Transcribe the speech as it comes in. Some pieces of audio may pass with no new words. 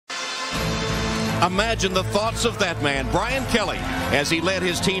Imagine the thoughts of that man, Brian Kelly, as he led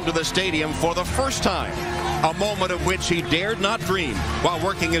his team to the stadium for the first time, a moment of which he dared not dream while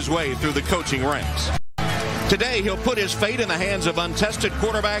working his way through the coaching ranks. Today, he'll put his fate in the hands of untested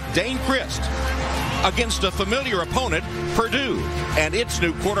quarterback Dane Christ against a familiar opponent, Purdue, and its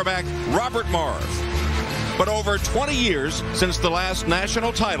new quarterback, Robert Marv. But over 20 years since the last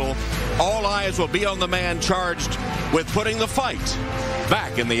national title, all eyes will be on the man charged with putting the fight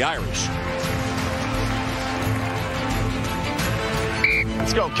back in the Irish.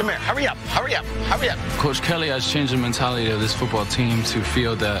 Let's go. Come here. Hurry up. Hurry up. Hurry up. Coach Kelly has changed the mentality of this football team to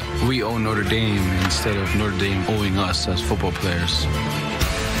feel that we owe Notre Dame instead of Notre Dame owing us as football players.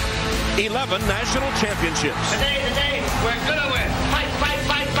 11 national championships. Today, we're going to win. Fight, fight,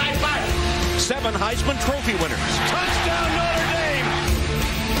 fight, fight, fight. 7 Heisman Trophy winners. Touchdown, Notre Dame.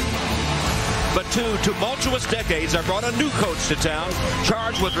 But 2 tumultuous decades have brought a new coach to town,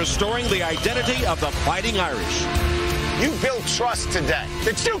 charged with restoring the identity of the Fighting Irish. You built trust today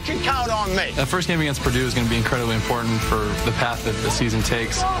that you can count on me. That first game against Purdue is going to be incredibly important for the path that the season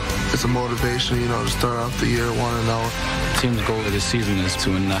takes. It's a motivation, to start off the year 1-0. The team's goal this season is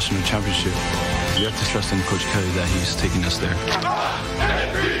to win a national championship. You have to trust in Coach Kelly that he's taking us there.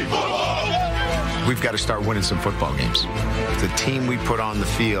 We've got to start winning some football games. The team we put on the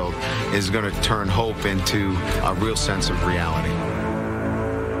field is going to turn hope into a real sense of reality.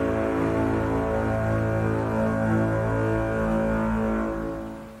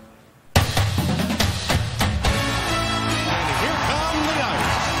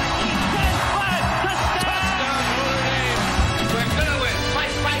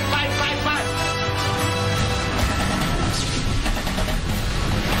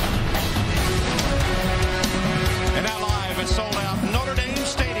 Sold out Notre Dame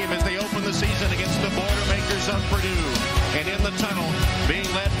Stadium as they open the season against the Boilermakers of Purdue. And in the tunnel, being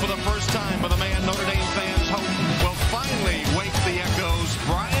led for the first time by the man Notre Dame fans hope will finally wake the echoes,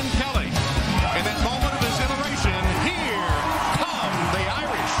 Brian Kelly. In that moment of exhilaration, here come the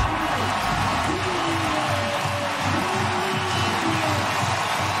Irish.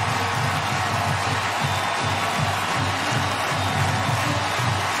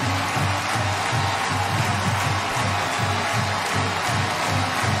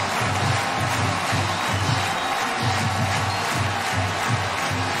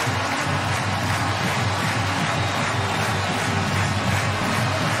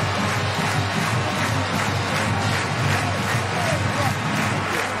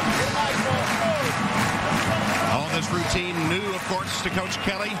 Routine new, of course, to Coach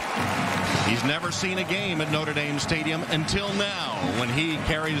Kelly. He's never seen a game at Notre Dame Stadium until now, when he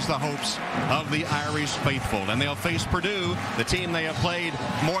carries the hopes of the Irish faithful. And they'll face Purdue, the team they have played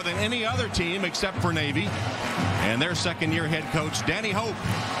more than any other team except for Navy. And their second-year head coach, Danny Hope.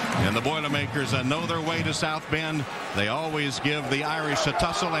 And the Boilermakers know their way to South Bend. They always give the Irish a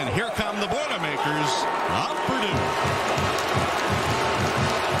tussle. And here come the Boilermakers of Purdue.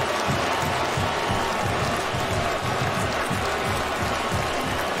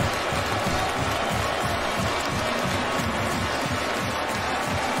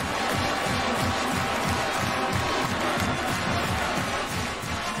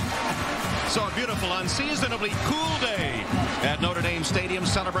 So a beautiful, unseasonably cool day at Notre Dame Stadium,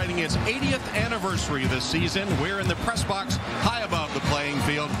 celebrating its 80th anniversary this season. We're in the press box high above the playing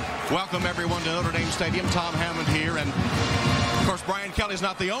field. Welcome everyone to Notre Dame Stadium. Tom Hammond here, and of course Brian Kelly's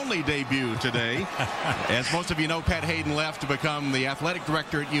not the only debut today. As most of you know, Pat Hayden left to become the athletic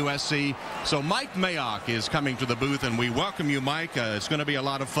director at USC. So Mike Mayock is coming to the booth, and we welcome you, Mike. It's going to be a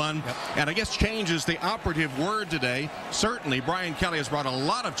lot of fun. Yep. And I guess change is the operative word today. Certainly Brian Kelly has brought a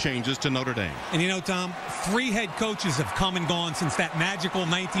lot of changes to Notre Dame. And Tom, 3 head coaches have come and gone since that magical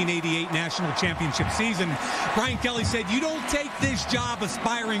 1988 national championship season. Brian Kelly said, you don't take this job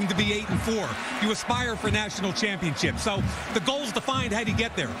aspiring to be 8-4. You aspire for national championships. So the goal's defined. How do you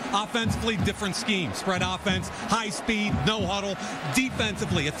get there? Offensively, different scheme. Spread offense, high speed, no huddle.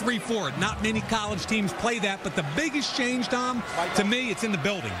 Defensively, a 3-4. Not many college teams play that, but the biggest change, Tom, to me, it's in the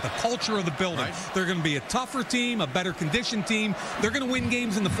building, the culture of the building. Right. They're going to be a tougher team, a better conditioned team. They're going to win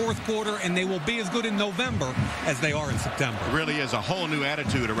games in the fourth quarter, and they will be as good in November as they are in September. It really is a whole new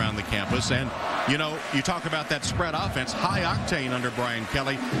attitude around the campus. And, you talk about that spread offense, high octane under Brian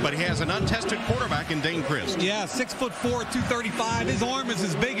Kelly, but he has an untested quarterback in Dane Christ. Yeah, 6'4", 235. His arm is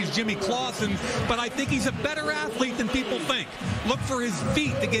as big as Jimmy Clausen, but I think he's a better athlete than people think. Look for his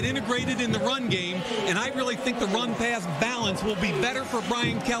feet to get integrated in the run game, and I really think the run-pass balance will be better for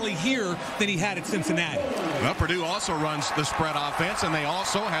Brian Kelly here than he had at Cincinnati. Well, Purdue also runs the spread offense, and they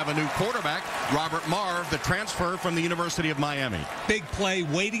also have a new quarterback, Robert Marv, the transfer from the University of Miami. Big play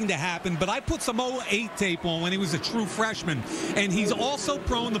waiting to happen, but I put some some 08 tape on when he was a true freshman. And he's also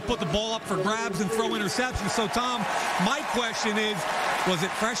prone to put the ball up for grabs and throw interceptions. So, Tom, my question is, was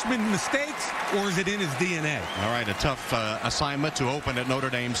it freshman mistakes or is it in his DNA? All right, a tough assignment to open at Notre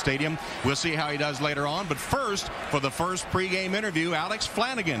Dame Stadium. We'll see how he does later on. But first, for the first pregame interview, Alex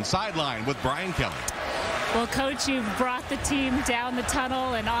Flanagan, sideline with Brian Kelly. Well, Coach, you've brought the team down the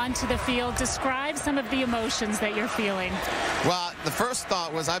tunnel and onto the field. Describe some of the emotions that you're feeling. Well, the first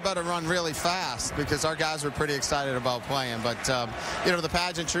thought was I better run really fast because our guys were pretty excited about playing. But, you know, the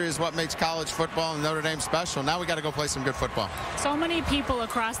pageantry is what makes college football and Notre Dame special. Now we got to go play some good football. So many people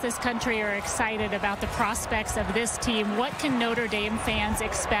across this country are excited about the prospects of this team. What can Notre Dame fans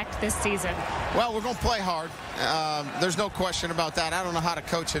expect this season? Well, we're going to play hard. There's no question about that. I don't know how to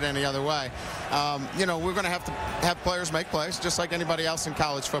coach it any other way. You know, we're going to have players make plays just like anybody else in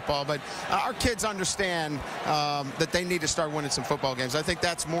college football. But our kids understand that they need to start winning some football games. I think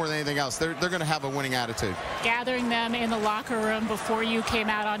that's more than anything else. They're going to have a winning attitude. Gathering them in the locker room before you came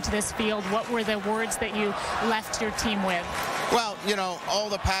out onto this field, what were the words that you left your team with? Well, you know, all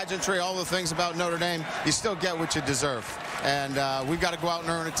the pageantry, all the things about Notre Dame, you still get what you deserve. And we've got to go out and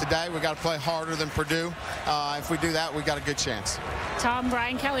earn it today. We've got to play harder than Purdue. If we do that, we've got a good chance. Tom,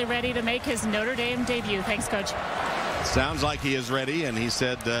 Brian Kelly ready to make his Notre Dame debut. Thanks, Coach. Sounds like he is ready, and he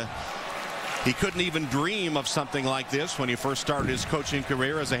said he couldn't even dream of something like this when he first started his coaching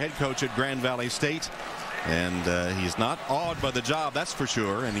career as a head coach at Grand Valley State. And he's not awed by the job, that's for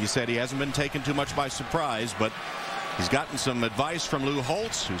sure. And he said he hasn't been taken too much by surprise, but he's gotten some advice from Lou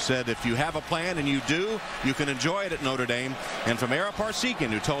Holtz, who said if you have a plan, and you do, you can enjoy it at Notre Dame. And from Ara Parsekian,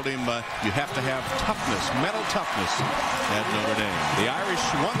 who told him you have to have toughness, mental toughness at Notre Dame. The Irish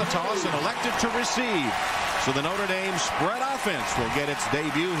won the toss and elected to receive. So the Notre Dame spread offense will get its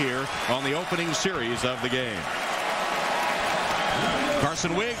debut here on the opening series of the game.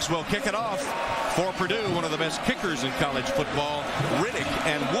 Carson Wiggs will kick it off for Purdue. One of the best kickers in college football. Riddick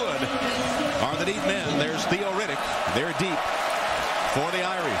and Wood are the deep men. There's Theo Riddick. They're deep for the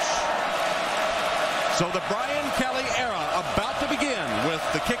Irish. So the Brian Kelly era about to begin with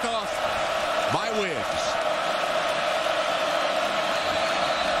the kickoff by Wiggs.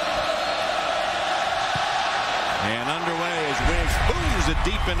 And underway as Wiggs booms it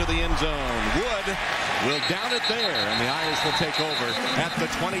deep into the end zone. Wood will down it there, and the Irish will take over at the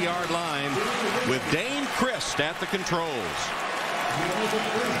 20-yard line with Dane Christ at the controls.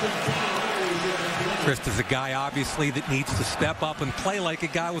 Christ is a guy, obviously, that needs to step up and play like a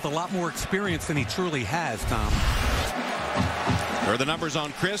guy with a lot more experience than he truly has, Tom. There are the numbers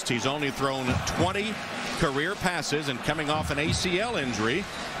on Christ. He's only thrown 20 career passes and coming off an ACL injury,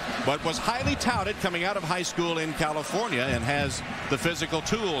 but was highly touted coming out of high school in California and has the physical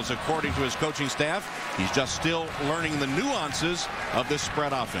tools, according to his coaching staff. He's just still learning the nuances of this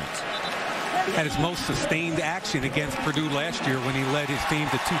spread offense. Had his most sustained action against Purdue last year when he led his team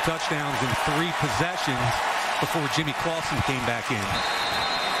to 2 touchdowns in 3 possessions before Jimmy Clausen came back in.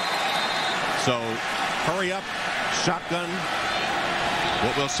 So hurry up, shotgun,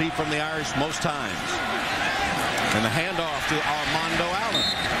 what we'll see from the Irish most times. And the handoff to Armando Allen.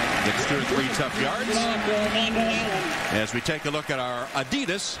 Gets 2 or 3 tough yards. As we take a look at our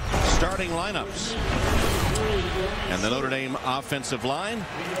Adidas starting lineups. And the Notre Dame offensive line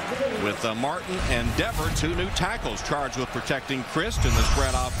with Martin and Dever, 2 new tackles charged with protecting Christ in the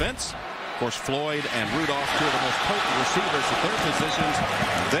spread offense. Of course, Floyd and Rudolph, 2 of the most potent receivers at their positions.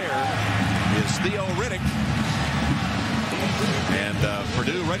 There is Theo Riddick. And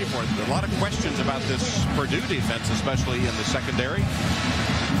Purdue ready for it. There are a lot of questions about this Purdue defense, especially in the secondary.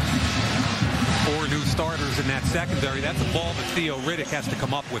 4 new starters in that secondary. That's a ball that Theo Riddick has to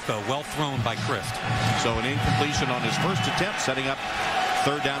come up with, well thrown by Christ. So an incompletion on his first attempt, setting up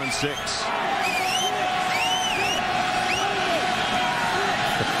 3rd down and 6.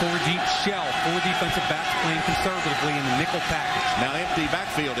 The 4-deep shell, 4 defensive backs playing conservatively in the nickel package. Now empty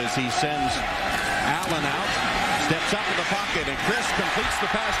backfield as he sends Allen out. Steps up to the pocket, and Chris completes the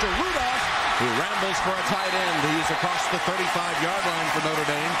pass to Rudolph, who rambles for a tight end. He's across the 35-yard line for Notre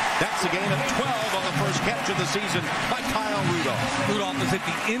Dame. That's a gain of 12 on the first catch of the season by Kyle Rudolph. Rudolph is at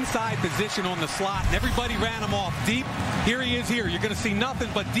the inside position on the slot, and everybody ran him off deep. Here he is here. You're going to see nothing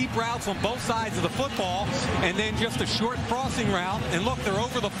but deep routes on both sides of the football, and then just a short crossing route. And look, they're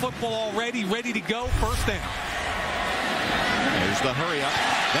over the football already, ready to go. 1st down. There's the hurry up.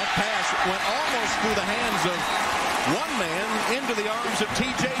 That pass went almost through the hands of one man into the arms of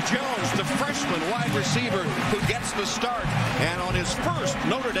T.J. Jones, the freshman wide receiver who gets the start. And on his first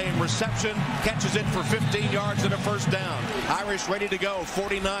Notre Dame reception, catches it for 15 yards and a 1st down. Irish ready to go,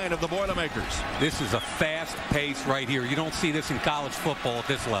 49 of the Boilermakers. This is a fast pace right here. You don't see this in college football at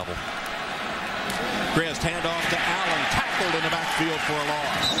this level. Christ, handoff to Allen, tackled in the backfield for a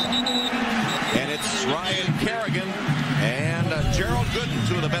loss. And it's Ryan Kerrigan and Gerald Gooden,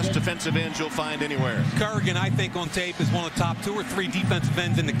 two of the best defensive ends you'll find anywhere. Kerrigan, I think, on tape is one of the top 2 or 3 defensive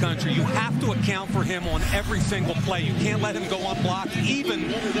ends in the country. You have to account for him on every single play. You can't let him go unblocked,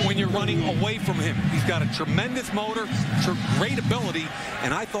 even when you're running away from him. He's got a tremendous motor, great ability,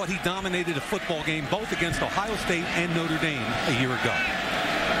 and I thought he dominated a football game both against Ohio State and Notre Dame a year ago.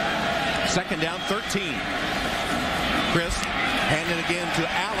 Second down, 13. Chris handing again to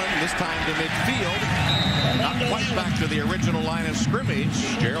Allen, this time to midfield. Not quite back to the original line of scrimmage.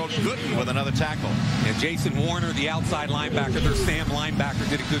 Gerald Gooden with another tackle. And Jason Warner, the outside linebacker, their Sam linebacker,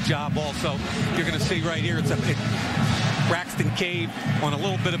 did a good job also. You're going to see right here, it's Braxton Cave on a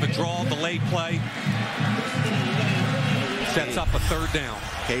little bit of a draw, delayed play. Sets up a third down.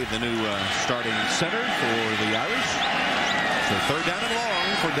 Cave, the new starting center for the Irish. So third down and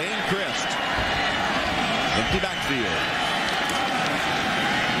long for Dane Christ. Empty backfield.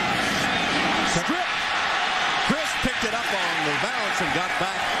 Strip. Christ picked it up on the bounce and got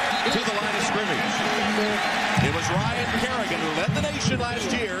back to the line of scrimmage. It was Ryan Kerrigan who led the nation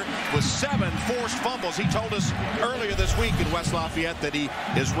last year with 7 forced fumbles. He told us earlier this week in West Lafayette that he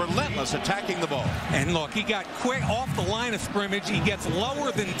is relentless attacking the ball. And look, he got quick off the line of scrimmage. He gets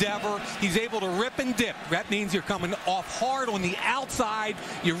lower than Dever. He's able to rip and dip. That means you're coming off hard on the outside.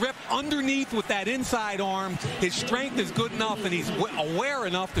 You rip underneath with that inside arm. His strength is good enough, and he's aware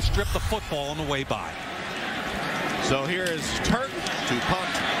enough to strip the football on the way by. So here is Turk to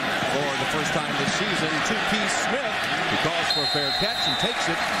punt for the first time this season to Keith Smith, who calls for a fair catch and takes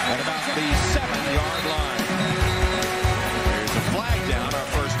it at about the 7-yard line. There's a flag down, our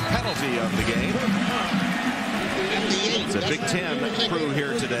first penalty of the game. It's a Big Ten crew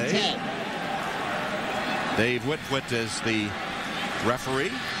here today. Dave Whitwit is the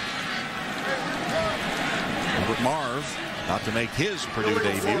referee. Albert Marv about to make his Purdue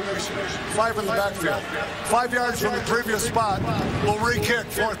debut. 5 in the backfield. 5 yards from the previous spot. We'll re-kick,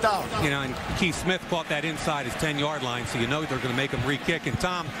 4th down. You know, and Keith Smith caught that inside his 10-yard line, so you know they're going to make him re-kick. And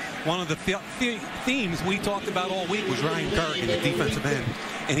Tom, one of the themes we talked about all week was Ryan Kerrigan, the defensive end.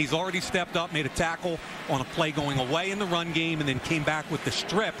 And he's already stepped up, made a tackle on a play going away in the run game, and then came back with the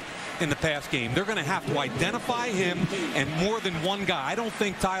strip in the pass game. They're going to have to identify him and more than one guy. I don't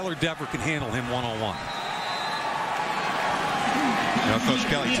think Tyler Dever can handle him one-on-one. Now, Coach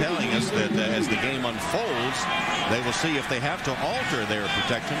Kelly telling us that as the game unfolds, they will see if they have to alter their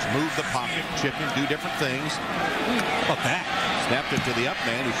protections, move the pocket, chip in, do different things. But that snapped it to the up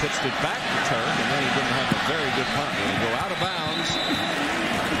man, who pitched it back to Turk, and then he didn't have a very good punt. It'll go out of bounds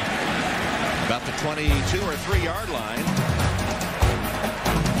about the 22 or 3-yard line.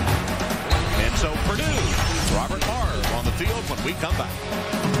 And so Purdue, Robert Marv on the field when we come back.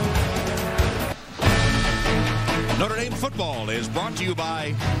 Notre Dame football is brought to you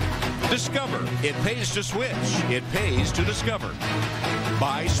by Discover. It pays to switch. It pays to discover.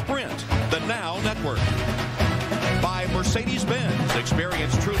 By Sprint, the Now Network. By Mercedes-Benz.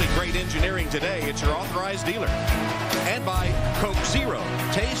 Experience truly great engineering today. It's your authorized dealer. And by Coke Zero.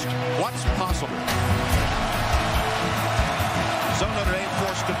 Taste what's possible. So Notre Dame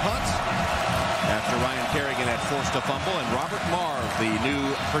forced to punt after Ryan Kerrigan had forced a fumble, and Robert Marv, the new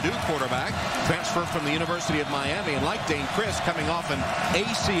Purdue quarterback, transferred from the University of Miami, and like Dane Christ, coming off an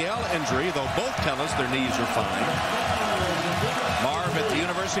ACL injury, though both tell us their knees are fine. Marv at the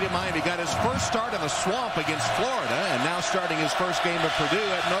University of Miami got his first start in the swamp against Florida, and now starting his first game of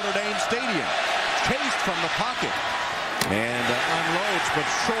Purdue at Notre Dame Stadium. Chased from the pocket and unloads, but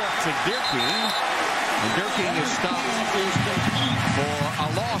short to Dierking. And Dierking is stopped for a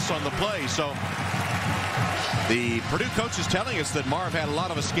loss on the play. So the Purdue coach is telling us that Marv had a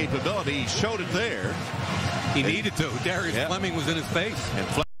lot of escapability. He showed it there. He needed to. Darius Fleming was in his face. And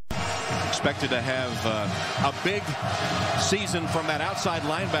Fleming expected to have a big season from that outside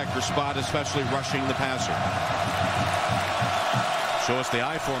linebacker spot, especially rushing the passer. Show us the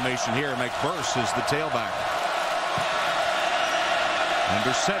I formation here. McBurse is the tailback.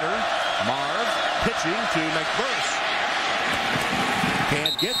 Under center, Marv pitching to McBurse.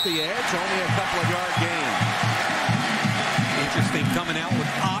 Can't get the edge, only a couple of yard gain. Interesting, coming out with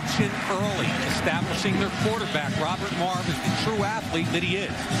option early, establishing their quarterback. Robert Marv is the true athlete that he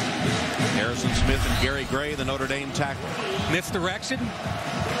is. Harrison Smith and Gary Gray, the Notre Dame tackle. Misdirection,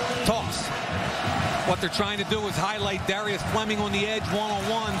 toss. What they're trying to do is highlight Darius Fleming on the edge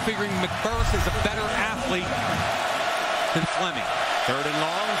one-on-one, figuring McBurse is a better athlete than Fleming. Third and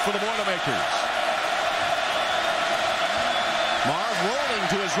long for the Boilermakers. Marv rolling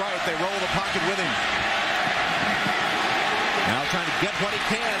to his right. They roll the pocket with him. Now trying to get what he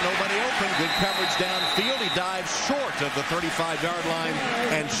can. Nobody open. Good coverage downfield. He dives short of the 35-yard line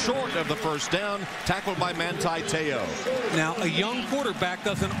and short of the first down. Tackled by Manti Te'o. Now, a young quarterback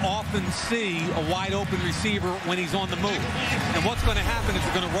doesn't often see a wide open receiver when he's on the move. And what's going to happen is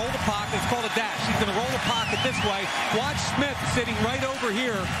they're going to roll the pocket. It's called a dash. He's going to roll the pocket this way. Watch Smith sitting right over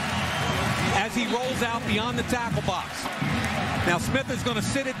here as he rolls out beyond the tackle box. Now Smith is going to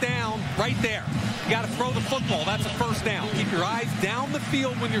sit it down right there. You got to throw the football. That's a first down. Keep your eyes down the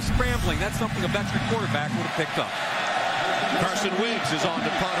field when you're scrambling. That's something a veteran quarterback would have picked up. Carson Wiggs is on to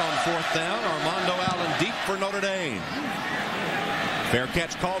punt on fourth down. Armando Allen deep for Notre Dame. Fair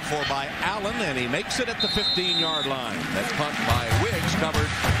catch called for by Allen, and he makes it at the 15-yard line. That punt by Wiggs covered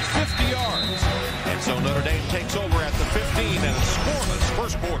 50 yards. And so Notre Dame takes over at the 15 and a scoreless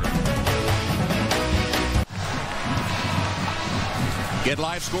first quarter. Get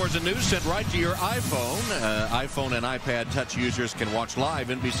live scores and news sent right to your iPhone. iPhone and iPad touch users can watch live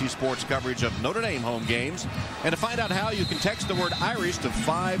NBC Sports coverage of Notre Dame home games. And to find out how, you can text the word Irish to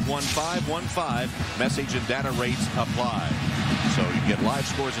 51515. Message and data rates apply. So you can get live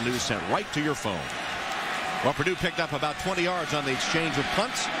scores and news sent right to your phone. Well, Purdue picked up about 20 yards on the exchange of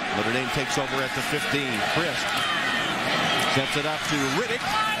punts. Notre Dame takes over at the 15. Crisp sets it up to Riddick.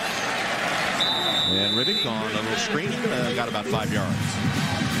 And Riddick on a little screen, got about 5 yards.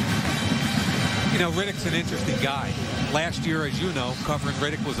 You know, Riddick's an interesting guy. Last year, as you know, covering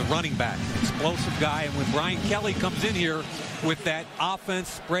Riddick was a running back, explosive guy. And when Brian Kelly comes in here with that offense,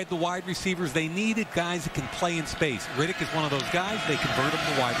 spread the wide receivers, they needed guys that can play in space. Riddick is one of those guys. They convert him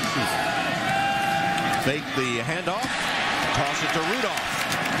to wide receiver. Fake the handoff, toss it to Rudolph.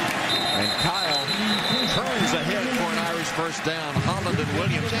 And Kyle turns ahead for an Irish first down. Holland and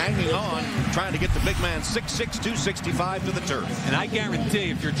Williams hanging on, trying to get the big man 6'6", 265 to the turf. And I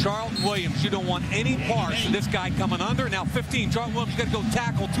guarantee if you're Charlton Williams, you don't want any parts of this guy coming under. Now 15, Charlton Williams got to go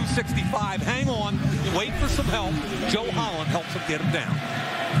tackle 265. Hang on, wait for some help. Joe Holland helps him get him down.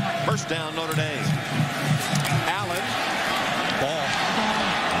 First down, Notre Dame. Allen. Ball.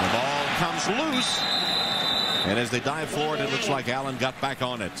 And the ball comes loose. And as they dive forward, it looks like Allen got back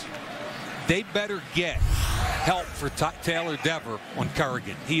on it. They better get help for Taylor Dever on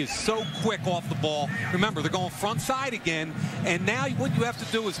Kerrigan. He is so quick off the ball. Remember, they're going front side again, and now what you have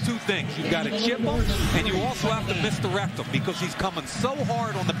to do is two things. You've got to chip him, and you also have to misdirect him because he's coming so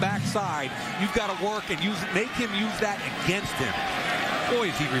hard on the backside. You've got to work and make him use that against him. Boy,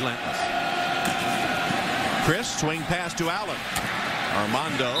 is he relentless. Chris, swing pass to Allen.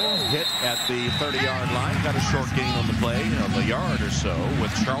 Armando hit at the 30-yard line. Got a short gain on the play of a yard or so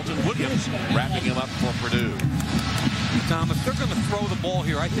with Charlton Williams wrapping him up for Purdue. Thomas, they're going to throw the ball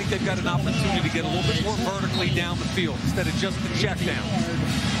here. I think they've got an opportunity to get a little bit more vertically down the field instead of just the check down.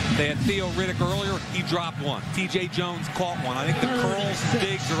 They had Theo Riddick earlier. He dropped one. T.J. Jones caught one. I think the curls and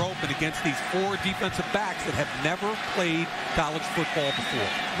digs are open against these four defensive backs that have never played college football before.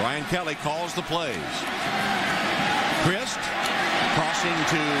 Brian Kelly calls the plays. Christ crossing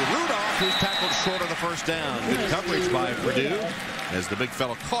to Rudolph, who's tackled short of the first down. Good coverage by Purdue as the big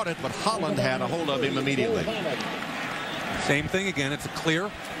fella caught it, but Holland had a hold of him immediately. Same thing again. It's a clear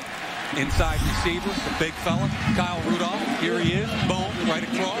inside receiver, the big fella, Kyle Rudolph. Here he is, boom, right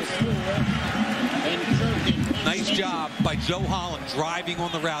across. Nice job by Joe Holland driving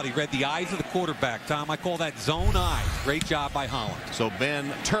on the route. He read the eyes of the quarterback. Tom, I call that zone eye. Great job by Holland. So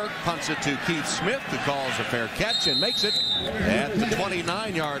Ben Turk punts it to Keith Smith, who calls a fair catch and makes it at the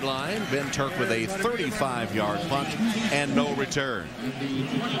 29-yard line. Ben Turk with a 35-yard punt and no return.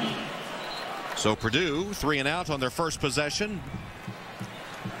 So Purdue 3 and out on their first possession.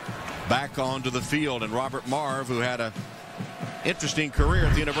 Back onto the field, and Robert Marve, who had a interesting career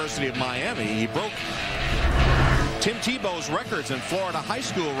at the University of Miami. He broke Tim Tebow's records in Florida high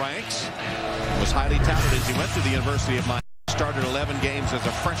school ranks. Was highly touted as he went to the University of Miami. Started 11 games as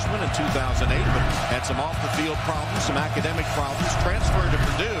a freshman in 2008, but had some off-the-field problems, some academic problems. Transferred to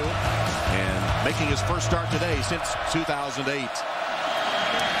Purdue and making his first start today since 2008.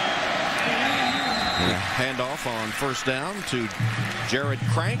 And a handoff on first down to Jared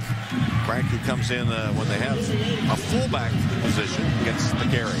Crank. Crank, who comes in when they have a fullback position, gets the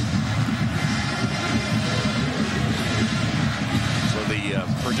carry. So the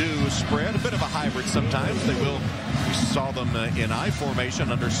Purdue spread, a bit of a hybrid sometimes. We saw them in I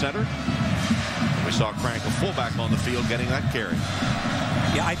formation under center. We saw Crank, a fullback on the field, getting that carry.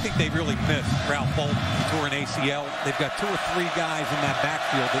 Yeah, I think they really missed Ralph Bolton. He tore an ACL. They've got 2 or 3 guys in that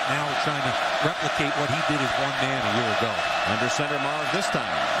backfield that now are trying to replicate what he did as one man a year ago. Under center Marv this time.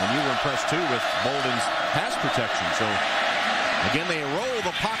 And you were impressed, too, with Bolden's pass protection. So, again, they roll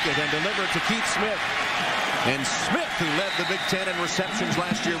the pocket and deliver it to Keith Smith. And Smith, who led the Big Ten in receptions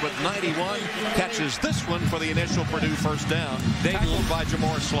last year with 91, catches this one for the initial Purdue first down. Tackled by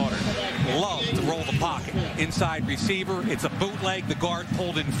Jamar Slaughter. Love to roll the pocket. Inside receiver. It's a bootleg. The guard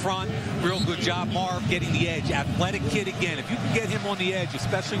pulled in front. Real good job, Marv, getting the edge. Athletic kid again. If you can get him on the edge,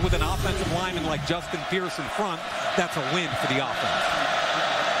 especially with an offensive lineman like Justin Pierce in front, that's a win for the offense.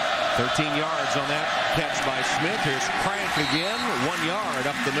 13 yards on that catch by Smith. Here's Crank again. 1 yard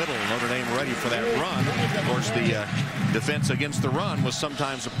up the middle. Notre Dame ready for that run. Of course, the defense against the run was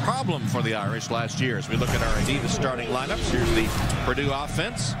sometimes a problem for the Irish last year. As we look at our Adidas starting lineups, here's the Purdue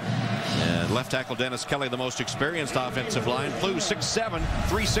offense. And left tackle Dennis Kelly, the most experienced offensive line. Flew 6'7",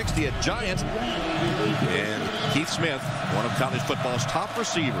 360, a giant. And Keith Smith, one of college football's top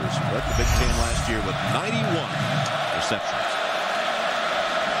receivers, led the Big Ten last year with 91 receptions.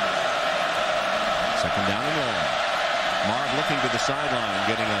 Second down and long. Marv looking to the sideline,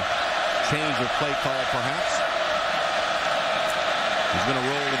 getting a change of play call perhaps. He's going to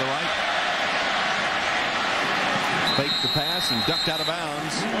roll to the right. Faked the pass and ducked out of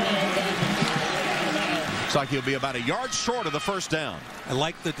bounds. Looks like he'll be about a yard short of the first down. I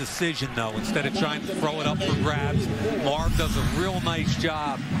like the decision, though. Instead of trying to throw it up for grabs, Marv does a real nice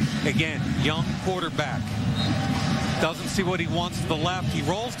job. Again, young quarterback. Doesn't see what he wants to the left. He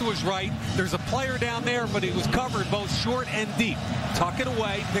rolls to his right. There's a player down there, but he was covered both short and deep. Tuck it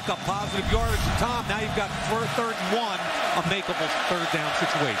away, pick up positive yardage. And Tom, now you've got third and one, a makeable third down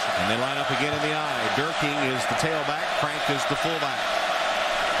situation. And they line up again in the eye. Durking is the tailback. Crank is the fullback.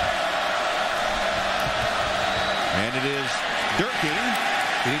 And it is Durking.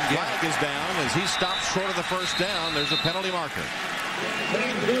 Flag is down as he stops short of the first down. There's a penalty marker.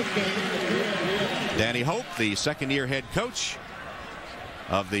 Danny Hope, the second-year head coach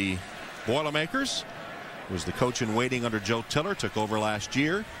of the Boilermakers, was the coach in waiting under Joe Tiller, took over last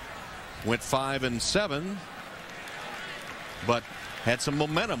year, went 5-7, but had some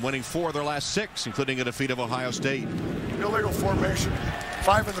momentum, winning 4 of their last 6, including a defeat of Ohio State. Illegal formation,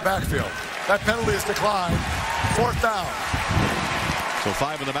 5 in the backfield. That penalty is declined. 4th down. So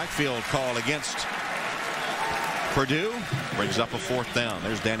 5 in the backfield call against Purdue brings up a 4th down.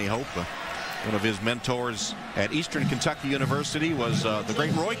 There's Danny Hope. One of his mentors at Eastern Kentucky University was the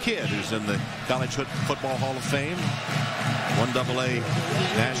great Roy Kidd, who's in the College Football Hall of Fame. 1AA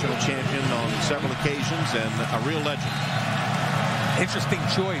national champion on several occasions and a real legend. Interesting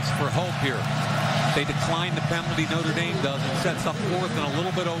choice for Hope here. They decline the penalty, Notre Dame does, and sets up 4th and a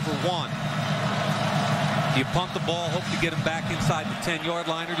little bit over 1. Do you punt the ball, hope to get him back inside the 10-yard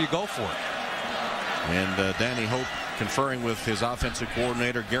line, or do you go for it? And Danny Hope conferring with his offensive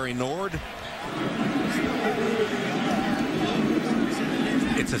coordinator, Gary Nord.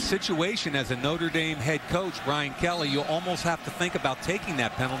 It's a situation as a Notre Dame head coach, Brian Kelly, you almost have to think about taking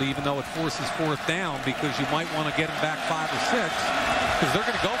that penalty, even though it forces 4th down, because you might want to get him back 5 or 6, because they're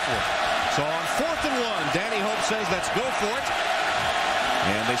going to go for it. So on 4th and 1, Danny Hope says, let's go for it.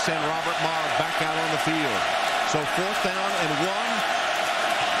 And they send Robert Marv back out on the field. So 4th down and 1.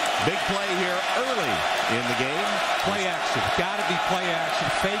 Big play here early in the game. Play action. Got to be play action.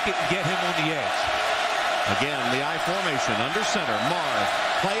 Fake it and get him on the edge. Again, the I formation under center. Marv,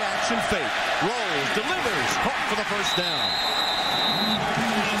 play action fake. Rolls, delivers. Caught for the first down.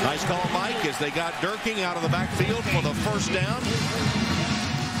 Nice call, Mike, as they got Durking out of the backfield for the first down.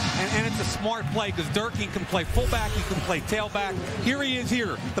 And it's a smart play because Durking can play fullback, he can play tailback. Here he is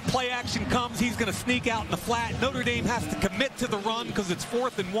here. The play action comes. He's going to sneak out in the flat. Notre Dame has to commit to the run because it's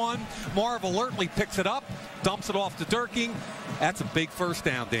 4th and 1. Marv alertly picks it up, dumps it off to Durking. That's a big first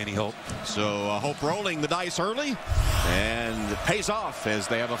down, Danny Hope. So Hope rolling the dice early, and it pays off as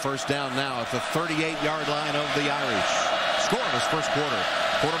they have a first down now at the 38-yard line of the Irish. Scoreless first quarter.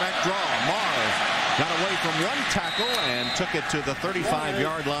 Quarterback draw. Marv got away from 1 tackle and took it to the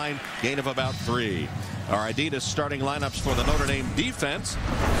 35-yard line, gain of about 3. Our Adidas starting lineups for the Notre Dame defense.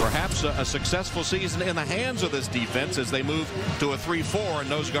 Perhaps a successful season in the hands of this defense as they move to a 3-4, and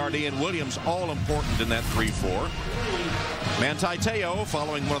nose guard Ian Williams all important in that 3-4. Manti Te'o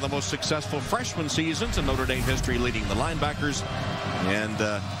following one of the most successful freshman seasons in Notre Dame history, leading the linebackers, and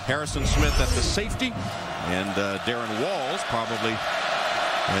Harrison Smith at the safety, and Darren Walls probably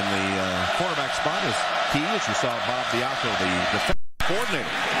in the quarterback spot is key, as you saw Bob Diaco, the defensive coordinator.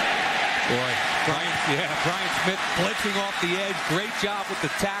 Boy, Brian Smith blitzing off the edge. Great job with the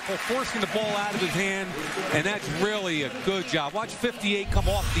tackle, forcing the ball out of his hand, and that's really a good job. Watch 58 come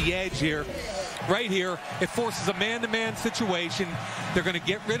off the edge here. Right here, it forces a man-to-man situation. They're going to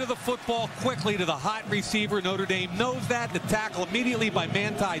get rid of the football quickly to the hot receiver. Notre Dame knows that. The tackle immediately by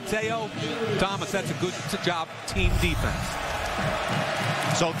Manti Te'o. Thomas, that's a good job, team defense.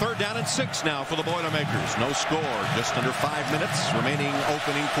 So 3rd down and 6 now for the Boilermakers. No score, just under 5 minutes remaining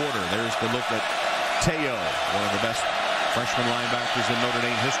opening quarter. There's the look at Teo, one of the best freshman linebackers in Notre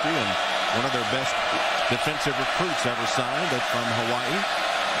Dame history and one of their best defensive recruits ever signed from Hawaii.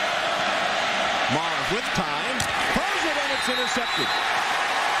 Marv with time, throws it and it's intercepted.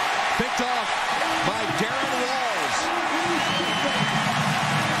 Picked off by Darren Walls.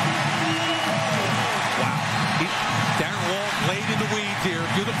 Wow. Darren Walls laid in the weeds here.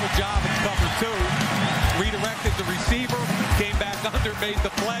 Beautiful job at cover 2. Redirected the receiver, came back under, made the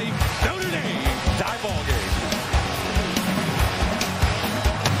play. Notre Dame, tie ball game.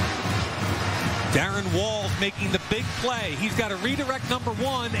 Darren Walls making the big play. He's got to redirect number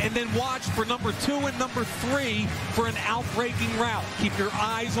 1 and then watch for number 2 and number 3 for an outbreaking route. Keep your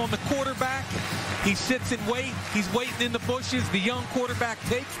eyes on the quarterback. He sits and waits. He's waiting in the bushes. The young quarterback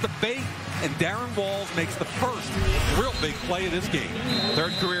takes the bait, and Darren Walls makes the first real big play of this game.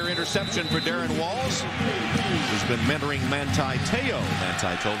 3rd career interception for Darren Walls, who's been mentoring Manti Teo.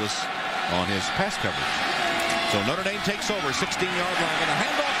 Manti told us on his pass coverage. So Notre Dame takes over, 16-yard line, and a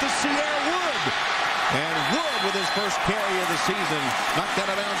handoff to Sierra Wood. And Wood, with his first carry of the season, knocked out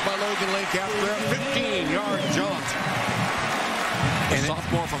of bounds by Logan Lake after a 15-yard jaunt. A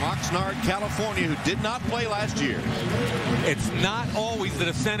sophomore from Oxnard, California, who did not play last year. It's not always that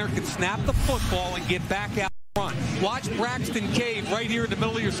a center can snap the football and get back out front. Watch Braxton Cave right here in the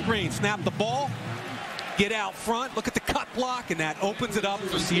middle of your screen. Snap the ball, get out front, look at the cut block, and that opens it up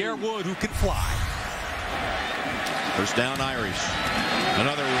for Sierra Wood, who can fly. First down, Irish.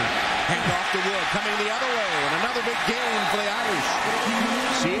 Another handoff to Wood, coming the other way, and another big gain for the Irish.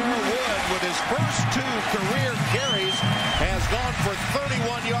 Sierra Wood, with his first 2 career carries, has gone for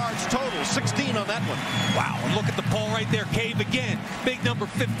 31 yards total, 16 on that one. Wow, and look at the pull right there. Cave again. Big number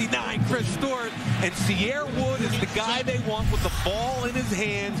 59, Chris Stewart. And Sierra Wood is the guy they want with the ball in his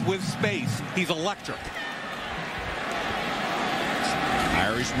hands with space. He's electric.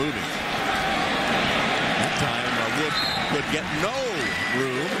 Irish moving. That time Wood could get no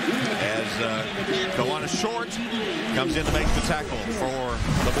room as Kawana Short comes in to make the tackle for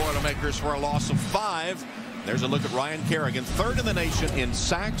the Boilermakers for a loss of 5. There's a look at Ryan Kerrigan, 3rd in the nation in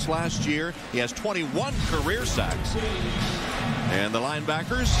sacks last year. He has 21 career sacks. And the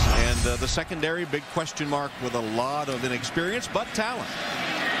linebackers and the secondary, big question mark with a lot of inexperience, but talent.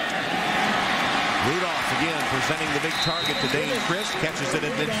 Rudolph again presenting the big target to Dane Chris, catches it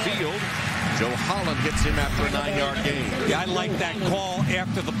at midfield. Joe Holland hits him after a 9-yard gain. Yeah, I like that call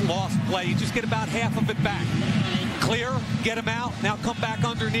after the lost play. You just get about half of it back. Clear, get him out, now come back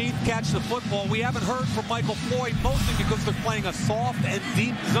underneath, catch the football. We haven't heard from Michael Floyd, mostly because they're playing a soft and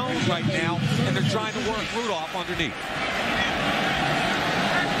deep zone right now, and they're trying to work Rudolph underneath.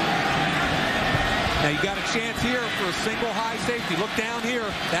 Now you got a chance here for a single high safety. Look down here,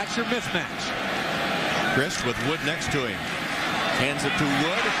 that's your mismatch. Chris with Wood next to him. Hands it to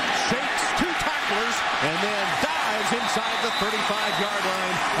Wood, shakes 2 tacklers, and then dives inside the 35-yard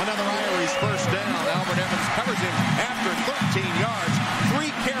line. Another Irish first down. Albert Evans covers him after 13 yards.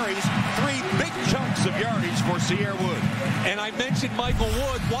 3 carries, 3 big chunks of yardage for Sierra Wood. And I mentioned Michael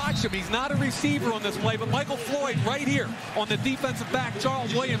Wood. Watch him. He's not a receiver on this play, but Michael Floyd right here on the defensive back,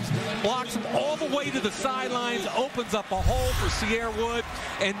 Charles Williams, blocks him all the way to the sidelines, opens up a hole for Sierra Wood,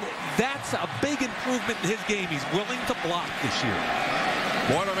 and that's a big improvement in his game. He's willing to block this year.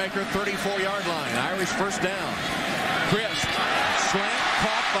 Boilermaker 34-yard line. Irish first down. Crisp. Slant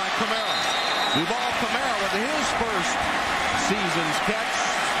caught by Camara. Duval Camara with his first season's catch.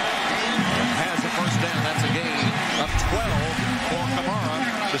 Has a first down. That's a gain of 12 for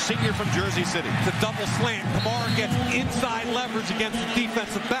Camara, the senior from Jersey City. The double slant. Camara gets inside leverage against the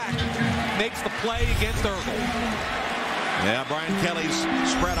defensive back. Makes the play against Ergel. Yeah, Brian Kelly's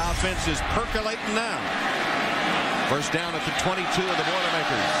spread offense is percolating now. First down at the 22 of the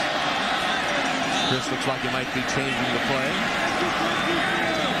Boilermakers. Chris looks like he might be changing the play.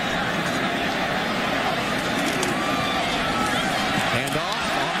 Handoff,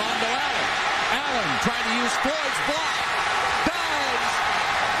 Armando Allen. Allen trying to use Floyd's block. Dives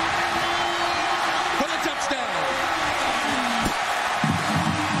for the touchdown.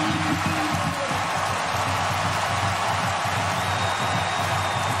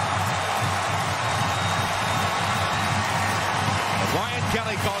 Brian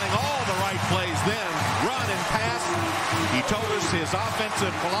Kelly calling all the right plays then. Run and pass. He told us his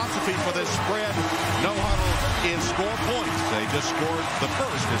offensive philosophy for this spread, no huddle, is score points. They just scored the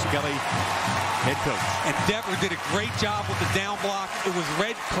first as Kelly head coach. And Dever did a great job with the down block. It was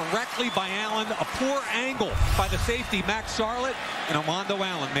read correctly by Allen. A poor angle by the safety, Max Charlotte, and Armando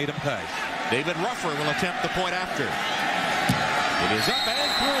Allen made him pay. David Ruffler will attempt the point after. It is up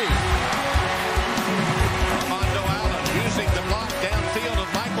and through. Armando Allen using the block downfield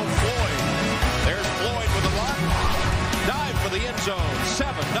of Michael Floyd. There's Floyd with the block. Dive for the end zone.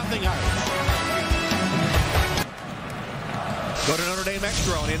 7-0 Irish. Go to Notre Dame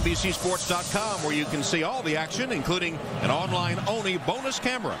Extra on NBCSports.com where you can see all the action, including an online-only bonus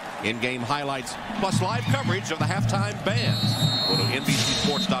camera, in-game highlights, plus live coverage of the halftime bands. Go to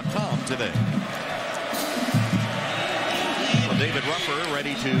NBCSports.com today. So David Ruffer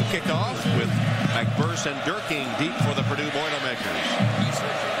ready to kick off with McBurse and Durking deep for the Purdue Boilermakers.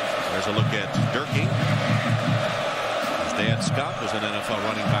 There's a look at Durking. His dad, Scott, was an NFL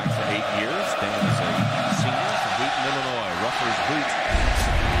running back for 8 years. Dan is a senior from Wheaton, Illinois. Ruffer's boot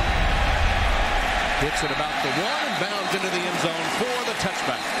hits it about the 1 and bounds into the end zone for the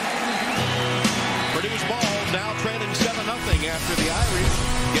touchback. Purdue's ball now trailing 7-0 after the Irish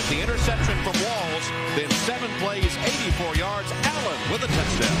get the interception from Walls. Then 7 plays, 84 yards. Allen with a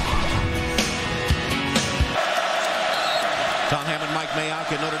touchdown. Tom Hammond, Mike Mayock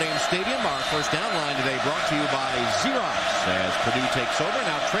at Notre Dame Stadium. Our first down line today brought to you by Xerox as Purdue takes over,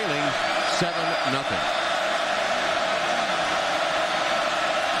 now trailing 7-0.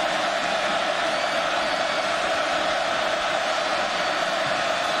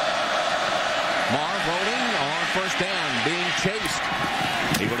 First down, being chased.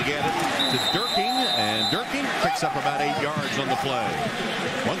 Able to get it to Durking, and Durking picks up about 8 yards on the play.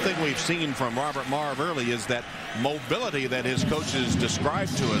 One thing we've seen from Robert Marve early is that mobility that his coaches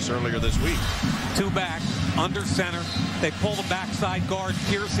described to us earlier this week. 2 back, under center. They pull the backside guard,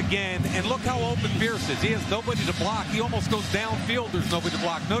 Pierce again, and look how open Pierce is. He has nobody to block. He almost goes downfield. There's nobody to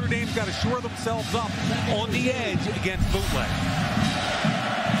block. Notre Dame's got to shore themselves up on the edge against bootleg.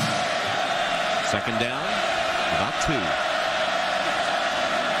 Second down. About 2.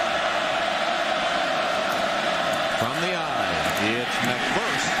 From the eye, it's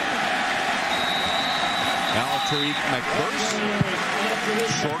McBurse. Al-Tariq McBurse.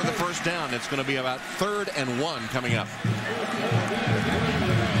 Short of the first down. It's going to be about 3rd and 1 coming up.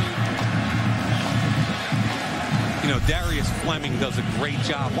 You know, Darius Fleming does a great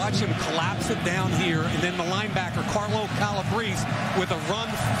job. Watch him collapse it down here, and then the linebacker, Carlo Calabrese, with a run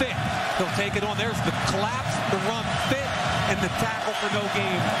fit. He'll take it on. There's the collapse, the run fit, and the tackle for no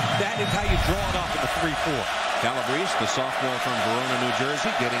gain. That is how you draw it up in the 3-4. Calabrese, the sophomore from Verona, New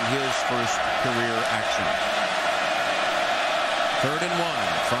Jersey, getting his first career action. 3rd and 1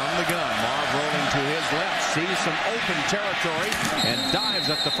 from the gun. Marv rolling to his left. Sees some open territory and dives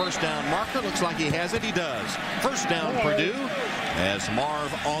at the first down marker. Looks like he has it. He does. First down Purdue as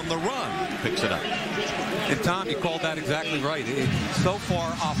Marv on the run picks it up. And Tom, you called that exactly right. So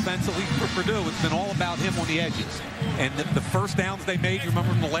far, offensively for Purdue, it's been all about him on the edges. And the first downs they made, you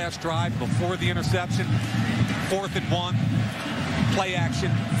remember from the last drive before the interception, 4th and 1. Play action,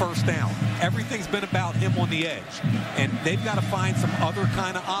 first down. Everything's been about him on the edge. And they've got to find some other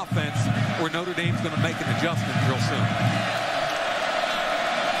kind of offense where Notre Dame's going to make an adjustment real soon.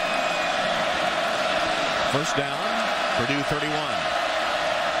 First down, Purdue 31.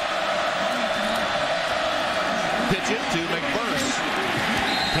 Pitch it to McBurse.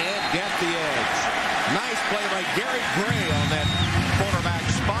 Can't get the edge. Nice play by Gary Gray on that cornerback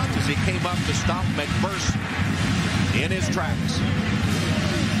spot as he came up to stop McBurse in his tracks.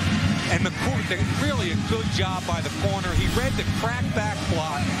 And really a good job by the corner. He read the crackback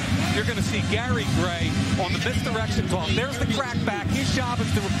block. You're going to see Gary Gray on the misdirection talk. There's the crackback. His job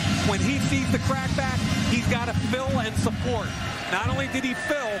is to, when he sees the crackback, he's got to fill and support. Not only did he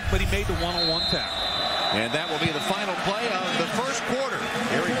fill, but he made the one-on-one tackle. And that will be the final play of the first quarter.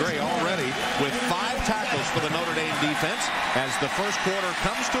 Gary Gray already with 5 tackles for the Notre Dame defense as the first quarter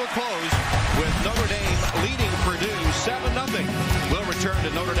comes to a close with Notre Dame leading Purdue 7-0. We'll return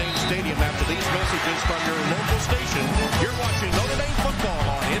to Notre Dame Stadium after these messages from your local station. You're watching Notre Dame football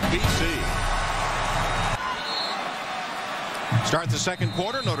on NBC. Start the second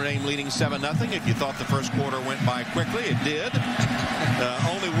quarter. Notre Dame leading 7-0. If you thought the first quarter went by quickly, it did.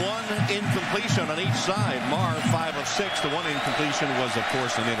 Only 1 incompletion on each side. Marv 5 of 6. The 1 incompletion was, of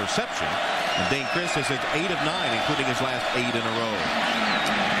course, an interception. And Dane Chris is at 8 of 9, including his last 8 in a row.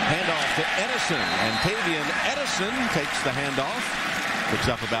 Handoff to Edison, and Tavian Edison takes the handoff. Picks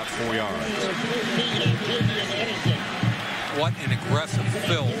up about 4 yards. What an aggressive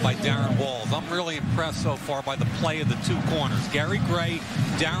fill by Darren Walls. I'm really impressed so far by the play of the 2 corners. Gary Gray,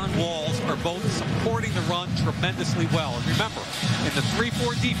 Darren Walls are both supporting the run tremendously well. And remember, in the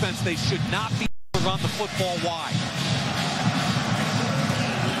 3-4 defense, they should not be able to run the football wide.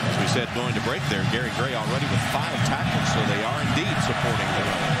 As we said going to break there, Gary Gray already with 5 tackles, so they are indeed supporting the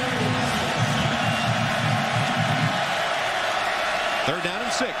run. 3rd down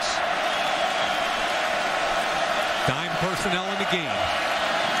and 6. Dime personnel in the game.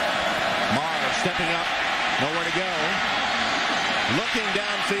 Marr stepping up, nowhere to go. Looking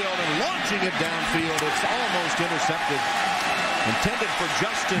downfield and launching it downfield. It's almost intercepted. Intended for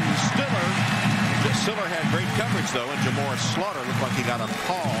Justin Stiller. Stiller had great coverage, though, and Jamor Slaughter looked like he got a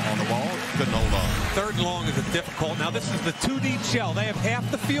paw on the ball. Couldn't hold on. 3rd and long is a difficult. Now, this is the 2-deep shell. They have half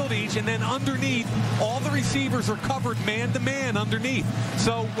the field each, and then underneath, all the receivers are covered man-to-man underneath.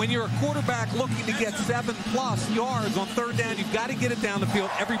 So when you're a quarterback looking to get 7+ yards on 3rd down, you've got to get it down the field.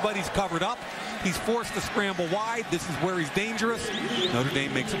 Everybody's covered up. He's forced to scramble wide. This is where he's dangerous. Notre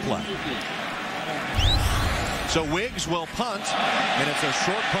Dame makes a play. So Wiggs will punt, and it's a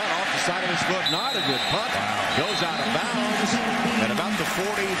short punt off the side of his foot. Not a good punt. Goes out of bounds at about the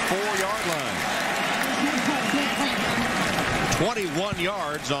 44-yard line. 21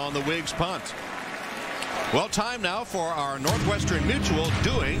 yards on the Wiggs punt. Well, time now for our Northwestern Mutual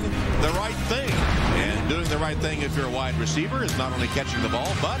doing the right thing. And doing the right thing if you're a wide receiver is not only catching the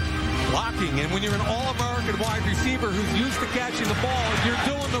ball, but blocking. And when you're an All-American wide receiver who's used to catching the ball, you're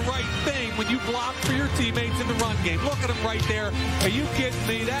doing the right thing when you block for your teammates in the run game. Look at him right there. Are you kidding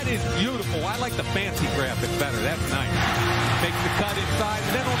me? That is beautiful. I like the fancy graphic better. That's nice. Makes the cut inside.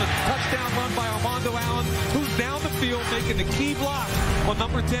 And then on the touchdown run by Armando Allen, who's down the field making the key block on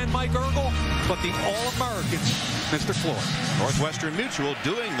number 10, Mike Ergel, but the All-American, Mr. Floyd. Northwestern Mutual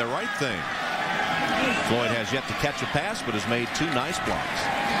doing the right thing. Floyd has yet to catch a pass, but has made 2 nice blocks.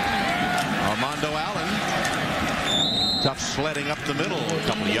 Armando Allen, tough sledding up the middle, a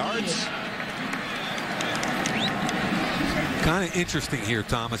couple of yards. Kind of interesting here,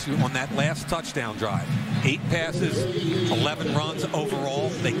 Thomas, on that last touchdown drive. 8 passes, 11 runs overall.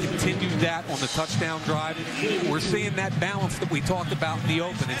 They continued that on the touchdown drive. We're seeing that balance that we talked about in the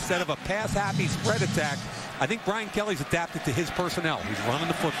open. Instead of a pass-happy spread attack, I think Brian Kelly's adapted to his personnel. He's running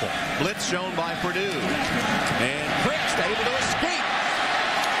the football. Blitz shown by Purdue. And Christ able to escape.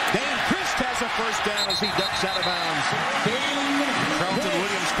 Dane Christ has a 1st down as he ducks out of bounds. Carlton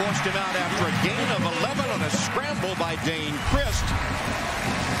Williams forced him out after a gain of 11 on a scramble by Dane Christ.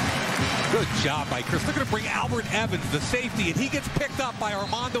 Good job by Chris. They're going to bring Albert Evans, the safety, and he gets picked up by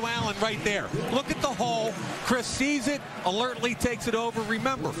Armando Allen right there. Look at the hole. Chris sees it, alertly takes it over.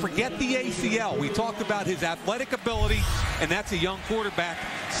 Remember, forget the ACL. We talked about his athletic ability, and that's a young quarterback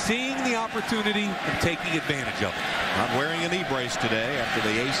seeing the opportunity and taking advantage of it. Not wearing a knee brace today after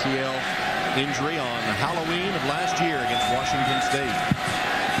the ACL injury on Halloween of last year against Washington State.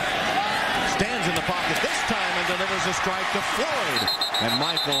 Stands in the pocket this time and delivers a strike to Floyd. And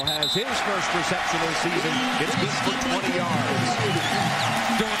Michael has his first reception of the season. It's good for 20 yards.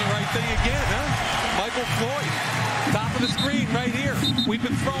 Doing the right thing again, huh? Michael Floyd, top of the screen right here. We've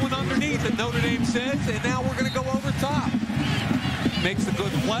been throwing underneath, and Notre Dame says, and now we're going to go over top. Makes a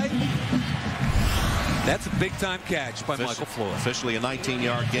good play. That's a big-time catch by Michael Floyd. Officially a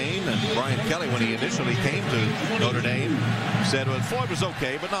 19-yard gain, and Brian Kelly, when he initially came to Notre Dame, said, well, Floyd was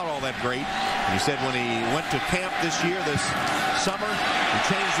okay, but not all that great. And he said when he went to camp this summer, he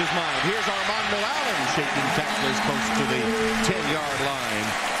changed his mind. Here's Armando Allen shaking tacklers close to the 10-yard line,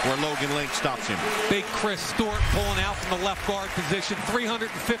 where Logan Link stops him. Big Chris Stewart pulling out from the left guard position,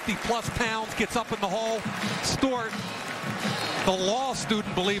 350-plus pounds, gets up in the hole. Stewart, the law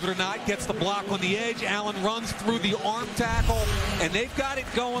student, believe it or not, gets the block on the edge. Allen runs through the arm tackle, and they've got it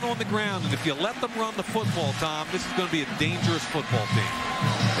going on the ground. And if you let them run the football, Tom, this is going to be a dangerous football team.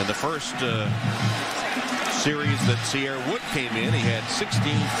 In the first series that Sierra Wood came in, he had 16,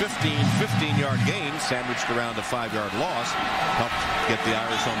 15, 15-yard gains, sandwiched around a 5-yard loss. Helped get the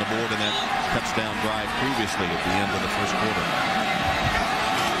Irish on the board in that touchdown drive previously at the end of the first quarter.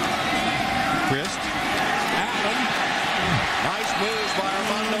 Christ. Nice moves by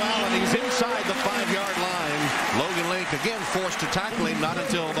Armando Allen. He's inside the 5-yard line. Logan Link again forced to tackle him, not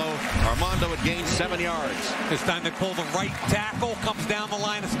until, though, Armando had gained 7 yards. This time they pull the right tackle, comes down the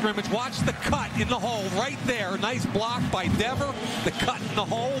line of scrimmage. Watch the cut in the hole right there. Nice block by Dever. The cut in the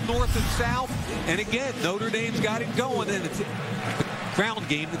hole, north and south. And again, Notre Dame's got it going, and it's the ground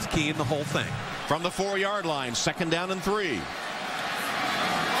game that's key in the whole thing. From the 4-yard line, 2nd down and 3.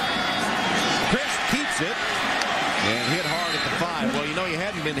 Chris keeps it. And hit hard at the 5. Well, you know, he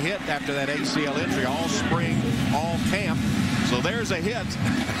hadn't been hit after that ACL injury all spring, all camp. So there's a hit,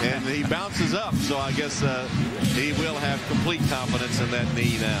 and he bounces up. So I guess he will have complete confidence in that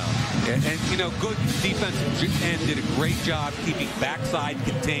knee now. And, you know, good defensive end did a great job keeping backside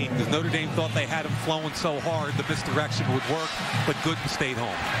contained, because Notre Dame thought they had him flowing so hard the misdirection would work, but Gooden stayed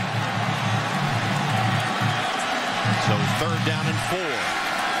home. So 3rd down and 4.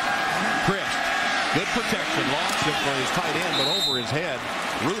 Chris Good protection. Lost it for his tight end, but over his head.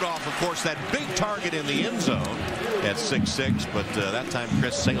 Rudolph, of course, that big target in the end zone at 6'6", but that time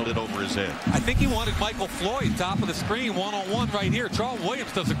Chris sailed it over his head. I think he wanted Michael Floyd, top of the screen, one-on-one right here. Charles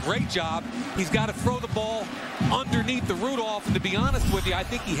Williams does a great job. He's got to throw the ball underneath the Rudolph, and to be honest with you, I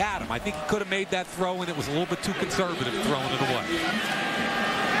think he had him. I think he could have made that throw, and it was a little bit too conservative throwing it away.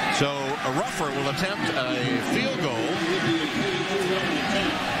 So a Ruffer will attempt a field goal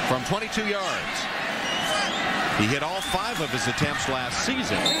from 22 yards. He hit all 5 of his attempts last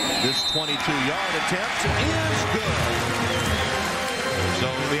season. This 22-yard attempt is good. So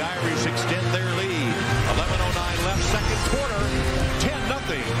the Irish extend their lead. 11:09 left, second quarter.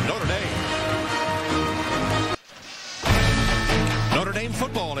 10-0 Notre Dame. Notre Dame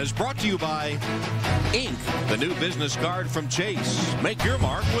football is brought to you by Ink, the new business card from Chase. Make your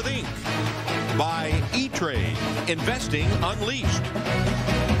mark with Ink. By E-Trade, investing unleashed.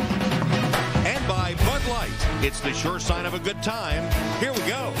 And by Bud Light. It's the sure sign of a good time. Here we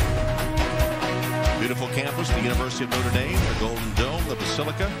go. Beautiful campus, the University of Notre Dame, the Golden Dome, the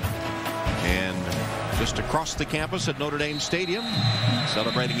Basilica. And just across the campus at Notre Dame Stadium,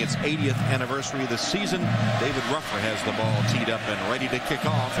 celebrating its 80th anniversary this season, David Ruffer has the ball teed up and ready to kick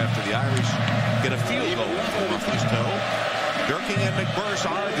off after the Irish get a field goal from Ruffer's toe. Durking and McBurse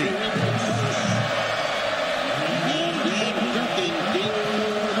are the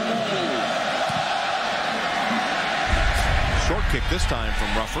short kick this time from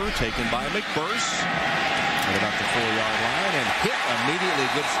Ruffer, taken by McBurse at about the 4-yard line and hit immediately.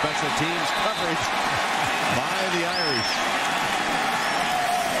 Good special teams coverage by the Irish.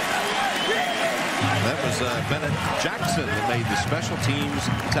 That was Bennett Jackson that made the special teams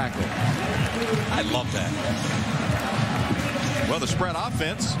tackle. I love that. Well, the spread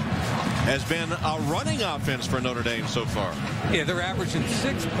offense has been a running offense for Notre Dame so far. Yeah, they're averaging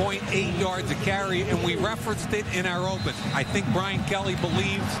 6.8 yards a carry, and we referenced it in our open. I think Brian Kelly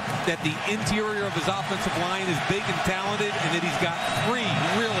believes that the interior of his offensive line is big and talented, and that he's got 3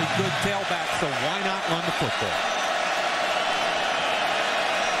 really good tailbacks, so why not run the football?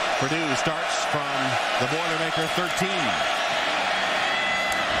 Purdue starts from the Boilermaker 13.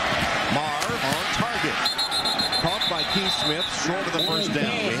 Marr on target. Caught by Keith Smith, short of the first down.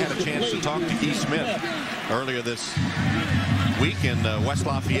 We had a chance to talk to Keith Smith earlier this week in West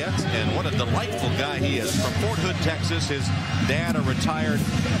Lafayette, and what a delightful guy he is. From Fort Hood, Texas. His dad, a retired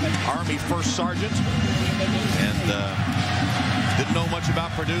Army First Sergeant, and didn't know much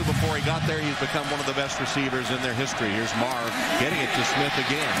about Purdue before he got there. He's become one of the best receivers in their history. Here's Marr getting it to Smith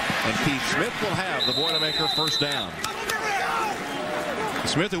again, and Keith Smith will have the Boilermaker first down.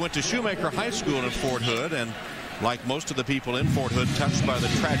 Smith, who went to Shoemaker High School in Fort Hood, and like most of the people in Fort Hood, touched by the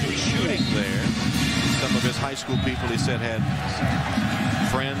tragic shooting there. Some of his high school people, he said, had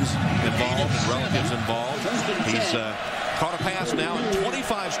friends involved and relatives involved. He's caught a pass now in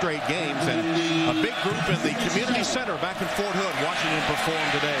 25 straight games, and a big group in the community center back in Fort Hood watching him perform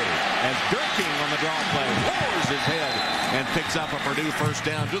today. As Durking on the draw play lowers his head and picks up a Purdue first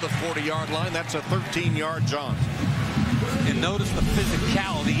down to the 40-yard line. That's a 13-yard jaunt. And notice the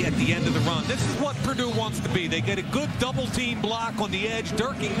physicality at the end of the run. This is what Purdue wants to be. They get a good double-team block on the edge.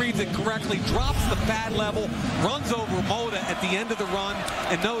 Durking reads it correctly, drops the pad level, runs over Moda at the end of the run.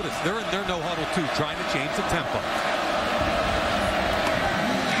 And notice, they're in their no-huddle, too, trying to change the tempo.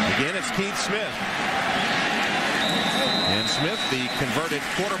 Again, it's Keith Smith. And Smith, the converted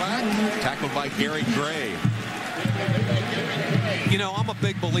quarterback, tackled by Gary Gray. You know, I'm a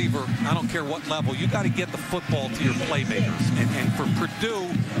big believer, I don't care what level, you got to get the football to your playmakers. And for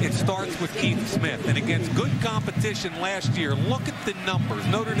Purdue, it starts with Keith Smith. And against good competition last year, look at the numbers.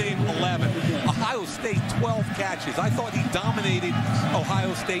 Notre Dame 11, Ohio State 12 catches. I thought he dominated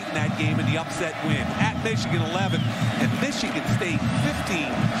Ohio State in that game in the upset win. At Michigan 11, and Michigan State 15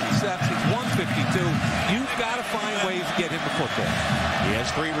 receptions, 152. You've got to find ways to get him the football. He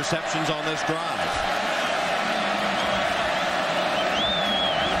has 3 receptions on this drive.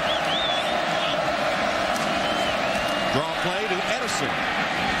 Draw play to Edison.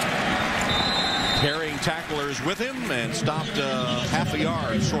 Carrying tacklers with him and stopped half a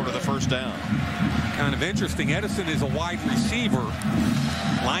yard short of the first down. Kind of interesting. Edison is a wide receiver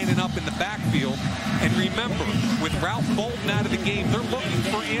lining up in the backfield. And remember, with Ralph Bolton out of the game, they're looking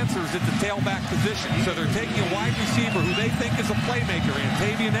for answers at the tailback position. So they're taking a wide receiver who they think is a playmaker,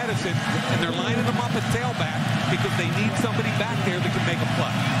 Antavian Edison, and they're lining him up at tailback because they need somebody back there that can make a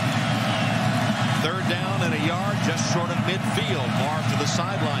play. Third down and a yard just short of midfield. Marr to the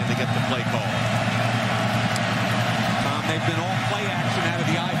sideline to get the play call. They've been all play action out of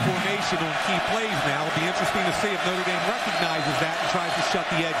the I formation. formation on key plays now. It'll be interesting to see if Notre Dame recognizes that and tries to shut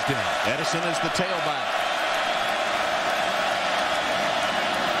the edge down. Edison is the tailback.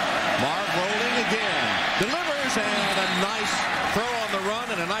 Marv rolling again. Delivers, and a nice throw on the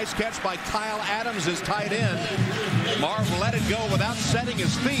run, and a nice catch by Kyle Adams, his tight end. Marv let it go without setting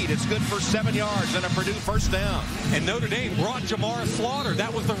his feet. It's good for 7 yards and a Purdue first down. And Notre Dame brought Jamar Slaughter.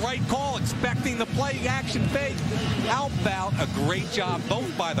 That was the right call, expecting the play action fake. How about a great job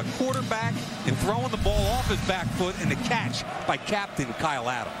both by the quarterback and throwing the ball off his back foot, and the catch by captain Kyle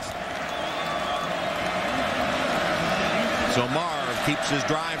Adams. So Marv keeps his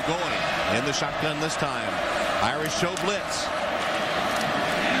drive going in the shotgun this time. Irish show blitz.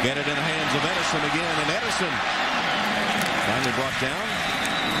 Get it in the hands of Edison again, and Edison finally brought down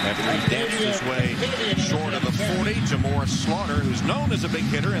after he danced his way short of the 40. Jamar Slaughter, who's known as a big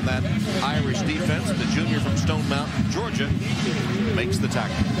hitter in that Irish defense, the junior from Stone Mountain, Georgia, makes the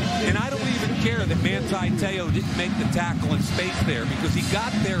tackle. And I don't even care that Manti Te'o didn't make the tackle in space there, because he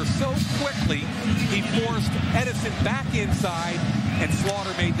got there so quickly, he forced Edison back inside, and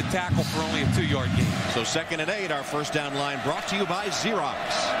Slaughter made the tackle for only a 2-yard gain. So 2nd and 8, our first down line brought to you by Xerox.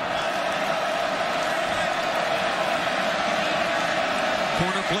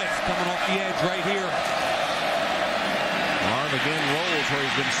 Corner blitz coming off the edge right here. Marv again rolls where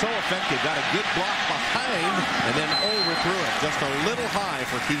he's been so effective. Got a good block behind and then overthrew it. Just a little high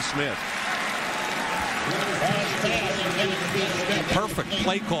for Keith Smith. Perfect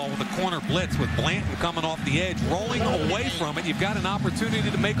play call with the corner blitz with Blanton coming off the edge, rolling away from it. You've got an opportunity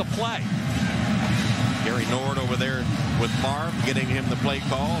to make a play. Gary Nord over there with Marv, getting him the play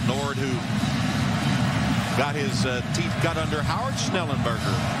call. Nord, who got his teeth cut under Howard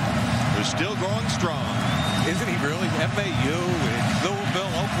Schnellenberger, who's still going strong. Isn't he really? FAU and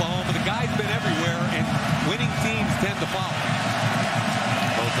Louisville, Oklahoma. The guy's been everywhere, and winning teams tend to follow.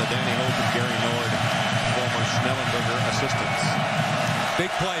 Both Danny Hope and Gary Nord, former Schnellenberger assistants.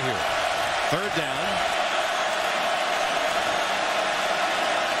 Big play here. 3rd down.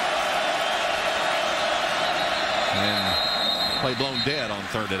 And play blown dead on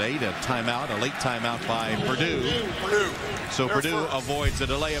 3rd and 8. A timeout, a late timeout by Purdue. So Purdue avoids a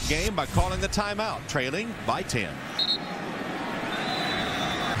delay of game by calling the timeout, trailing by 10.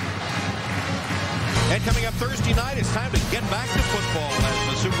 And coming up Thursday night, it's time to get back to football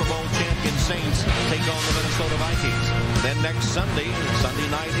as the Super Bowl champion Saints take on the Minnesota Vikings. Then next Sunday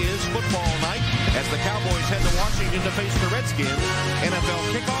night is football night as the Cowboys head to Washington to face the Redskins. NFL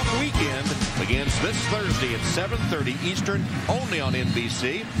kickoff weekend begins this Thursday at 7:30 Eastern, only on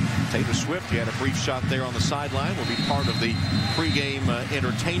NBC. Taylor Swift, you had a brief shot there on the sideline, will be part of the pregame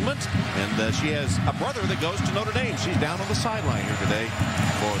entertainment. And she has a brother that goes to Notre Dame. She's down on the sideline here today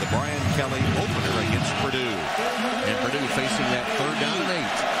for the Brian Kelly opener against Purdue. And Purdue facing that 3rd down and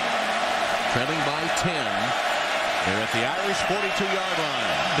 8. Trailing by 10. They're at the Irish 42-yard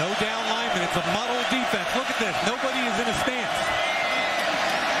line. No down lineman. It's a muddled defense. Look at this. Nobody is in a stance.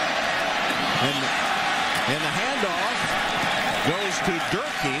 And the handoff goes to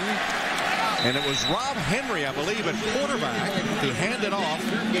Durking. And it was Rob Henry, I believe, at quarterback, who handed off.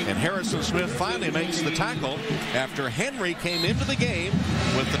 And Harrison Smith finally makes the tackle after Henry came into the game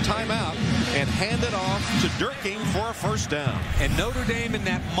with the timeout and handed off to Durking for a first down. And Notre Dame in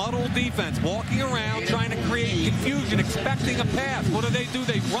that muddled defense, walking around, trying to create confusion, expecting a pass. What do?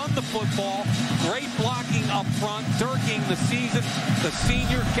 They run the football. Great blocking up front. Durking, the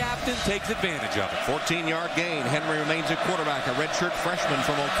senior captain, takes advantage of it. 14-yard gain. Henry remains at quarterback, a redshirt freshman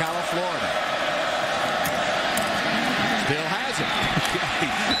from Ocala, Florida. Still has it.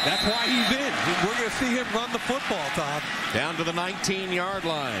 That's why he's in. We're going to see him run the football, Tom. Down to the 19-yard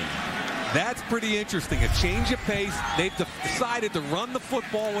line. That's pretty interesting. A change of pace. They've decided to run the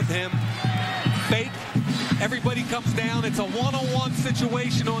football with him. Fake. Everybody comes down. It's a one-on-one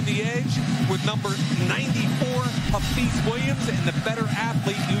situation on the edge with number 94, Hafiz Williams, and the better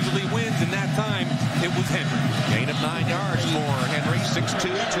athlete usually wins. And that time, it was Henry. Gain of 9 yards for Henry, 6'2",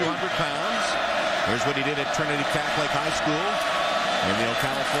 200 pounds. Here's what he did at Trinity Catholic High School in the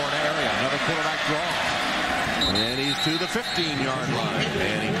Ocala, Florida area. Another quarterback draw. And he's to the 15-yard line.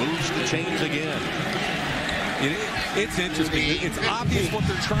 And he moves the chains again. It's interesting. It's obvious what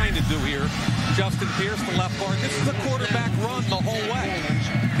they're trying to do here. Justin Pierce, the left guard. This is a quarterback run the whole way.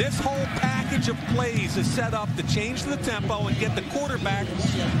 This whole package of plays is set up to change the tempo and get the quarterback.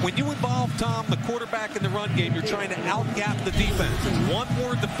 When you involve, Tom, the quarterback in the run game, you're trying to outgap the defense. It's one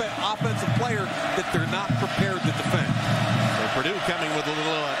more offensive player that they're not prepared to defend. So Purdue coming with a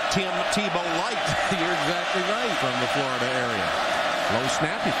little Tim Tebow light. You're exactly right, from the Florida area. Low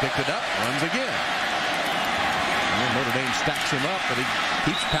snap, he picked it up, runs again. And Notre Dame stacks him up, but he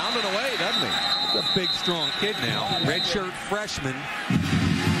keeps pounding away, doesn't he? He's a big, strong kid now. Redshirt freshman.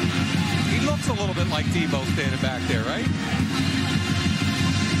 He looks a little bit like Tebow standing back there, right?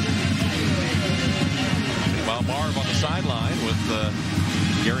 Meanwhile, Marv on the sideline with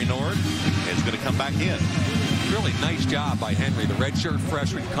Gary Nord is going to come back in. Really nice job by Henry, the redshirt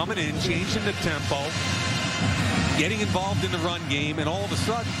freshman, coming in, changing the tempo, getting involved in the run game, and all of a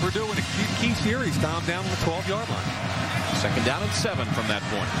sudden, Purdue in a key series, Tom, down on the 12-yard line. Second down and 7 from that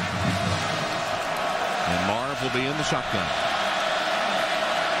point. And Marv will be in the shotgun.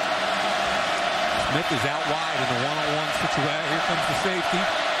 Smith is out wide in a one-on-one situation. Here comes the safety.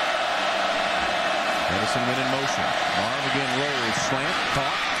 Edison went in motion. Marv again rolls, slant,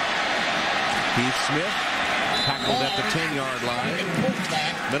 caught. Keith Smith tackled at the 10-yard line.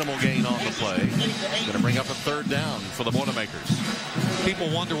 Minimal gain on the play. Going to bring up a third down for the Boilermakers.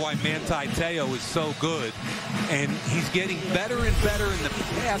 People wonder why Manti Te'o is so good, and he's getting better and better in the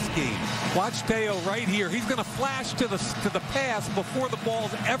pass game. Watch Te'o right here. He's going to flash to the pass before the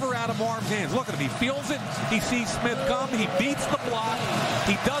ball's ever out of Marv's hands. Look at him. He feels it. He sees Smith come. He beats the block.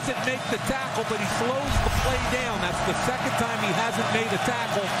 He doesn't make the tackle, but he slows the play down. That's the second time he hasn't made a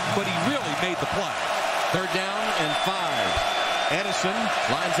tackle, but he really made the play. Third down and 5. Edison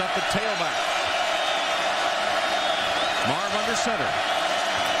lines up the tailback. Marv under center.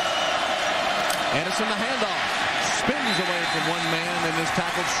 Edison the handoff. Spins away from one man and is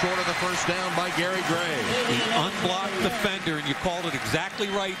tackled short of the first down by Gary Gray. The unblocked defender, and you called it exactly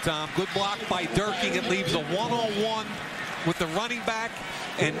right, Tom. Good block by Durking. It leaves a one-on-one with the running back,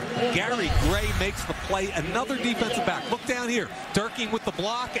 and Gary Gray makes the play. Another defensive back. Look down here. Durking with the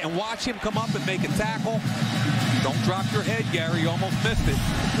block, and watch him come up and make a tackle. Don't drop your head, Gary. You almost missed it.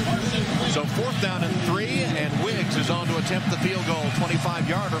 So 4th down and 3, and Wiggs is on to attempt the field goal.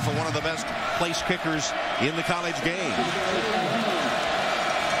 25-yarder for one of the best place kickers in the college game.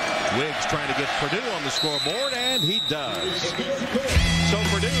 Wiggs trying to get Purdue on the scoreboard, and he does. So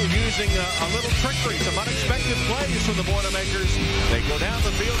Purdue using a little trickery, some unexpected plays for the Boilermakers. They go down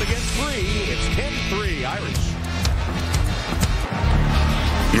the field against 3. It's 10-3 Irish.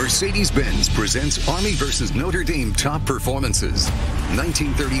 Mercedes-Benz presents Army versus Notre Dame top performances.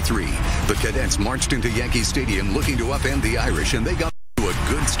 1933, the cadets marched into Yankee Stadium looking to upend the Irish, and they got to a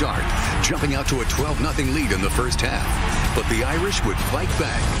good start, jumping out to a 12-0 lead in the first half. But the Irish would fight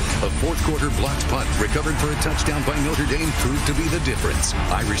back. A fourth-quarter blocked punt recovered for a touchdown by Notre Dame proved to be the difference.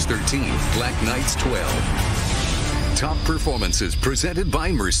 Irish 13, Black Knights 12. Top performances presented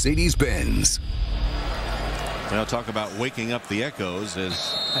by Mercedes-Benz. Now talk about waking up the echoes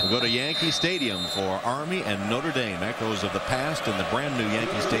as we go to Yankee Stadium for Army and Notre Dame. Echoes of the past in the brand new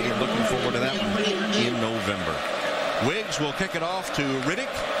Yankee Stadium. Looking forward to that one in November. Wiggs will kick it off to Riddick.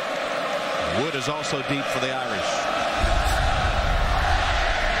 Wood is also deep for the Irish.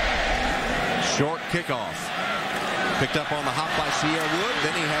 Short kickoff. Picked up on the hop by Sierra Wood.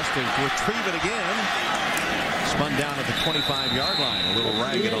 Then he has to retrieve it again. Spun down at the 25-yard line. A little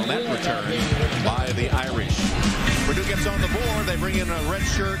ragged on that return by the Irish. Purdue gets on the board. They bring in a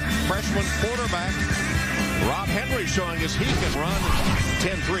redshirt freshman quarterback. Rob Henry showing us he can run.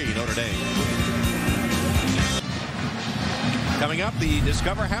 10-3 Notre Dame. Coming up, the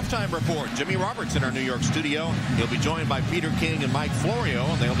Discover Halftime Report. Jimmy Roberts in our New York studio. He'll be joined by Peter King and Mike Florio,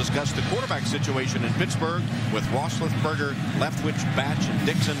 and they'll discuss the quarterback situation in Pittsburgh with Roethlisberger, Leftwich, Batch, and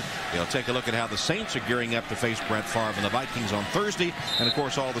Dixon. They'll take a look at how the Saints are gearing up to face Brett Favre and the Vikings on Thursday, and of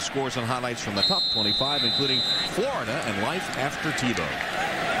course all the scores and highlights from the top 25, including Florida and life after Tebow.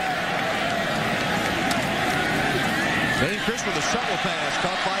 St. Chris with a shovel pass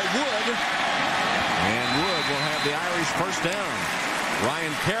caught by Wood. And Wood will have the Irish first down.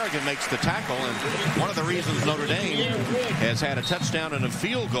 Ryan Kerrigan makes the tackle, and one of the reasons Notre Dame has had a touchdown and a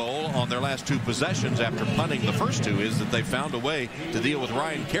field goal on their last 2 possessions after punting the first 2 is that they found a way to deal with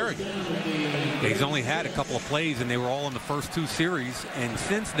Ryan Kerrigan. He's only had a couple of plays, and they were all in the first 2 series, and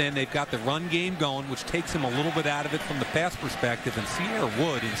since then they've got the run game going, which takes him a little bit out of it from the pass perspective, and Sierra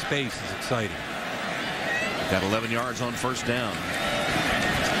Wood in space is exciting. Got 11 yards on first down.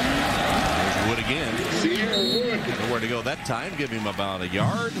 Wood again. Nowhere to go that time. Give him about a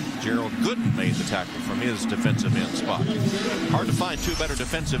yard. Gerald Gooden made the tackle from his defensive end spot. Hard to find 2 better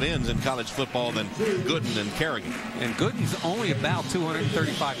defensive ends in college football than Gooden and Kerrigan. And Gooden's only about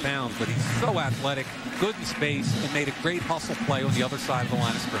 235 pounds, but he's so athletic. Good in space and made a great hustle play on the other side of the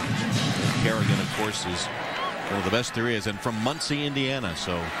line of scrimmage. Kerrigan, of course, is one of the best there is, and from Muncie, Indiana.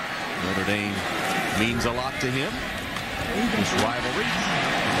 So Notre Dame means a lot to him. this rivalry.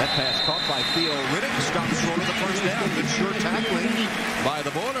 That pass caught by Theo Riddick, stopped short of the first down. Good sure tackling by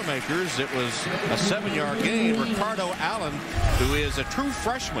the Boilermakers. It was a 7-yard gain. Ricardo Allen, who is a true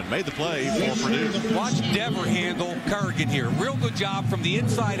freshman, made the play for Purdue. Watch Dever handle Corrigan here. Real good job from the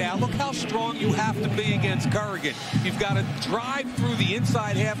inside out. Look how strong you have to be against Corrigan. You've got to drive through the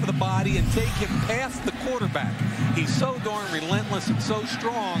inside half of the body and take him past the quarterback. He's so darn relentless and so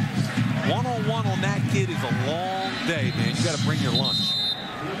strong. One-on-one on that kid is a long day, man. You got to bring your lunch.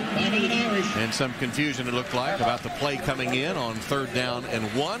 And some confusion, it looked like, about the play coming in on 3rd down and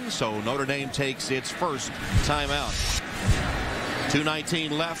 1. So Notre Dame takes its first timeout.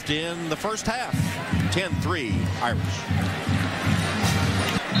 2:19 left in the first half. 10-3 Irish.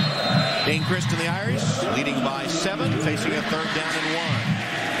 Dane Christ and the Irish leading by 7, facing a 3rd down and 1.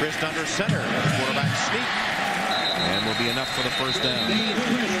 Christ under center. Quarterback sneak. And will be enough for the first down.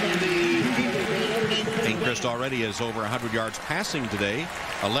 Dane Christ already is over 100 yards passing today.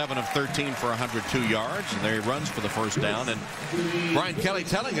 11 of 13 for 102 yards. And there he runs for the first down. And Brian Kelly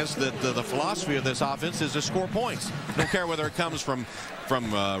telling us that the philosophy of this offense is to score points. Don't care whether it comes from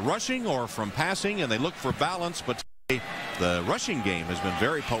rushing or from passing. And they look for balance. But the rushing game has been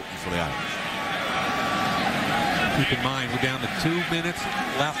very potent for the Irish. Keep in mind, we're down to 2 minutes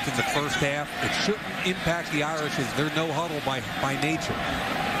left in the first half. It shouldn't impact the Irish as they're no huddle by nature.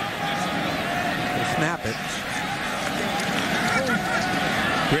 They'll snap it.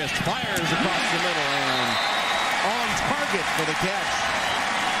 Christ fires across the middle and on target for the catch.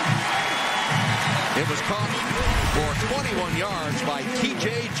 It was caught for 21 yards by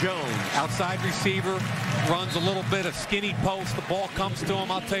T.J. Jones. Outside receiver, runs a little bit of skinny post. The ball comes to him.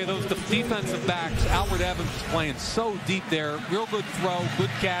 I'll tell you, those defensive backs, Albert Evans is playing so deep there. Real good throw,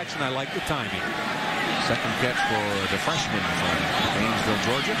 good catch, and I like the timing. Second catch for the freshman from Gainesville,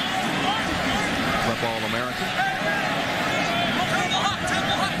 Georgia. Prep All-American.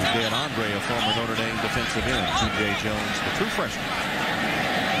 Dan Andre, a former Notre Dame defensive end. T.J. Jones, the true freshman.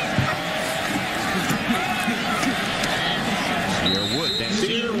 Wood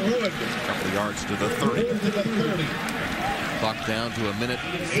dancing a couple of yards to the 30. Clock down to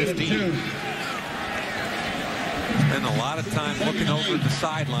 1:15. And a lot of time looking over at the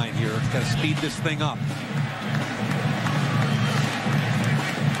sideline here. It's got to speed this thing up.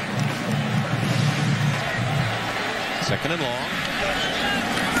 Second and long.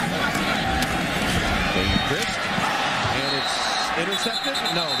 Dane Christ. And it's intercepted.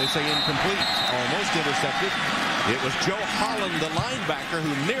 No, they say incomplete. Almost intercepted. It was Joe Holland, the linebacker, who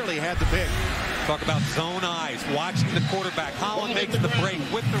nearly had the pick. Talk about zone eyes, watching the quarterback. Holland makes the break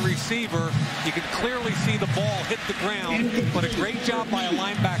with the receiver. You can clearly see the ball hit the ground, but a great job by a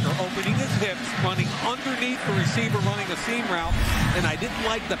linebacker opening his hips, running underneath the receiver, running a seam route. And I didn't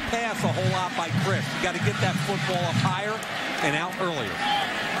like the pass a whole lot by Chris. You got to get that football up higher and out earlier.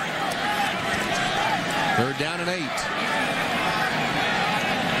 3rd down and 8.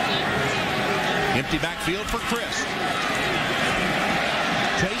 Empty backfield for Chris.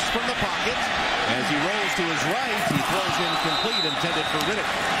 Chase from the pocket. As he rolls to his right, he throws incomplete, intended for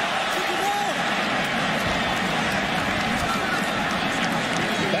Riddick.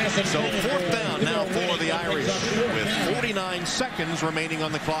 So 4th down now for the Irish with 49 seconds remaining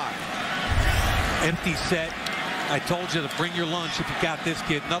on the clock. Empty set. I told you to bring your lunch if you got this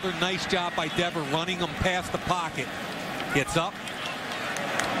kid. Another nice job by Dever running him past the pocket. Gets up.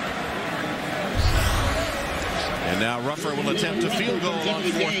 And now Ruffer will attempt a field goal on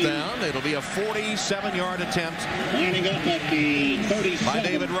 4th down. It'll be a 47-yard attempt by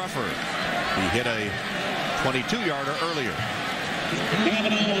David Ruffer. He hit a 22-yarder earlier.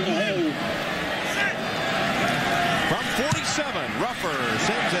 From 47, Ruffer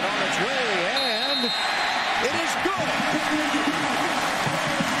sends it on its way, and it is good.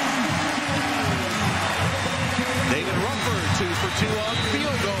 David Ruffer, 2 for 2 on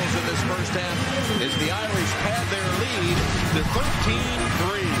field goals in this first half as the Irish pad their lead to 13-3.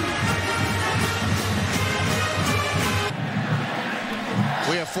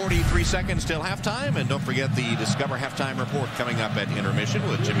 We have 43 seconds till halftime, and don't forget the Discover Halftime Report coming up at intermission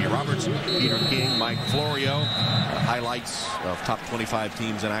with Jimmy Roberts, Peter King, Mike Florio. Highlights of top 25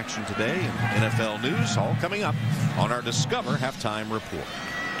 teams in action today and NFL news all coming up on our Discover Halftime Report.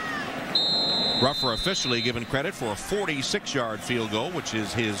 Ruffer officially given credit for a 46-yard field goal, which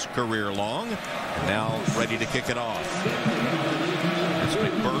is his career long, and now ready to kick it off. It's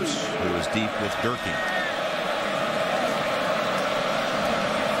McBurse, who is deep with Durkin.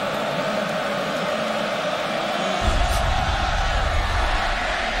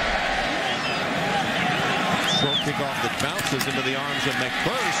 Short kickoff that bounces into the arms of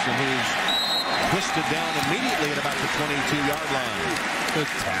McBurse, and who's twisted down immediately at about the 22-yard line. Good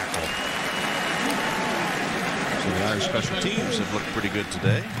tackle. So the Irish special teams have looked pretty good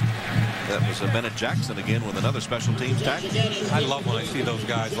today. That was Bennett Jackson again with another special teams tackle. I love when I see those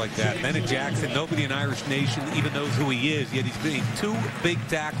guys like that. Bennett Jackson, nobody in Irish Nation even knows who he is, yet he's made 2 big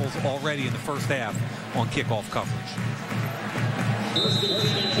tackles already in the first half on kickoff coverage.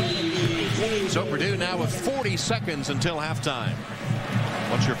 So Purdue now with 40 seconds until halftime.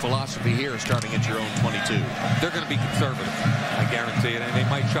 What's your philosophy here starting at your own 22? They're going to be conservative, I guarantee it. And they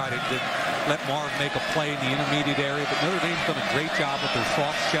might try to let Marv make a play in the intermediate area, but Notre Dame's done a great job with their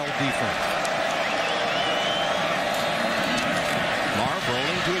soft shell defense. Marv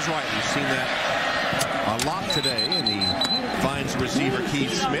rolling to his right. We've seen that a lot today, and he finds receiver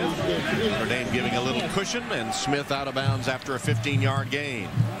Keith Smith. Notre Dame giving a little cushion, and Smith out of bounds after a 15-yard gain.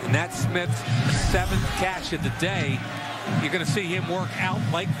 And that's Smith's 7th catch of the day. You're going to see him work out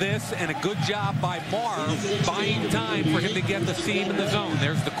like this, and a good job by Marv buying time for him to get the seam in the zone.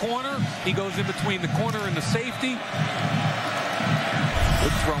 There's the corner. He goes in between the corner and the safety.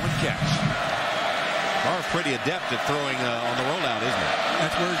 Good throw and catch. Marv pretty adept at throwing on the rollout, isn't he?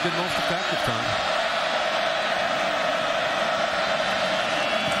 That's where he's been most effective, Tom.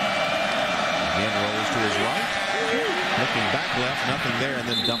 Again rolls to his right. Looking back left, nothing there, and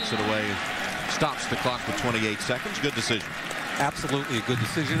then dumps it away. Stops the clock with 28 seconds. Good decision. Absolutely a good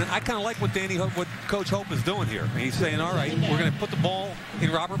decision. And I kind of like what Coach Hope is doing here. He's saying, all right, we're going to put the ball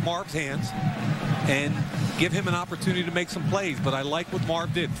in Robert Marv's hands and give him an opportunity to make some plays. But I like what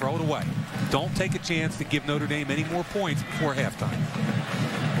Marv did. Throw it away. Don't take a chance to give Notre Dame any more points before halftime.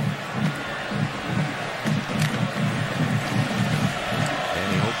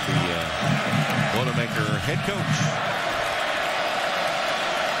 Danny Hope, the Boilermaker head coach.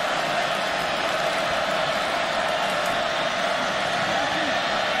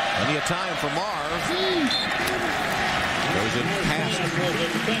 Plenty of time for Marv. Goes in past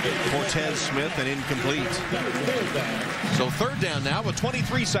Cortez Smith and incomplete. So 3rd down now with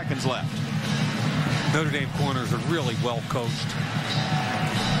 23 seconds left. Notre Dame corners are really well coached.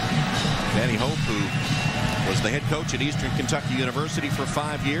 Danny Hope, who was the head coach at Eastern Kentucky University for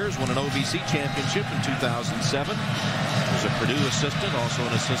 5 years, won an OVC championship in 2007. Was a Purdue assistant, also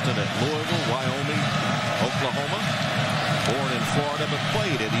an assistant at Louisville, Wyoming, Oklahoma. Born in Florida, but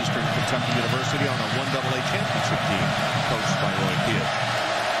played at Eastern Kentucky University on a 1AA championship team, coached by Roy Kidd.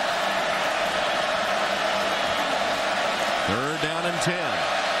 3rd down and 10.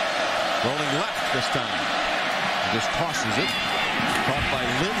 Rolling left this time. He just tosses it. Caught by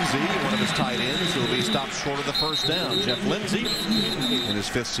Lindsey, one of his tight ends, who will be stopped short of the 1st down. Jeff Lindsey, in his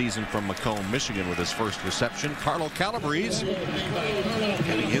 5th season from Macomb, Michigan, with his 1st reception. Carlo Calabrese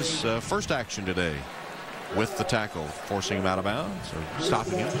getting his 1st action today with the tackle, forcing him out of bounds, or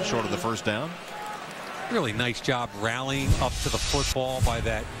stopping him short of the 1st down. Really nice job rallying up to the football by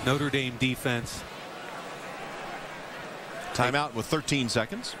that Notre Dame defense. Timeout with 13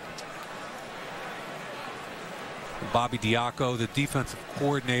 seconds. Bobby Diaco, the defensive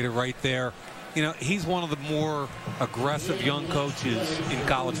coordinator right there. You know, he's one of the more aggressive young coaches in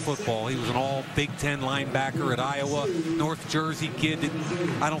college football. He was an all Big Ten linebacker at Iowa, North Jersey kid.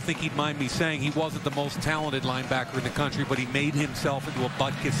 I don't think he'd mind me saying he wasn't the most talented linebacker in the country, but he made himself into a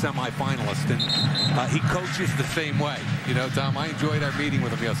Butkus semifinalist. And he coaches the same way. You know, Tom, I enjoyed our meeting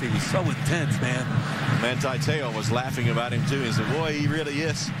with him yesterday. He was so intense, man. Manti Te'o was laughing about him, too. He said, boy, he really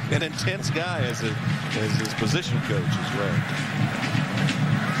is an intense guy as his position coach as well.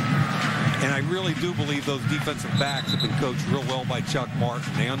 And I really do believe those defensive backs have been coached real well by Chuck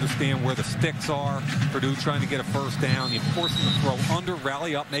Martin. They understand where the sticks are. Purdue trying to get a 1st down. You force them to throw under,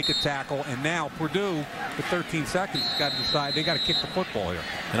 rally up, make a tackle. And now Purdue, with 13 seconds, got to decide they got to kick the football here.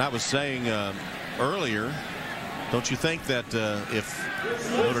 And I was saying earlier, don't you think that if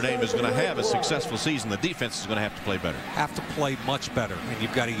Notre Dame is going to have a successful season, the defense is going to have to play better? Have to play much better. And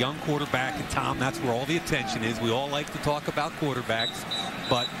you've got a young quarterback, and Tom, that's where all the attention is. We all like to talk about quarterbacks,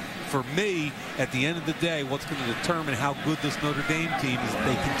 but for me, at the end of the day, what's going to determine how good this Notre Dame team is if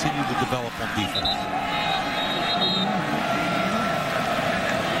they continue to develop on defense.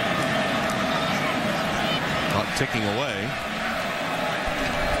 Clock ticking away.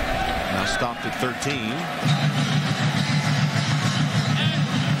 Now stopped at 13.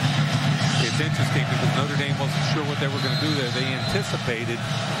 It's interesting because Notre Dame wasn't sure what they were going to do there. They anticipated,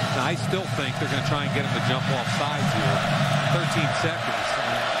 and I still think they're going to try and get him to jump off sides here. 13 seconds.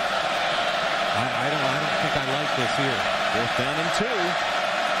 I don't think I like this here. 4th down and 2.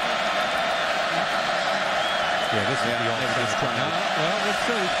 Yeah, this is the offense trying. Well, let's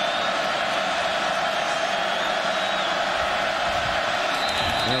see.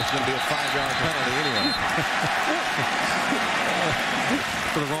 It's going to be a 5-yard penalty anyway.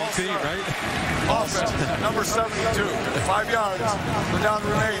 For the wrong team, right? Offense, number 72, 5 yards. The down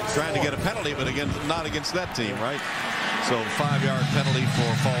remains. Trying to get a penalty, but again, not against that team, right? So 5-yard penalty for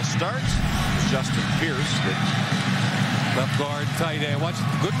a false start. Justin Pierce. Left guard, tight end. Watch,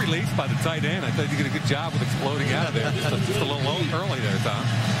 good release by the tight end. I thought you did a good job with exploding out of there. Just a little early there, Tom.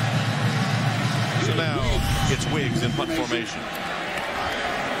 So now it's Wiggs in punt formation.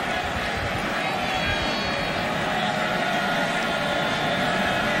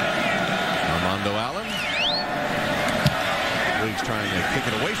 Armando Allen. Wiggs trying to kick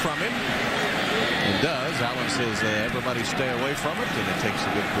it away from him. And does. Allen says everybody stay away from it. And it takes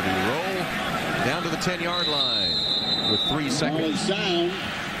a good Purdue roll. Down to the 10-yard line with 3 seconds. 2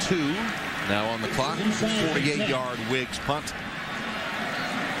 now on the clock. 48-yard Wiggs punt.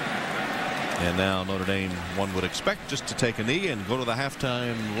 And now Notre Dame, one would expect, just to take a knee and go to the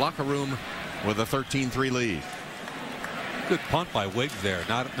halftime locker room with a 13-3 lead. Good punt by Wiggs there.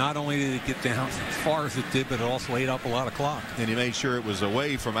 Not only did it get down as far as it did, but it also ate up a lot of clock. And he made sure it was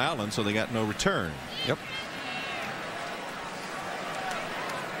away from Allen, so they got no return. Yep.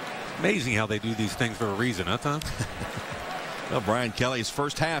 Amazing how they do these things for a reason, huh, Tom? Well, Brian Kelly's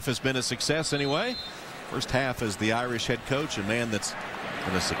first half has been a success anyway. First half as the Irish head coach, a man that's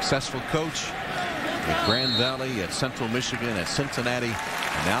been a successful coach at Grand Valley, at Central Michigan, at Cincinnati,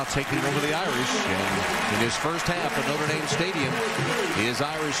 and now taking over the Irish. And in his first half at Notre Dame Stadium, his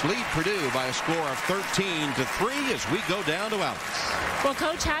Irish lead Purdue by a score of 13-3 as we go down to Alex. Well,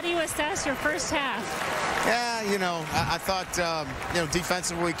 Coach, how do you assess your first half? Yeah, you know, I thought, you know,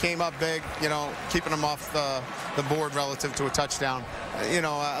 defensively came up big, you know, keeping them off the board relative to a touchdown. You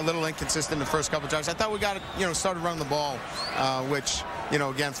know, a little inconsistent in the first couple of drives. I thought we got, you know, started running the ball, which, you know,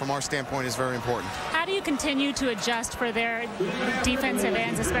 again, from our standpoint is very important. How do you continue to adjust for their defensive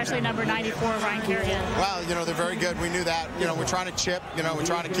ends, especially number 94, Ryan Kerrigan? Well, you know, they're very good. We knew that. You know, we're trying to chip. You know, we're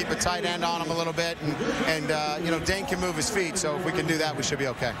trying to keep a tight end on him a little bit. And you know, Dane can move his feet. So if we can do that, we should be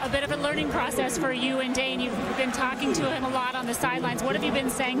okay. A bit of a learning process for you and Dane. You've been talking to him a lot on the sidelines. What have you been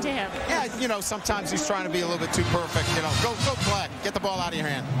saying to him? Yeah, you know, sometimes he's trying to be a little bit too perfect. You know, go collect. Get the ball out of your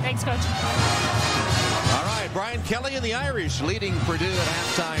hand. Thanks, Coach. All right, Brian Kelly and the Irish leading Purdue at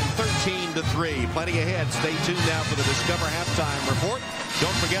halftime 13-3. Plenty ahead. Stay tuned now for the Discover Halftime Report.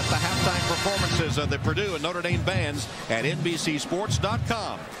 Don't forget the halftime performances of the Purdue and Notre Dame bands at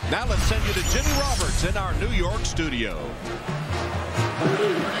NBCSports.com. Now let's send you to Jimmy Roberts in our New York studio.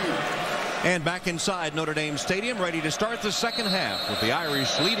 And back inside Notre Dame Stadium, ready to start the second half with the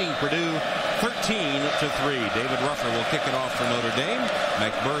Irish leading Purdue 13-3. David Rucker will kick it off for Notre Dame.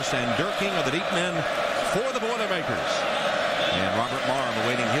 McBurst and Durking are the deep men for the Boilermakers. And Robert Marm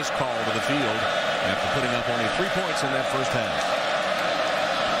awaiting his call to the field after putting up only 3 points in that first half.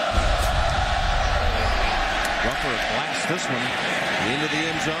 Rucker blasts this one into the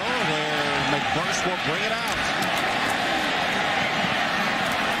end zone where McBurst will bring it out.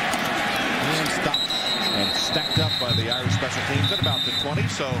 And stopped and stacked up by the Irish special teams at about the 20.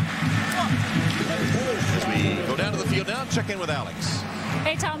 So as we go down to the field now, check in with Alex.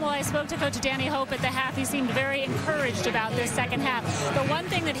 Hey, Tom, well, I spoke to Coach Danny Hope at the half. He seemed very encouraged about this second half. The one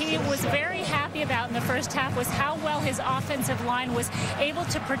thing that he was very happy about in the first half was how well his offensive line was able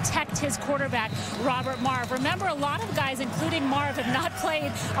to protect his quarterback, Robert Marv. Remember, a lot of guys, including Marv, have not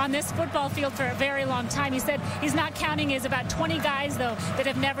played on this football field for a very long time. He said he's not counting his about 20 guys, though, that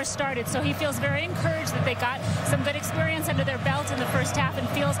have never started. So he feels very encouraged that they got some good experience under their belt in the first half and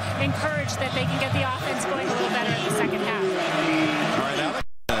feels encouraged that they can get the offense going a little better in the second half. All right, Alex.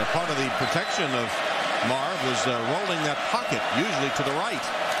 Part of the protection of Marv was rolling that pocket, usually to the right.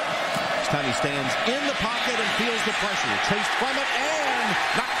 This time he stands in the pocket and feels the pressure. Chased from it and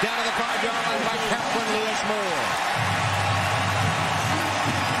knocked down to the 5-yard line by Captain Lewis Moore.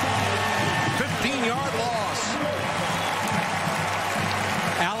 15-yard loss.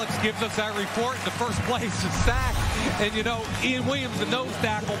 Alex gives us that report. In the first place, a sack. And, you know, Ian Williams, the nose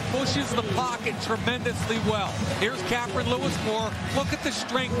tackle, pushes the pocket tremendously well. Here's Captain Lewis Moore. Look at the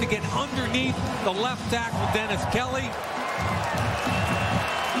strength to get underneath the left tackle, Dennis Kelly.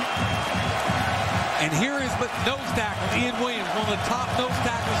 And here is the nose tackle, Ian Williams, one of the top nose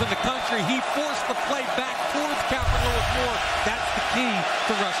tackles in the country. He forced the play back towards Captain Lewis Moore. That's the key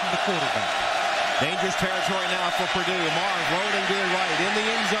to rushing the quarterback. Dangerous territory now for Purdue. Marv rolling to the right in the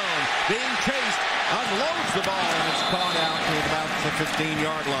end zone. Being chased. Unloads the ball and it's caught out to about the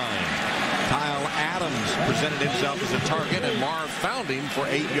 15-yard line. Kyle Adams presented himself as a target, and Marv found him for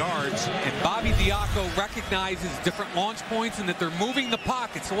 8 yards. And Bobby Diaco recognizes different launch points and that they're moving the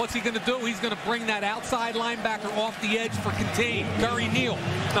pocket. So what's he going to do? He's going to bring that outside linebacker off the edge for contain. Curry Neal,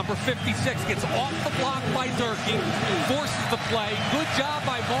 number 56, gets off the block by Durkee, forces the play. Good job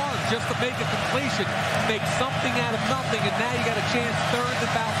by Marv just to make a completion, make something out of nothing, and now you got a chance third and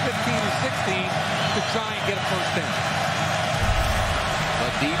about 15 or 16 to try and get a first down.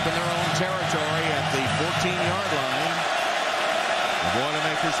 But deep in their own territory at the 14-yard line, the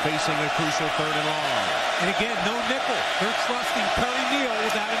Boilermakers facing a crucial 3rd and long. And again, no nickel. They're trusting Curry Neal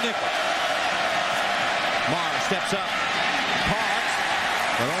without a nickel. Marr steps up, caught,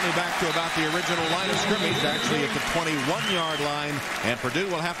 but only back to about the original line of scrimmage, actually at the 21-yard line, and Purdue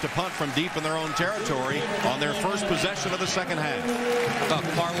will have to punt from deep in their own territory on their first possession of the second half.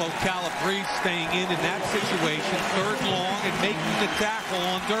 Carlo Calabrese staying in that situation, 3rd and long, and making the tackle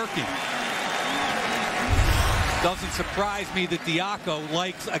on Durkee. Doesn't surprise me that Diaco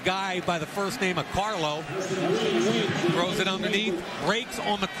likes a guy by the first name of Carlo. Throws it underneath, breaks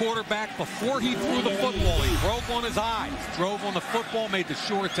on the quarterback before he threw the football. He broke on his eyes, drove on the football, made the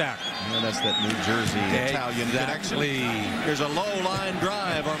short tackle. Yeah, that's that New Jersey Italian connection. Here's a low line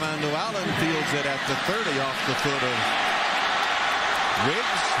drive. Armando Allen fields it at the 30 off the foot of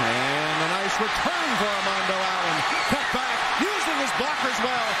Riggs, and a nice return for Armando Allen. Cut back, using his blockers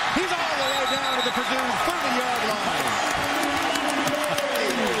well. He's all the way down to the Purdue 30-yard line.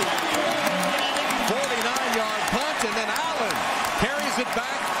 49-yard punt, and then Allen carries it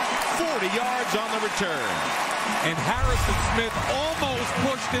back 40 yards on the return. And Harrison Smith almost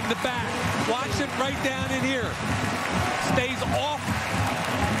pushed in the back. Watch it right down in here. Stays off,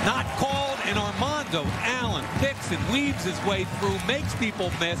 not called, and Armando Allen picks and weaves his way through, makes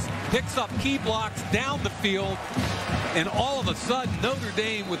people miss, picks up key blocks down the field, and all of a sudden Notre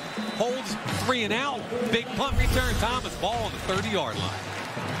Dame holds 3 and out. Big punt return. Thomas ball on the 30-yard line.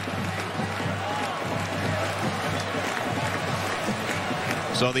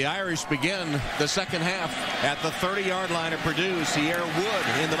 So the Irish begin the second half at the 30-yard line of Purdue. Sierra Wood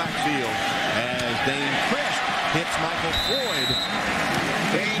in the backfield as Dane Crisp hits Michael Floyd.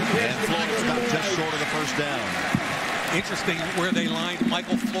 And Floyd stopped just short of the first down. Interesting where they lined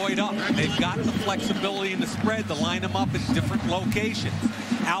Michael Floyd up. They've got the flexibility in the spread to line him up in different locations.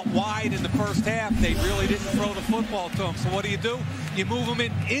 Out wide in the first half, they really didn't throw the football to him. So what do? You move him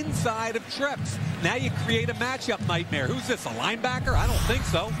in inside of trips. Now you create a matchup nightmare. Who's this, a linebacker? I don't think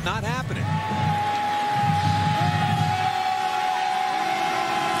so. Not happening.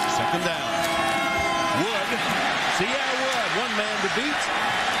 Second down. Wood. Sierra Wood, one man to beat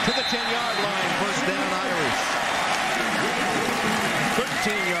to the 10-yard line. First down, Irish.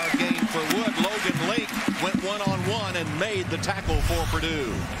 13-yard gain for Wood. Logan Lake went one-on-one and made the tackle for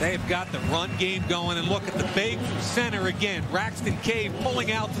Purdue. They've got the run game going, and look at the fake from center again. Braxton Cave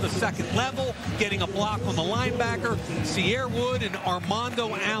pulling out to the second level, getting a block on the linebacker. Sierra Wood and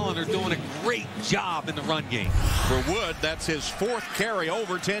Armando Allen are doing a great job in the run game. For Wood, that's his 4th carry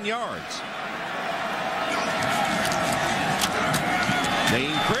over 10 yards.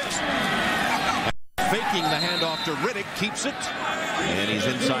 Dane Crisp faking the handoff to Riddick, keeps it, and he's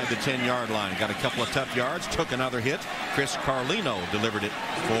inside the 10-yard line. Got a couple of tough yards, took another hit. Chris Carlino delivered it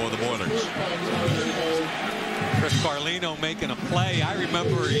for the Boilers. Chris Carlino making a play I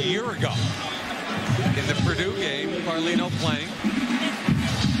remember a year ago in the Purdue game. Carlino playing.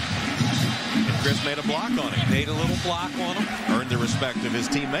 And Chris made a block on him. Made a little block on him. Earned the respect of his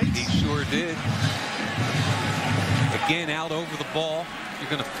teammates. He sure did. Again, out over the ball. You're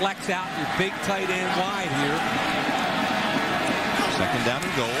going to flex out your big tight end wide here. Second down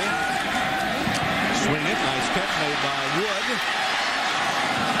and goal. Swing it. Nice catch made by Wood.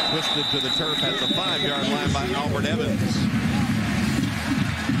 Twisted to the turf at the 5-yard line by Albert Evans.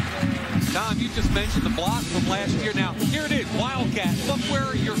 Tom, you just mentioned the block from last year. Now, here it is, Wildcat. Look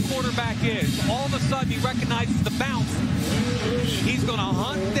where your quarterback is. All of a sudden, he recognizes the bounce. He's going to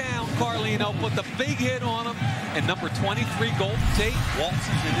hunt down Carlino, put the big hit on him, and number 23, Golden Tate,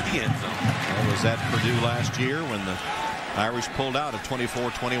 waltzes into the end zone. That was at Purdue last year when the Irish pulled out a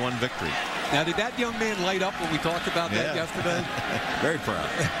 24-21 victory. Now, did that young man light up when we talked about that yesterday? Very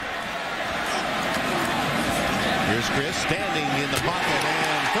proud. Here's Chris standing in the pocket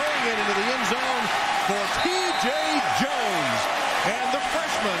and throwing it into the end zone for T.J. Jones. And the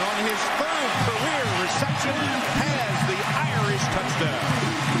freshman on his 3rd career reception has the Irish touchdown.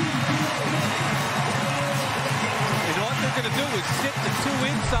 And what they're going to do is sit the 2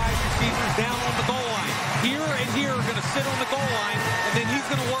 inside receivers down on the goal line. Here and here are going to sit on the goal line, and then he's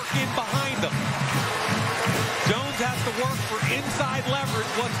going to work in behind them. Jones has to work for inside leverage,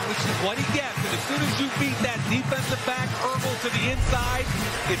 which is what he gets. And as soon as you beat that defensive back Herbal to the inside,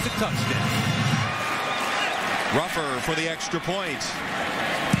 it's a touchdown. Ruffer for the extra point.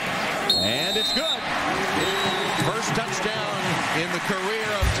 And it's good. First touchdown in the career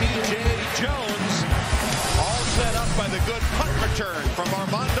of T.J. Jones. All set up by the good punt return from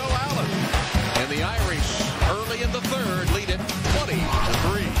Armando Allen. And the Irish, early in the third, lead it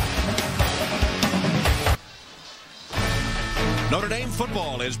 20-3. Notre Dame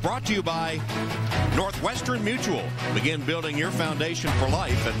football is brought to you by Northwestern Mutual. Begin building your foundation for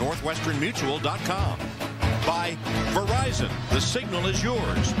life at northwesternmutual.com. By Verizon, the signal is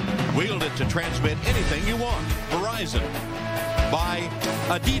yours. Wield it to transmit anything you want. Verizon. By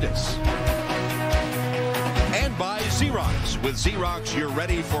Adidas. And by Xerox. With Xerox, you're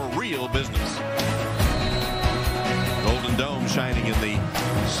ready for real business. Golden Dome shining in the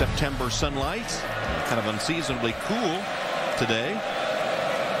September sunlight. Kind of unseasonably cool today.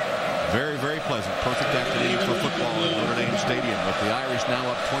 Very, very pleasant. Perfect afternoon for football at Notre Dame Stadium, with the Irish now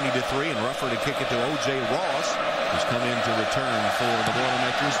up 20-3, and Ruffer to kick it to O.J. Ross, who's come in to return for the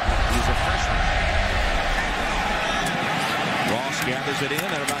Boilermakers. He's a freshman. Ross gathers it in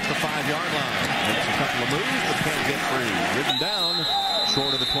at about the 5-yard line. Makes a couple of moves, but can't get free. Ridden down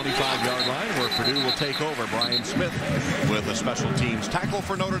short of the 25-yard line, where Purdue will take over. Brian Smith with a special teams tackle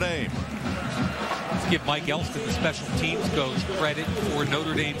for Notre Dame. Give Mike Elston, the special teams coach, credit for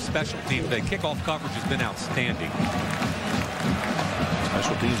Notre Dame special teams. The kickoff coverage has been outstanding.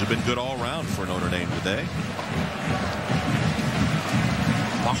 Special teams have been good all around for Notre Dame today.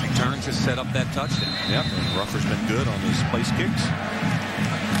 Punt return to set up that touchdown. Yep, Ruffer's been good on his place kicks.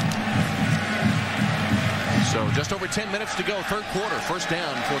 So just over 10 minutes to go, third quarter. First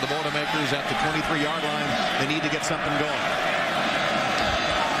down for the Boilermakers at the 23-yard line. They need to get something going.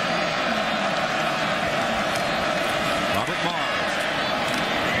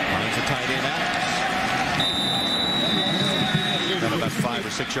 Tight end Adams. Got about 5 or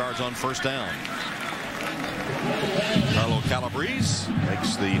 6 yards on first down. Carlo Calabrese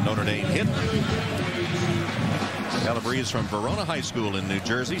makes the Notre Dame hit. Calabrese from Verona High School in New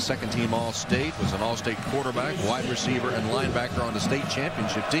Jersey, second team All-State, was an All-State quarterback, wide receiver, and linebacker on the state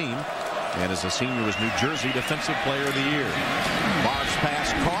championship team. And as a senior was New Jersey Defensive Player of the Year. Bob's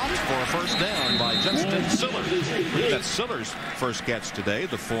pass caught for a first down by Justin Sillers. That's Sillers' first catch today,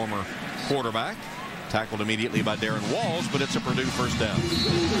 the former quarterback. Tackled immediately by Darren Walls, but it's a Purdue first down.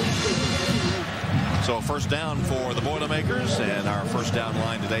 So first down for the Boilermakers, and our first down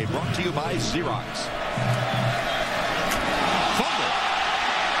line today brought to you by Xerox.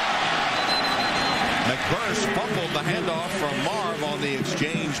 McBurst fumbled the handoff from Marv on the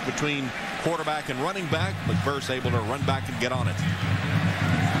exchange between quarterback and running back. McBurst able to run back and get on it.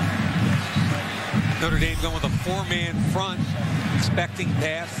 Notre Dame going with a 4-man front, expecting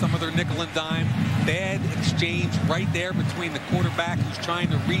pass, some of their nickel and dime. Bad exchange right there between the quarterback who's trying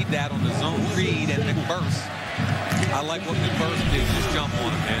to read that on the zone read and McBurst. I like what McBurst did. Just jump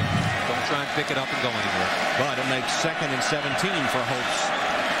on it, man. Don't try and pick it up and go anywhere. But it makes 2nd and 17 for Hope's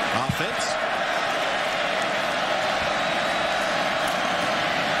offense.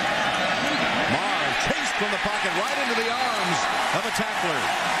 From the pocket right into the arms of a tackler.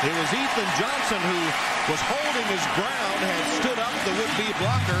 It was Ethan Johnson who was holding his ground, had stood up the would-be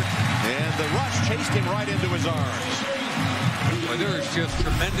blocker, and the rush chased him right into his arms. Well, there is just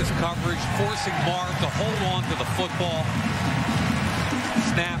tremendous coverage, forcing Marv to hold on to the football.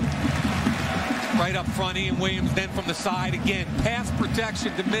 Snap right up front. Ian Williams then from the side. Again, pass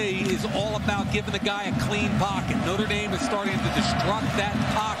protection to me is all about giving the guy a clean pocket. Notre Dame is starting to destruct that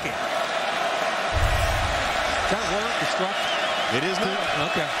pocket. Does that work? Destruct? It is not.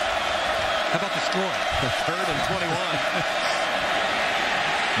 Okay. How about destroy? 3rd and 21.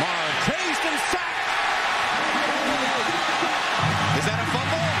 Marv chased and sacked. Is that a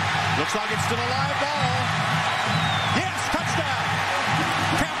fumble? Looks like it's still a live ball. Yes, touchdown.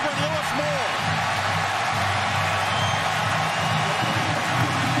 Cameron Lewis Moore.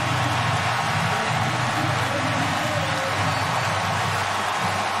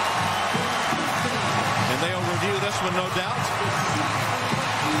 One, no doubt.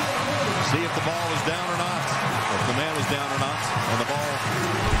 See if the ball was down or not, or if the man was down or not, and the ball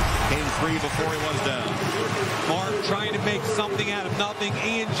came free before he was down. Mark trying to make something out of nothing.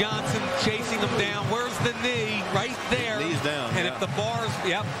 Ian Johnson chasing him down. Where's the knee? Right there. Knee's down. And yeah. if the bar's,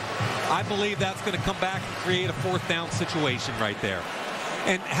 yep, I believe that's going to come back and create a 4th down situation right there.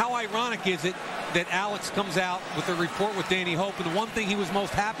 And how ironic is it? that Alex comes out with a report with Danny Hope, and the one thing he was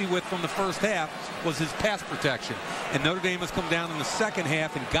most happy with from the first half was his pass protection. And Notre Dame has come down in the second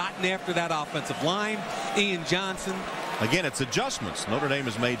half and gotten after that offensive line. Ian Johnson. Again, it's adjustments. Notre Dame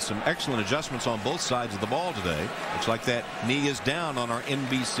has made some excellent adjustments on both sides of the ball today. Looks like that knee is down on our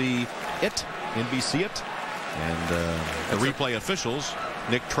NBC it. And the replay officials,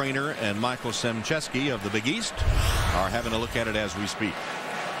 Nick Traynor and Michael Semcheski of the Big East, are having a look at it as we speak.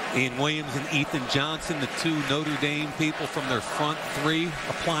 Ian Williams and Ethan Johnson, the two Notre Dame people from their front three,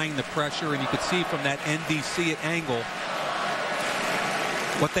 applying the pressure. And you could see from that NBC it angle,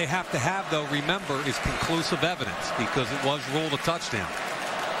 what they have to have, though, remember, is conclusive evidence, because it was ruled a touchdown.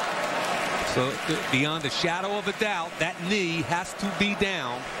 So beyond a shadow of a doubt, that knee has to be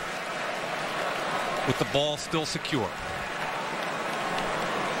down with the ball still secure.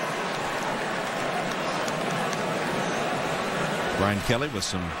 Brian Kelly with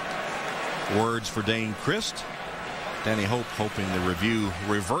some words for Dane Christ. Danny Hope hoping the review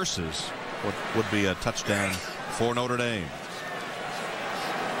reverses what would be a touchdown for Notre Dame.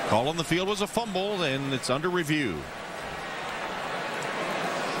 Call on the field was a fumble, and it's under review.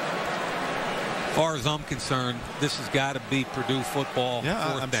 As far as I'm concerned, this has got to be Purdue football.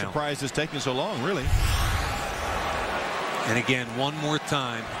 Yeah, I'm down. surprised it's taking so long, really. And again, one more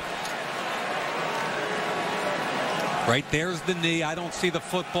time. Right there's the knee. I don't see the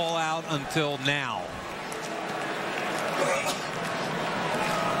football out until now.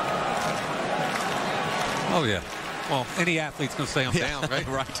 Oh, yeah. Well, any athlete's going to say I'm down, right?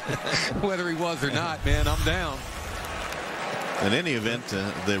 Right. Whether he was or not, man, I'm down. In any event,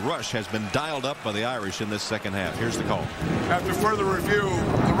 the rush has been dialed up by the Irish in this second half. Here's the call. After further review,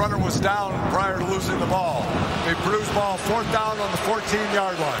 the runner was down prior to losing the ball. A Purdue's ball, 4th down on the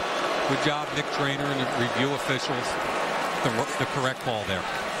 14-yard line. Good job, Nick Traynor and the review officials. The correct call there.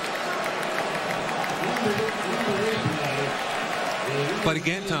 But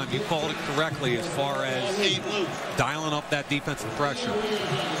again, Tom, you called it correctly as far as dialing up that defensive pressure.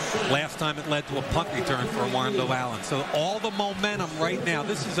 Last time it led to a punt return for Armando Allen. So all the momentum right now,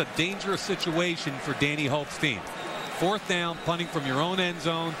 this is a dangerous situation for Danny Hope's team. 4th down, punting from your own end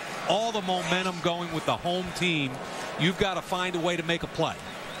zone, all the momentum going with the home team. You've got to find a way to make a play.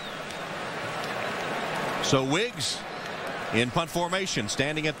 So Wiggs in punt formation,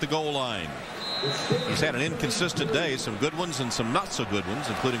 standing at the goal line. He's had an inconsistent day, some good ones and some not so good ones,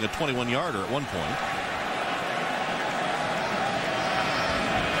 including a 21-yarder at one point.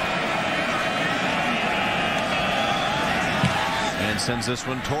 And sends this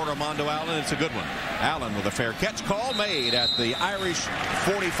one toward Armando Allen. It's a good one. Allen with a fair catch call made at the Irish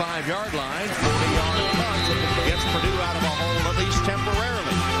 45-yard line. 40-yard punt gets Purdue out of a hole, at least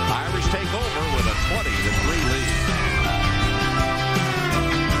temporarily. Irish take over with a 20-3 lead.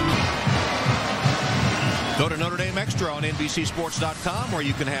 Go to Notre Dame Extra on NBCSports.com, where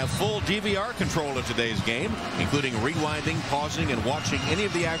you can have full DVR control of today's game, including rewinding, pausing, and watching any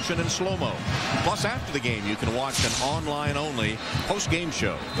of the action in slow-mo. Plus, after the game, you can watch an online-only post-game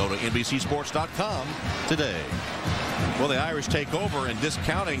show. Go to NBCSports.com today. Well, the Irish take over, and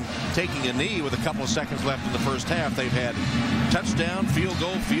discounting taking a knee with a couple of seconds left in the first half. They've had touchdown, field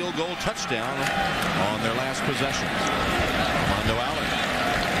goal, touchdown on their last possession. Armando Allen.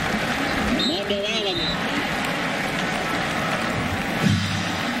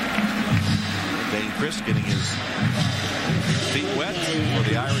 Dane Christ getting his feet wet for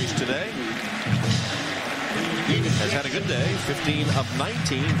the Irish today. Has had a good day. 15 of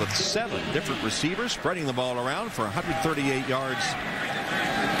 19 with 7 different receivers, spreading the ball around for 138 yards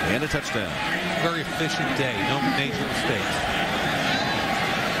and a touchdown. Very efficient day. No major mistakes.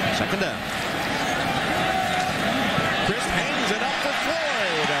 Second down. Christ hangs it up for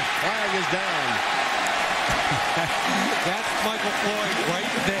Floyd. That flag is down. That's Michael Floyd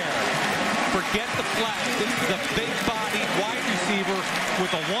right there. Forget the flag. This is a big-bodied wide receiver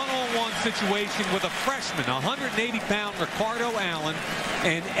with a one-on-one situation with a freshman, 180-pound Ricardo Allen.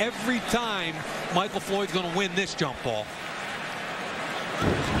 And every time, Michael Floyd's going to win this jump ball.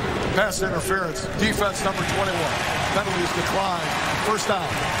 Pass interference. Defense number 21. Penalties decline. 1st down.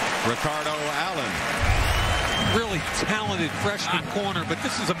 Ricardo Allen. Really talented freshman corner, but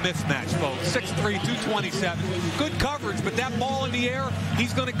this is a mismatch, folks. 6'3", 227. Good coverage, but that ball in the air,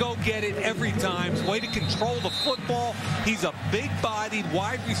 he's going to go get it every time. Way to control the football. He's a big-bodied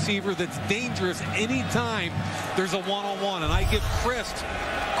wide receiver that's dangerous anytime there's a one-on-one. And I give Christ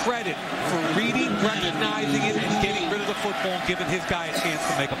credit for reading, recognizing it, and getting rid of the football and giving his guy a chance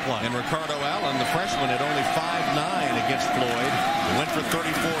to make a play. And Ricardo Allen, the freshman, at only 5'9" against Floyd, went for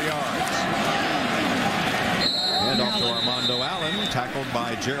 34 yards. And off to Armando Allen, tackled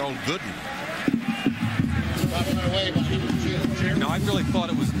by Gerald Gooden. I really thought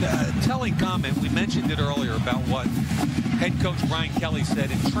it was a telling comment. We mentioned it earlier about what head coach Brian Kelly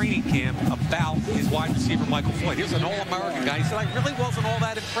said in training camp about his wide receiver Michael Floyd. Here's an All-American guy. He said, I really wasn't all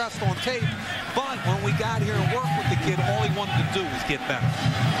that impressed on tape, but when we got here and worked with the kid, all he wanted to do was get better.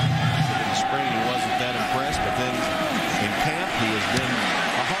 In the spring, he wasn't that impressed, but then in camp, he has been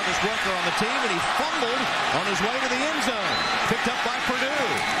the hardest worker on the team, and he fumbled on his way to the end zone. Picked up by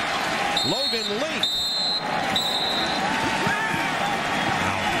Purdue. Logan Leak.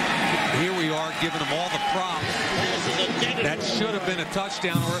 Here we are giving him all the props. That should have been a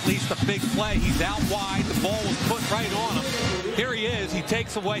touchdown or at least a big play. He's out wide. The ball was put right on him. Here he is. He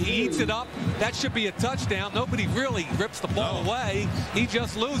takes away. He eats it up. That should be a touchdown. Nobody really rips the ball away. He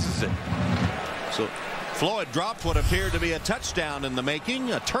just loses it. So Floyd dropped what appeared to be a touchdown in the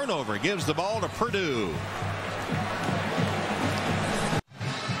making. A turnover gives the ball to Purdue.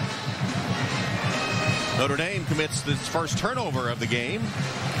 Notre Dame commits its first turnover of the game.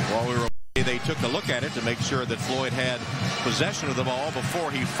 While we were away, they took a look at it to make sure that Floyd had possession of the ball before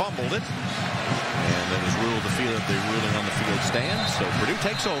he fumbled it. And then was ruled the ruling on the field stands. So Purdue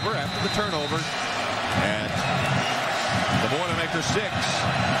takes over after the turnover at the Boilermaker 6.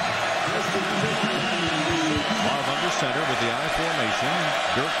 Marv under center with the I formation.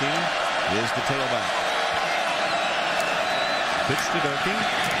 Durkee is the tailback. Pitch to Durkee.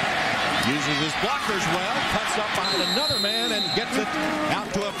 Uses his blockers well, cuts up behind another man and gets it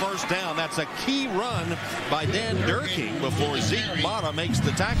out to a first down. That's a key run by Dan Durkee before Zeke Mata makes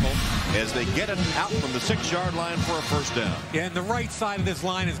the tackle as they get it out from the 6-yard line for a first down. Yeah, and the right side of this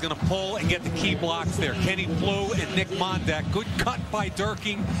line is going to pull and get the key blocks there. Kenny Blue and Nick Mondak. Good cut by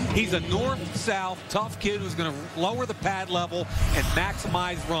Durkee. He's a north-south tough kid who's going to lower the pad level and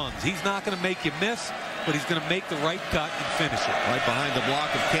maximize runs. He's not going to make you miss, but he's going to make the right cut and finish it. Right behind the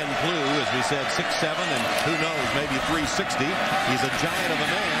block of Ken Blue, as we said, 6'7", and who knows, maybe 360. He's a giant of a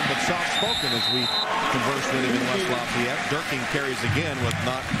man, but soft-spoken as we conversed with him in West Lafayette. Durkee carries again with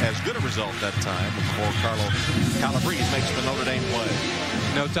not as good a result that time before Carlo Calabrese makes the Notre Dame play.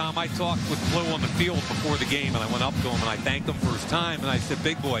 You know, Tom, I talked with Blue on the field before the game, and I went up to him and I thanked him for his time, and I said,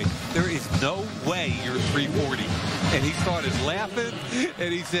 big boy, there is no way you're 340. And he started laughing,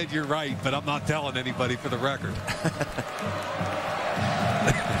 and he said, you're right, but I'm not telling anybody for the record.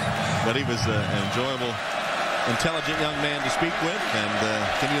 But he was an enjoyable, intelligent young man to speak with, and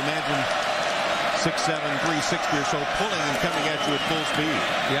can you imagine 6'7", 360 or so pulling and coming at you at full speed?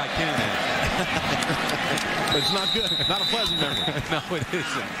 Yeah, I can. But it's not good. Not a pleasant memory. No, it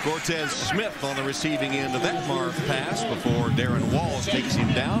isn't. Cortez Smith on the receiving end of that Marv pass before Darren Walls takes him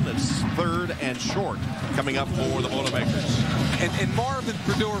down. It's 3rd and short coming up for the Boilermakers. And Marv and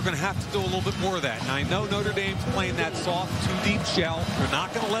Purdue are going to have to do a little bit more of that. Now, I know Notre Dame's playing that soft, too-deep shell. They're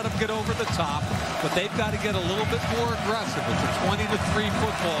not going to let them get over the top, but they've got to get a little bit more aggressive. It's a 20-3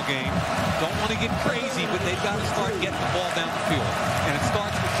 football game. Don't want to get crazy, but they've got to start getting the ball down the field. And it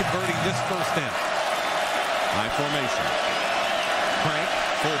starts with converting this first down. High formation. Crank,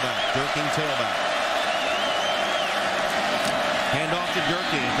 fullback, Durkee tailback. Hand off to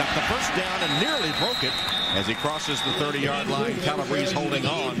Durkee. Got the first down and nearly broke it as he crosses the 30-yard line. Calabrese holding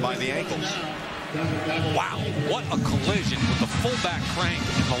on by the ankles. Wow, what a collision with the fullback Crank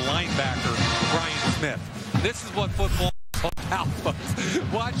and the linebacker Brian Smith. This is what football is all about, folks.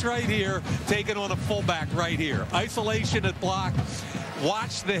 Watch right here, taking on a fullback right here. Isolation at block.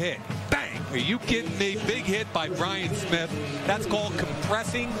 Watch the hit. Bang! Are you kidding me? Big hit by Brian Smith. That's called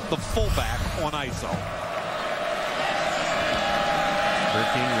compressing the fullback on ISO.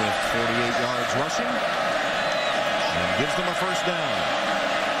 Durkee with 48 yards rushing and gives them a first down.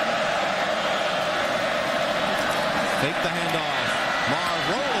 Take the handoff. Marv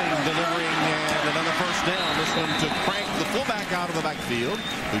rolling, delivering, and another first down. This one to Crank, the fullback, out of the backfield,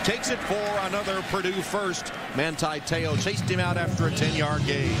 who takes it for another Purdue first. Manti Te'o chased him out after a 10-yard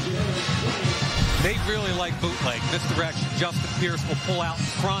gain. They really like bootleg. Misdirection. Justin Pierce will pull out in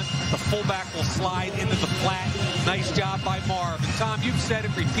front. The fullback will slide into the flat. Nice job by Marv. And Tom, you've said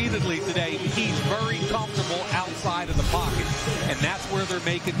it repeatedly today. He's very comfortable outside of the pocket. And that's where they're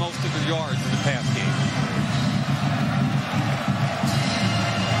making most of their yards in the pass game.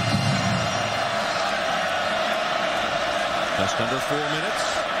 Just under 4 minutes.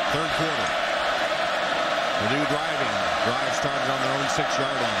 3rd quarter. Purdue driving. Drive started on their own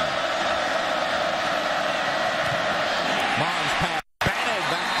 6-yard line. Marv's pass battled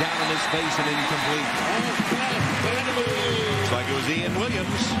back down in his face and incomplete. Looks like it was Ian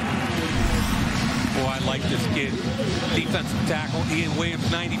Williams. Boy, I like this kid. Defensive tackle, Ian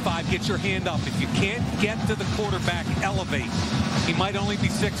Williams, 95. Get your hand up. If you can't get to the quarterback, elevate. He might only be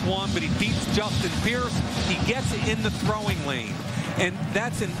 6'1", but he beats Justin Pierce. He gets in the throwing lane. And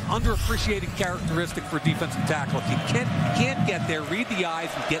that's an underappreciated characteristic for a defensive tackle. If you can't get there, read the eyes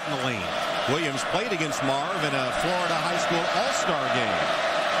and get in the lane. Williams played against Marv in a Florida high school all-star game.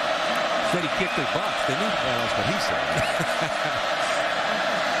 Said he kicked his butt, didn't he? Well, that's what he said.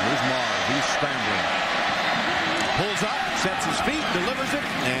 Here's Marv. He's scrambling. Pulls up, sets his feet, delivers it,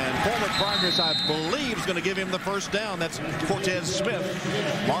 and forward progress, I believe, is going to give him the first down. That's Cortez Smith.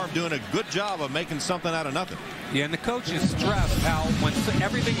 Marv doing a good job of making something out of nothing. Yeah, and the coaches stress how when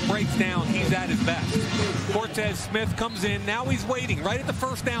everything breaks down, he's at his best. Cortez Smith comes in. Now he's waiting right at the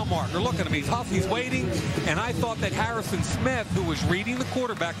first down marker. Look at him. He's huffed. He's waiting. And I thought that Harrison Smith, who was reading the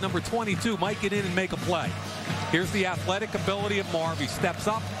quarterback, number 22, might get in and make a play. Here's the athletic ability of Marv. He steps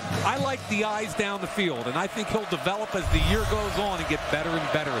up. I like the eyes down the field, and I think he'll develop as the year goes on and get better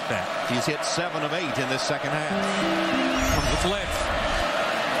and better at that. He's hit 7 of 8 in this second half. Comes the blitz.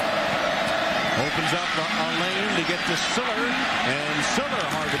 Opens up a lane to get to Siller, and Siller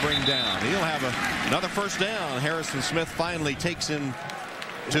hard to bring down. He'll have another first down. Harrison Smith finally takes him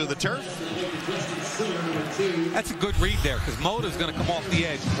to the turf. That's a good read there, because Mota's going to come off the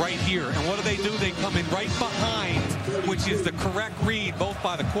edge right here. And what do? They come in right behind, which is the correct read both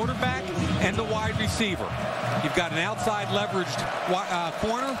by the quarterback and the wide receiver. You've got an outside leveraged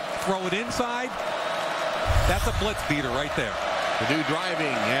corner, throw it inside. That's a blitz beater right there. Purdue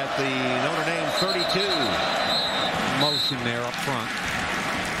driving at the Notre Dame 32. Motion there up front.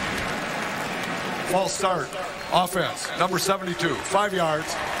 False start. Offense. Number 72. 5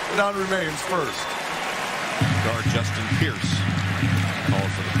 yards. Down remains first. Guard Justin Pierce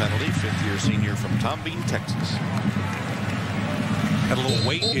called for the penalty. 5th-year senior from Tom Bean, Texas. Had a little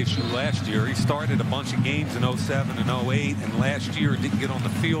weight issue last year. He started a bunch of games in 07 and 08, and last year didn't get on the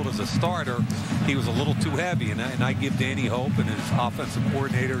field as a starter. He was a little too heavy, and I give Danny Hope and his offensive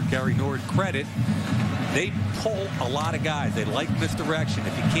coordinator, Gary Nord, credit. They pull a lot of guys. They like misdirection.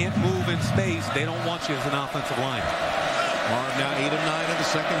 If you can't move in space, they don't want you as an offensive lineman. Marv now 8 of 9 in the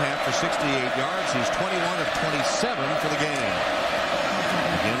second half for 68 yards. He's 21 of 27 for the game.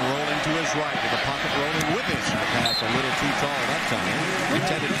 Again, rolling to his right with the pocket rolling with him. The pass a little too tall that time.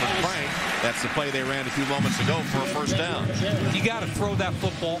 Intended for Frank. That's the play they ran a few moments ago for a first down. You got to throw that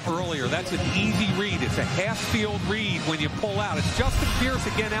football earlier. That's an easy read. It's a half-field read when you pull out. It's Justin Pierce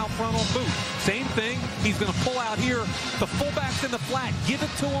again out front on boot. Same thing. He's going to pull out here. The fullback's in the flat. Give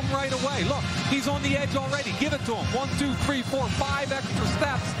it to him right away. Look, he's on the edge already. Give it to him. 1, 2, 3, 4, 5 extra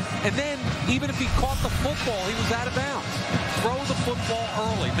steps. And then, even if he caught the football, he was out of bounds. Throw the football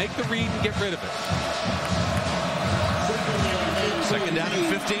early. Make the read and get rid of it. Second down and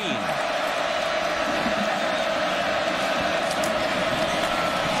 15.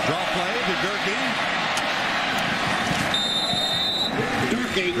 Draw play to Gurking.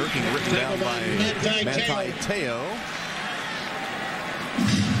 Gurking written down by Manti Te'o.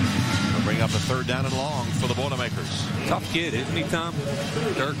 They'll bring up a 3rd down and long for the Boilermakers. Tough kid, isn't he, Tom?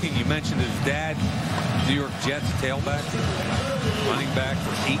 Gurking, you mentioned his dad, New York Jets tailback, running back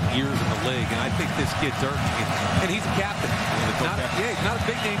for 8 years in the league. And I think this kid, Gurking, and he's a captain. He's not a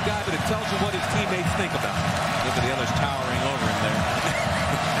big name guy, but it tells you what his teammates think about him. Look at the others towering over him there.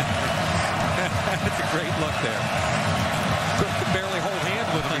 That's a great look there. Cook can barely hold hands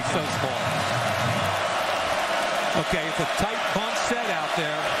with him. He's so small. Okay, it's a tight bunch set out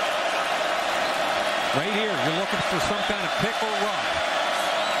there. Right here, you're looking for some kind of pick or rough.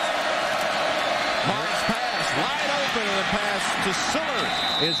 Mark's pass, wide open, and the pass to Siller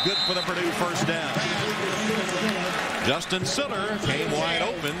is good for the Purdue first down. Justin Siller came wide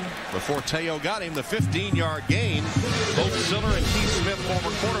open before Te'o got him. The 15-yard gain. Both Siller and Keith Smith,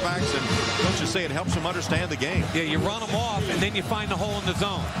 former quarterbacks, and coaches say it helps them understand the game. Yeah, you run them off, and then you find the hole in the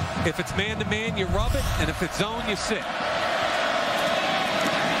zone. If it's man-to-man, you rub it, and if it's zone, you sit.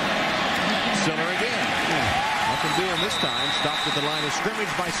 Siller again. Nothing doing this time. Stopped at the line of scrimmage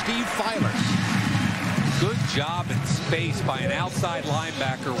by Steve Filer. Good job in space by an outside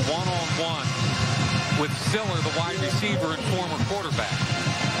linebacker, one-on-one with Siller, the wide receiver and former quarterback.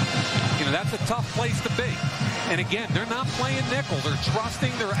 You know, that's a tough place to be. And again, they're not playing nickel. They're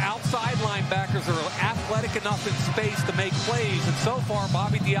trusting their outside linebackers are athletic enough in space to make plays. And so far,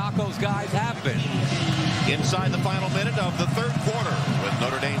 Bobby Diaco's guys have been. Inside the final minute of the 3rd quarter, with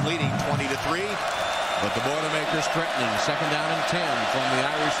Notre Dame leading 20-3. But the Boilermakers threatening. 2nd down and 10 from the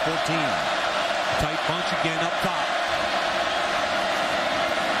Irish 14. Tight bunch again up top.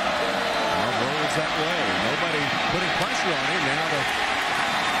 Rolls that way. Nobody putting pressure on him now.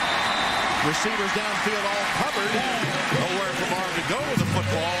 Receivers downfield all covered. Nowhere for Marv to go with the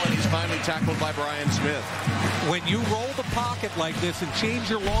football, and he's finally tackled by Brian Smith. When you roll the pocket like this and change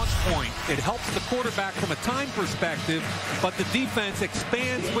your launch point, it helps the quarterback from a time perspective, but the defense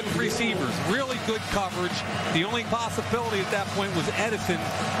expands with receivers. Really good coverage. The only possibility at that point was Edison,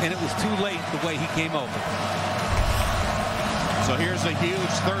 and it was too late the way he came over. So here's a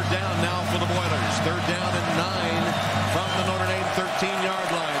huge third down now for the Boilers. Third down and 9 from the Notre Dame 13-yard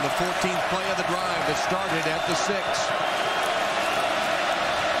line. The 14th play of the drive that started at the 6.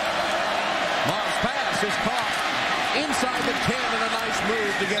 Marv's pass is caught inside the 10, and a nice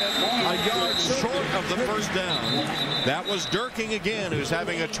move to get it a yard short of the first down. That was Durking again, who's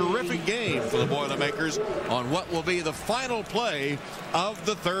having a terrific game for the Boilermakers on what will be the final play of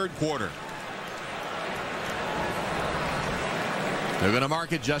the third quarter. They're going to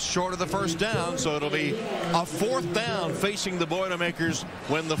mark it just short of the first down, so it'll be a fourth down facing the Boilermakers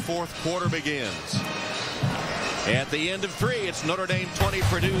when the fourth quarter begins. At the end of 3, it's Notre Dame 20,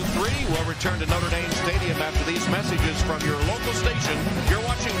 Purdue 3. We'll return to Notre Dame Stadium after these messages from your local station. You're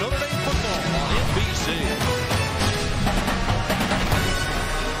watching Notre Dame football on NBC.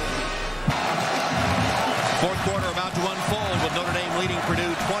 Fourth quarter about to unfold with Notre Dame leading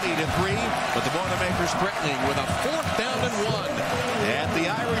Purdue 20-3, but the Boilermakers threatening with a fourth down and 1 at the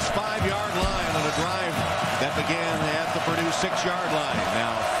Irish 5-yard line on a drive that began at the Purdue 6-yard line.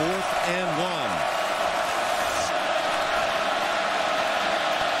 Now 4th and 1.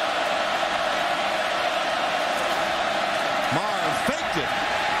 Marv faked it.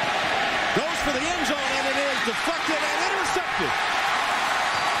 Goes for the end zone, and it is deflected and intercepted.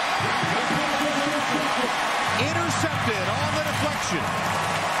 Intercepted on the deflection.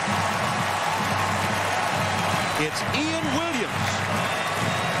 It's Ian Williams.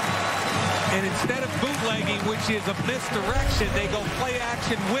 And instead of bootlegging, which is a misdirection, they go play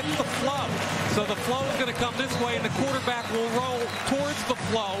action with the flow. So the flow is going to come this way, and the quarterback will roll towards the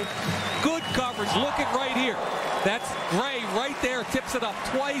flow. Good coverage. Look at right here. That's Gray right there, tips it up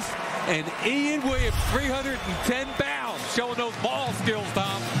twice. And Ian Williams, 310 pounds, showing those ball skills,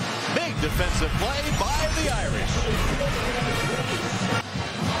 Tom. Big defensive play by the Irish.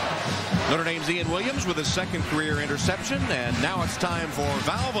 Notre Dame's Ian Williams with his second career interception, and now it's time for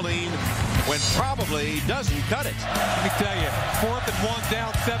Valvoline when probably doesn't cut it. Let me tell you, 4th and 1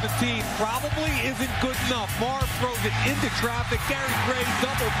 down 17 probably isn't good enough. Marv throws it into traffic. Gary Gray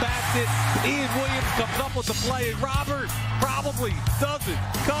double backs it. Ian Williams comes up with the play, and Robert probably doesn't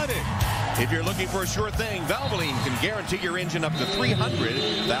cut it. If you're looking for a sure thing, Valvoline can guarantee your engine up to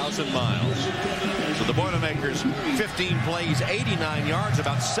 300,000 miles. So the Boilermakers, 15 plays, 89 yards,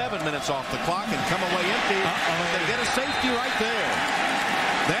 about 7 minutes off the clock, and come away empty. They get a safety right there.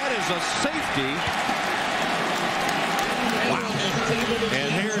 That is a safety. Wow.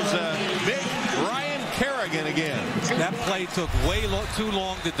 And here's a big Ryan Kerrigan again. That play took way too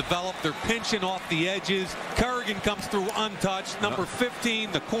long to develop. They're pinching off the edges. Kerrigan comes through untouched. Number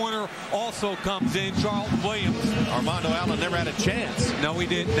 15, the corner, also comes in. Charlton Williams. Armando Allen never had a chance. No, he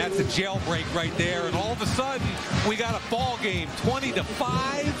didn't. That's a jailbreak right there. And all of a sudden, we got a ball game,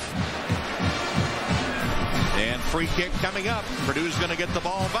 20-5. And free kick coming up. Purdue's going to get the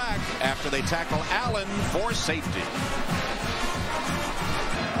ball back after they tackle Allen for safety.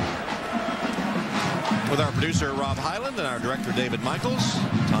 With our producer, Rob Highland, and our director, David Michaels,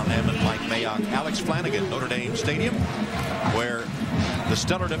 Tom Hammond, Mike Mayock, Alex Flanagan, Notre Dame Stadium, where the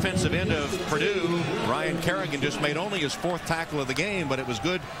stellar defensive end of Purdue, Ryan Kerrigan, just made only his 4th tackle of the game, but it was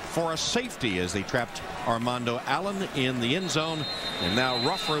good for a safety as they trapped Armando Allen in the end zone. And now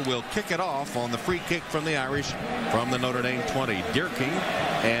Ruffler will kick it off on the free kick from the Irish from the Notre Dame 20. Durking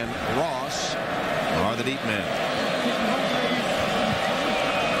and Ross are the deep men.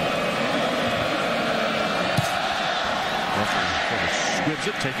 Squibs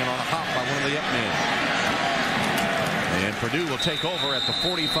it, taken on a hop by one of the up men. And Purdue will take over at the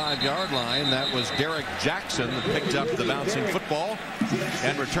 45-yard line. That was Derek Jackson that picked up the bouncing football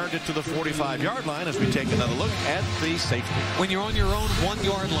and returned it to the 45-yard line as we take another look at the safety. When you're on your own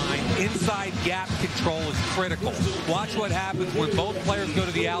 1-yard line, inside gap control is critical. Watch what happens when both players go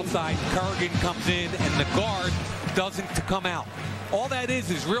to the outside. Kerrigan comes in and the guard doesn't come out. All that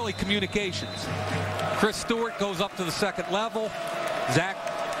is really communications. Chris Stewart goes up to the second level. Zach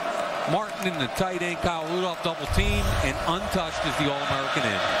Martin and the tight end Kyle Rudolph double team, and untouched is the All-American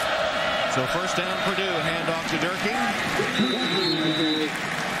end. So first down Purdue, handoff to Durking.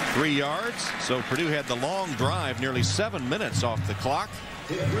 3 yards. So Purdue had the long drive, nearly 7 minutes off the clock.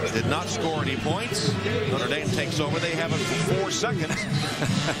 Did not score any points. Notre Dame takes over. They have it for 4 seconds.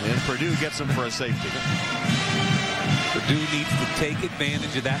 And Purdue gets them for a safety. Purdue needs to take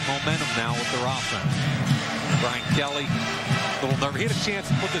advantage of that momentum now with their offense. Brian Kelly, a little nervous. He had a chance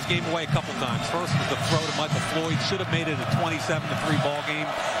to put this game away a couple times. First was the throw to Michael Floyd. Should have made it a 27-3 ball game.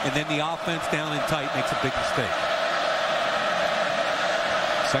 And then the offense down and tight makes a big mistake.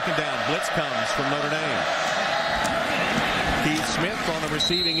 Second down, blitz comes from Notre Dame. Keith Smith on the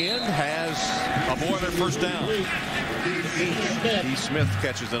receiving end has aboard their first down. Keith Smith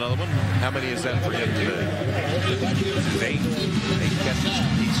catches another one. How many is that for him today? 8 catches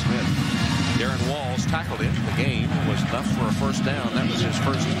for Keith Smith. Darren Walls tackled him. The game was enough for a first down. That was his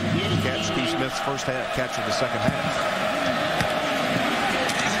first catch. Keith Smith's first catch of the second half.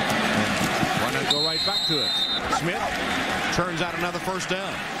 And why not go right back to it? Smith turns out another first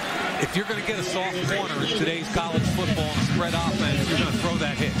down. If you're going to get a soft corner in today's college football and spread offense, you're going to throw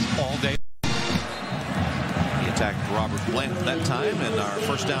that hitch all day. He attacked Robert Blant that time, and our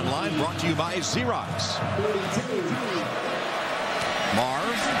first down line brought to you by Xerox.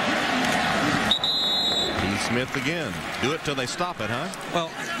 Marv. Keith Smith again. Do it till they stop it, huh? Well,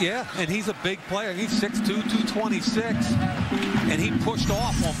 yeah, and he's a big player. He's 6'2", 226. And he pushed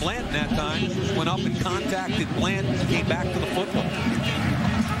off on Blant that time, went up and contacted Blant, and came back to the football.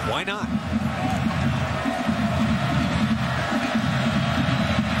 Why not?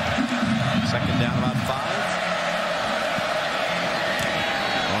 Second down, about 5.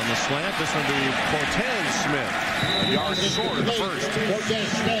 On the slant, this one be Cortez Smith. A yard short of the first. Cortez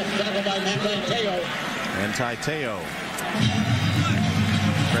Smith, tackled by Manti-Te'o. Manti-Te'o.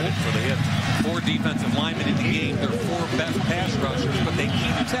 Credit for the hit. 4 defensive linemen in the game. They're 4 best pass rushers, but they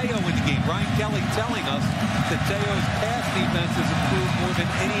keep Te'o in the game. Brian Kelly telling us that Te'o's pass defense has improved more than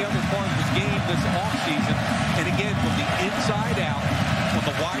any other part of his game this offseason. And again, from the inside out, on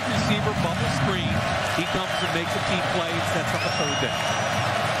the wide receiver bubble screen, he comes and makes a key play and sets up a third down.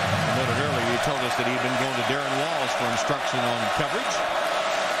 A minute earlier, he told us that he'd been going to Darren Walls for instruction on coverage.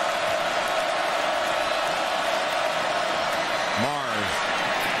 Marv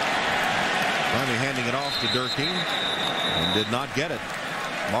finally handing it off to Durkee and did not get it.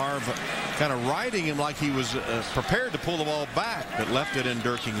 Marv kind of riding him like he was prepared to pull the ball back, but left it in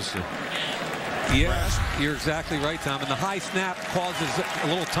Durkee's grasp. You're exactly right, Tom. And the high snap causes a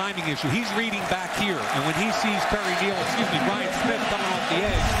little timing issue. He's reading back here, and when he sees Brian Smith coming off the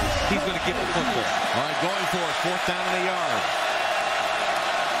edge, he's going to get the football. All right, going for it. 4th down and a yard.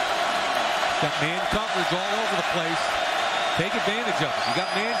 Got man coverage all over the place. Take advantage of it. You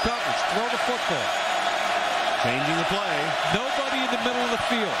got man coverage. Throw the football. Changing the play. Nobody in the middle of the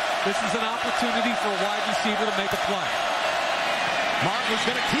field. This is an opportunity for a wide receiver to make a play. Mark was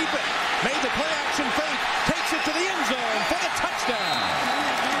going to keep it. Made the play action fake. Takes it to the end zone for the touchdown.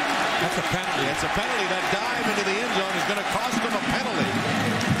 That's a penalty. It's a penalty. That dive into the end zone is going to cost them a penalty.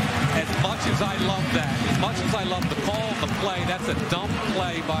 As much as I love that, as much as I love the call and the play, that's a dumb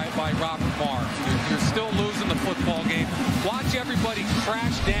play by Robert Marr. You're still losing the football game. Watch everybody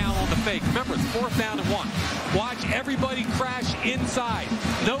crash down on the fake. Remember, it's 4th down and 1. Watch everybody crash inside.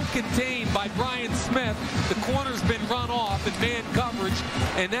 No contain by Brian Smith. The corner's been run off in man coverage,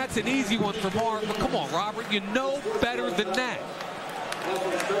 and that's an easy one for Marr. But come on, Robert, you know better than that.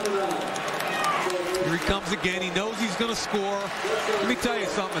 Here he comes again. He knows he's going to score. Let me tell you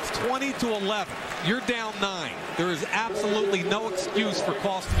something. It's 20-11. You're down 9. There is absolutely no excuse for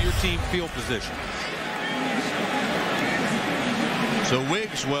costing your team field position. So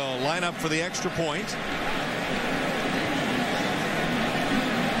Wiggs will line up for the extra point.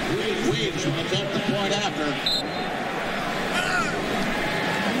 Wiggs will attempt the point after.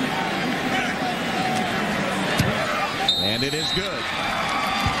 And it is good.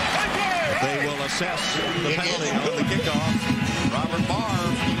 They will assess the penalty on the kickoff. Robert Marr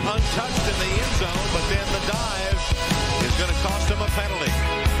untouched in the end zone, but then the dive is going to cost him a penalty.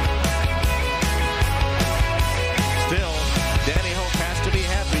 Still, Danny Hope has to be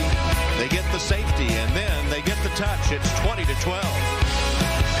happy. They get the safety, and then they get the touch. It's 20-12.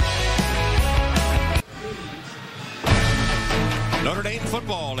 Notre Dame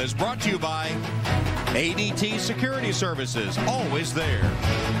football is brought to you by ADT Security Services, always there.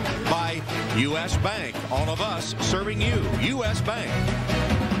 By U.S. Bank, all of us serving you, U.S. Bank.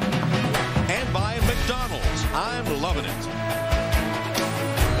 And by McDonald's, I'm loving it.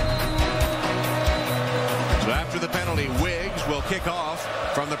 So after the penalty, Wiggs will kick off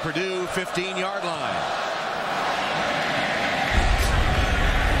from the Purdue 15-yard line.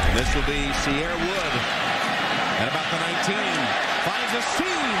 And this will be Sierra Wood at about the 19. Finds a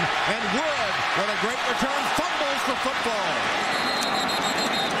seam, and Wood with a great return, fumbles the football.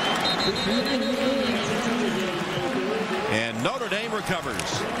 And Notre Dame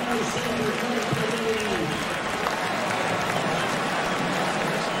recovers.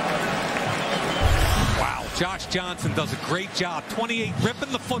 Josh Johnson does a great job. 28,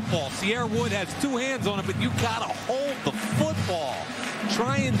 ripping the football. Sierra Wood has 2 hands on it, but you got to hold the football.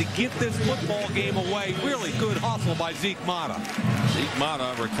 Trying to get this football game away. Really good hustle by Zeke Mata. Zeke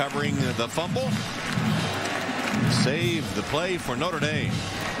Mata recovering the fumble. Saved the play for Notre Dame.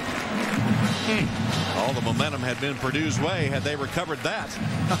 All the momentum had been Purdue's way had they recovered that.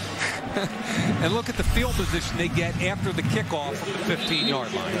 And look at the field position they get after the kickoff from the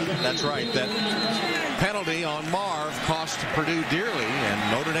 15-yard line. That's right. That penalty on Marv cost Purdue dearly,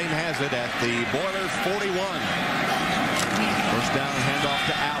 and Notre Dame has it at the Boilers 41. First down, handoff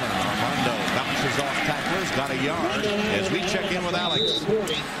to Allen. Armando bounces off tacklers, got a yard as we check in with Alex.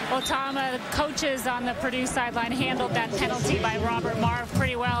 Well, Tom, the coaches on the Purdue sideline handled that penalty by Robert Marv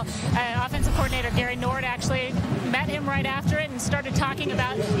pretty well. Offensive coordinator Gary Nord actually met him right after it and started talking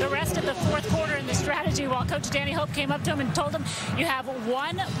about the rest of the fourth quarter and the strategy, while Coach Danny Hope came up to him and told him, you have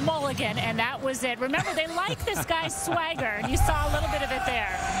 1 mulligan, and that was it. Remember, they like this guy's swagger, and you saw a little bit of it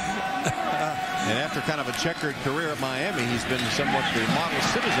there. And after kind of a checkered career at Miami, he's been somewhat the model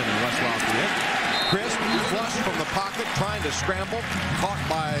citizen in West Lafayette. Crisp, flush from the pocket, trying to scramble, caught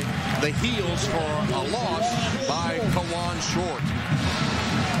by the heels for a loss by Kawan Short.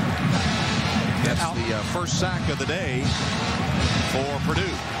 That's the first sack of the day for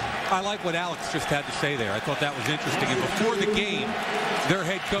Purdue. I like what Alex just had to say there. I thought that was interesting. And before the game, their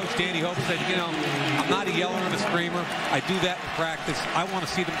head coach, Danny Hope, said, you know, I'm not a yeller and a screamer. I do that in practice. I want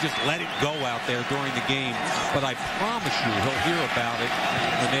to see them just let it go out there during the game. But I promise you he'll hear about it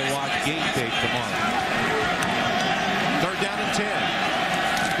when they watch game tape tomorrow. Third down and 10.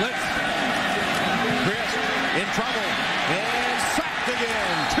 Blitz. Crisp in trouble. And sacked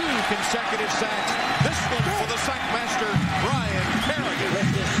again. 2 consecutive sacks. This one for the sack master, Brian Kerrigan.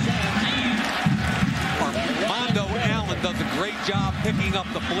 Armando Allen does a great job picking up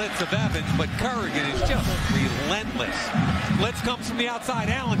the blitz of Evans, but Kerrigan is just relentless. Blitz comes from the outside.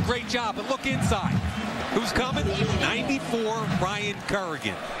 Allen, great job, but look inside. Who's coming? 94, Brian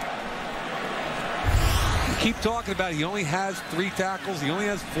Kerrigan. Keep talking about it. He only has 3 tackles. He only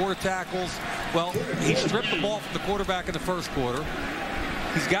has 4 tackles. Well, he stripped the ball from the quarterback in the first quarter.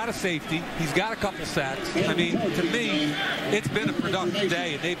 He's got a safety. He's got a couple sacks. I mean, to me, it's been a productive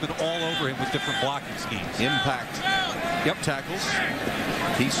day, and they've been all over him with different blocking schemes. Impact. Yep, tackles.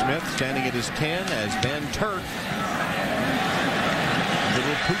 Keith Smith standing at his 10 as Ben Turk.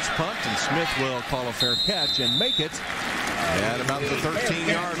 Little pooch punt, and Smith will call a fair catch and make it at about the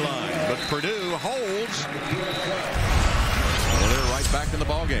 13-yard line. But Purdue holds. Well, they're right back in the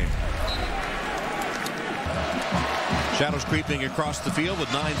ballgame. Shadows creeping across the field with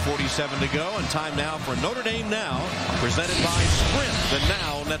 9:47 to go, and time now for Notre Dame Now, presented by Sprint, the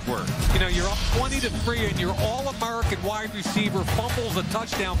Now Network. You know, you're up 20-3, and your All-American wide receiver fumbles a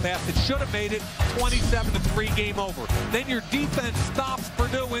touchdown pass that should have made it 27-3, game over. Then your defense stops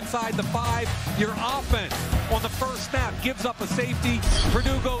Purdue inside the 5. Your offense on the first snap gives up a safety.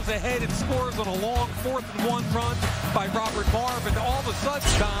 Purdue goes ahead and scores on a long 4th and 1 run by Robert Marv, and all of a sudden,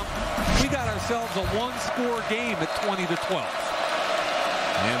 Tom, we got ourselves a 1-score game at 20-12.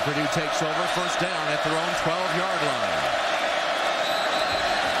 And Purdue takes over, first down at their own 12-yard line.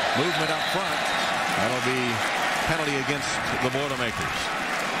 Movement up front. That'll be penalty against the Boilermakers.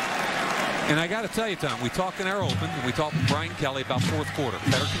 And I got to tell you, Tom, we talked in our open, and we talked with Brian Kelly about fourth quarter.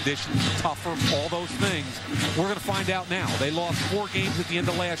 Better conditions, tougher, all those things. We're going to find out now. They lost 4 games at the end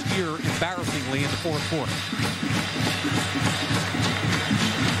of last year, embarrassingly, in the fourth quarter.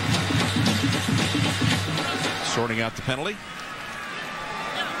 Sorting out the penalty.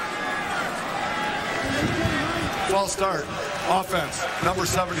 False start. Offense, number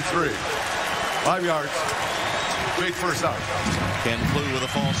 73. 5 yards. Big first out. Ken Flew with a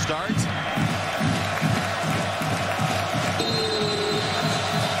false start. 3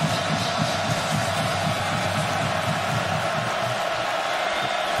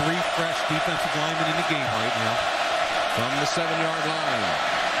 fresh defensive linemen in the game right now. From the 7-yard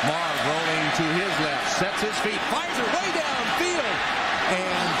line. Marv rolling to his left, sets his feet, fires it way downfield,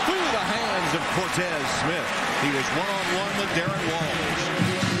 and through the hands of Cortez Smith. He was one-on-one with Darren Walls.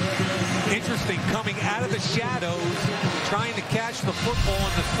 Interesting, coming out of the shadows, trying to catch the football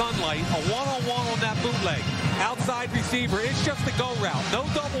in the sunlight. A one-on-one on that bootleg. Outside receiver, it's just a go route. No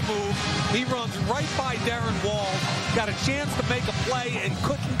double move. He runs right by Darren Walls. Got a chance to make a play and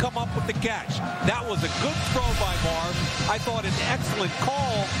couldn't come up with the catch. That was a good throw by Marv. I thought an excellent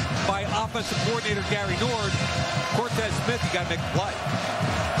call by offensive coordinator Gary Nord. Cortez Smith, you got to make a play.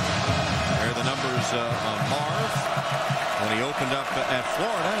 There are the numbers on Marv when he opened up at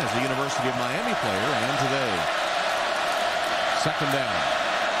Florida as a University of Miami player, and today. Second down.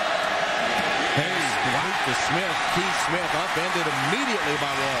 Hayes Right to Smith. Keith Smith upended immediately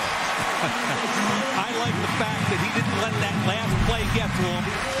by Wall. I like the fact that he didn't let that last play get to him,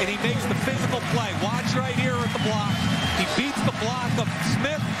 and he makes the physical play. Watch right here at the block. He beats the block of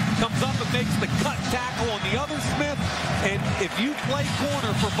Smith, comes up and makes the cut tackle on the other Smith. And if you play corner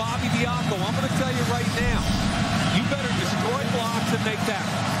for Bobby Diaco, I'm going to tell you right now, you better destroy blocks and make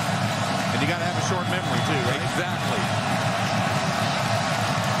tackles. And you got to have a short memory, too, right? Exactly.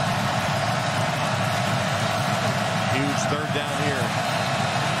 Huge third down here.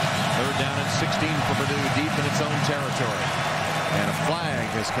 Third down and 16 for Purdue, deep in its own territory. And a flag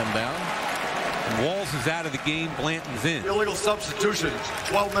has come down. Walls is out of the game. Blanton's in. Illegal substitution.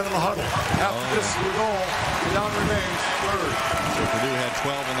 12 men in the huddle. After this is the goal, the down remains third. So Purdue had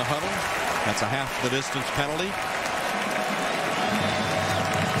 12 in the huddle. That's a half the distance penalty.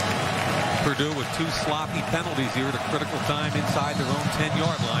 Purdue with 2 sloppy penalties here at a critical time inside their own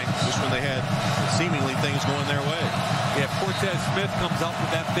 10-yard line. Just when they had seemingly things going their way. Yeah, if Cortez Smith comes up with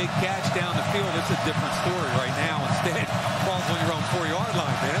that big catch down the field, it's a different story right now. Instead, falls on your own 4-yard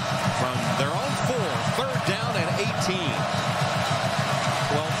line, man. From their own 4, third down and 18.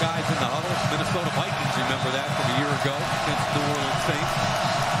 12 guys in the huddle. Minnesota Vikings, remember that from a year ago against New Orleans Saints.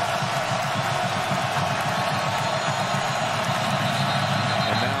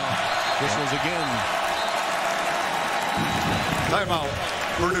 And now whistles again. Timeout,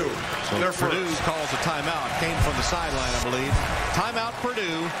 Purdue. So Purdue calls a timeout. Came from the sideline, I believe. Timeout,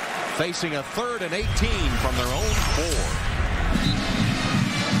 Purdue, facing a 3rd and 18 from their own 4.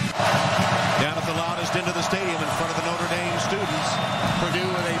 Down at the loudest end of the stadium in front of the Notre Dame students. Purdue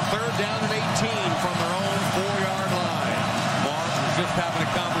with a 3rd down and 18 from their own 4-yard line. Mark was just having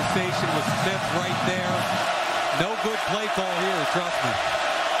a conversation with Smith right there. No good play call here, trust me.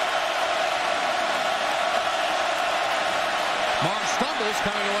 Mark stumbles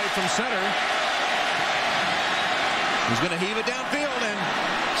coming away from center. He's going to heave it downfield, and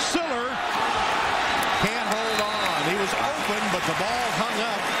Siller can't hold on. He was open, but the ball hung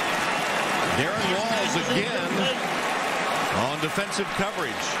up. Darren Walls again on defensive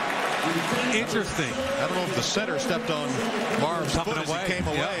coverage. Interesting. I don't know if the center stepped on Marv's foot as he came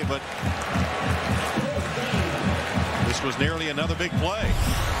away, but this was nearly another big play.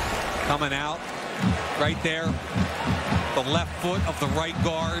 Coming out right there, the left foot of the right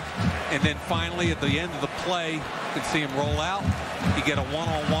guard, and then finally at the end of the play, you can see him roll out. You get a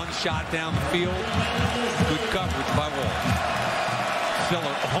one-on-one shot down the field. Good coverage by Wall.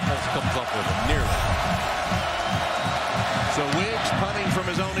 Siller almost comes up with him, nearly. So Wiggs punting from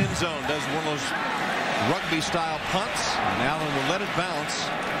his own end zone, does one of those rugby-style punts, and Allen will let it bounce,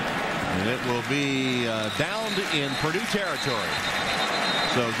 and it will be downed in Purdue territory.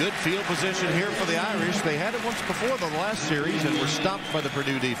 So good field position here for the Irish. They had it once before the last series and were stopped by the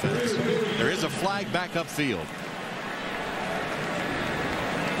Purdue defense. There is a flag back upfield.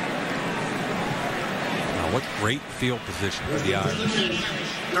 What great field position for the Irish.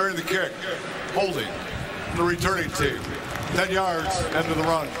 During the kick, holding the returning team. 10 yards, end of the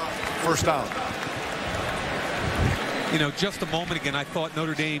run. First down. You know, just a moment again, I thought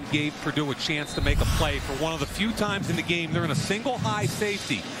Notre Dame gave Purdue a chance to make a play for one of the few times in the game they're in a single high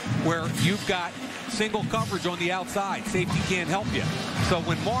safety where you've got single coverage on the outside. Safety can't help you. So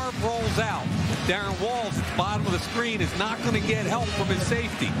when Marv rolls out, Darren Walls at the bottom of the screen is not going to get help from his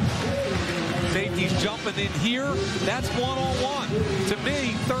safety. Safety's jumping in here. That's one-on-one. To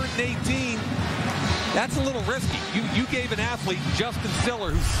me, 3rd and 18, that's a little risky. You gave an athlete, Justin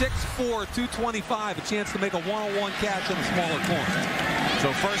Siller, who's 6'4", 225, a chance to make a one-on-one catch in a smaller corner.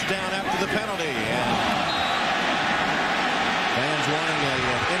 So first down after the penalty. And fans wanting an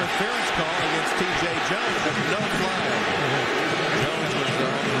interference call against T.J. Jones, but no flag. Jones was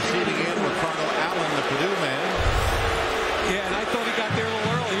on the receiving end. Ricardo Allen, the Purdue man. Yeah, and I thought he got there a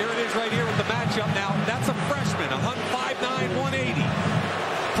little early. Here it is right here with the matchup now. That's a freshman, 5'9", 180.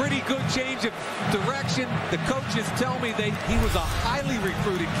 Pretty good change of direction. The coaches tell me he was a highly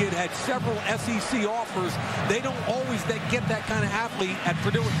recruited kid, had several SEC offers. They don't always get that kind of athlete at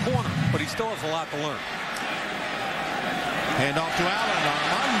Purdue at corner, but he still has a lot to learn. Hand off to Allen.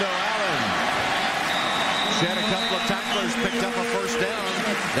 Armando Allen. Shed a couple of tacklers, picked up a first down.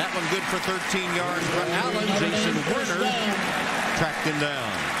 That one good for 13 yards for Allen. Jason Werner tracked him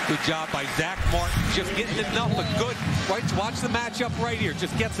down. Good job by Zach Martin, just getting enough of good. Right, watch the matchup right here.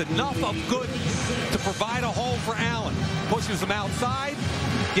 Just gets enough of good to provide a hole for Allen. Pushes him outside,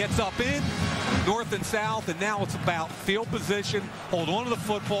 gets up in, north and south, and now it's about field position. Hold on to the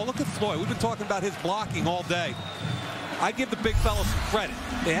football. Look at Floyd. We've been talking about his blocking all day. I give the big fella some credit.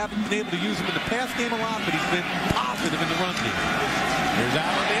 They haven't been able to use him in the pass game a lot, but he's been positive in the run game. Here's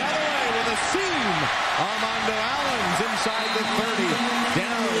Allen the other way with a the seam. Armando Allen's inside the 30,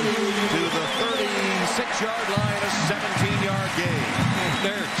 down to the 36-yard line, a 17-yard gain.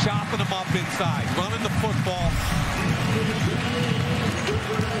 They're chopping them up inside, running the football.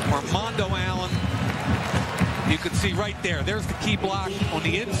 Armando Allen, you can see right there. There's the key block on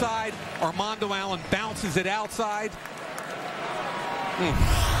the inside. Armando Allen bounces it outside.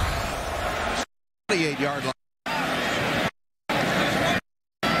 28-yard line.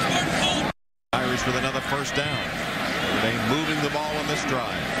 Irish with another first down. They're moving the ball on this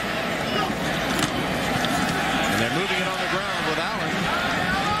drive. And they're moving it on the ground with Allen.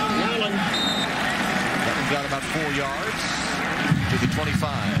 That one's got about 4 yards to the 25.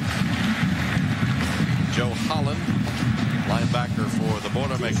 Joe Holland, linebacker for the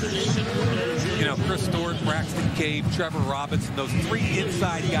Boilermakers. You know, Chris Stewart, Braxton Cave, Trevor Robinson, those 3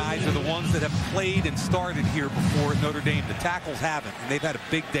 inside guys are the ones that have played and started here before at Notre Dame. The tackles haven't, and they've had a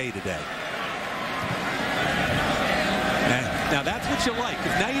big day today. Now that's what you like,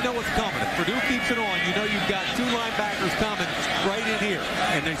 because now you know what's coming. If Purdue keeps it on, you know you've got 2 linebackers coming right in here.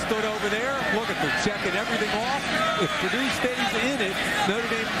 And they stood over there. Look at them checking everything off. If Purdue stays in it, Notre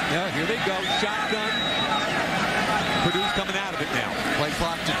Dame, yeah, here they go, shotgun. Purdue's coming out of it now. Play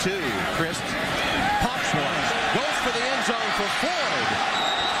clock to 2. Christ pops one. Goes for the end zone for Floyd.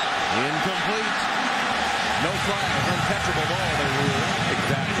 Incomplete. No flag. Uncatchable ball, they rule.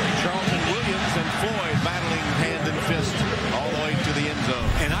 Exactly. Charlton Williams and Floyd battling hand and fist all the way to the end zone.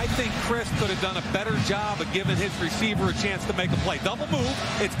 And I think Chris could have done a better job of giving his receiver a chance to make a play. Double move.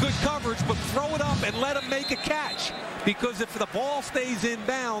 It's good coverage, but throw it up and let him make a catch. Because if the ball stays in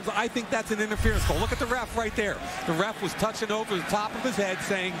bounds, I think that's an interference goal. Look at the ref right there. The ref was touching over the top of his head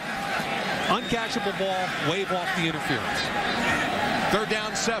saying, uncatchable ball, wave off the interference. 3rd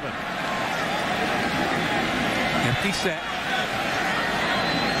down, 7. Empty set.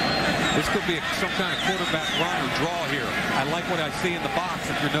 This could be some kind of quarterback run or draw here. I like what I see in the box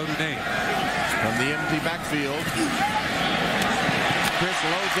if you're Notre Dame. From the empty backfield, Chris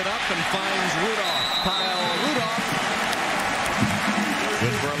loads it up and finds Rudolph. Kyle Rudolph.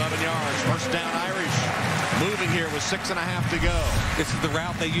 Good for 11 yards. First down, Irish. Moving here with 6.5 to go. This is the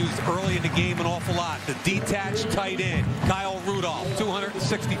route they used early in the game an awful lot. The detached tight end, Kyle Rudolph,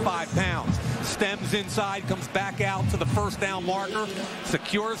 265 pounds. Stems inside, comes back out to the first down marker,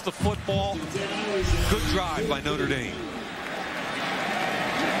 secures the football. Good drive by Notre Dame.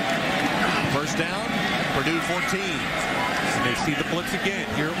 First down, Purdue 14. And they see the blitz again.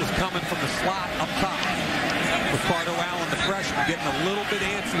 Here it was coming from the slot up top. Ricardo Allen, the freshman, getting a little bit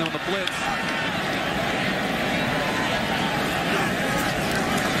antsy on the blitz.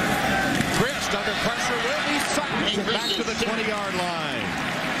 Christ under pressure will be sacked back to the 20-yard line.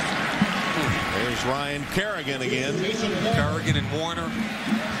 There's Ryan Kerrigan again. Kerrigan and Warner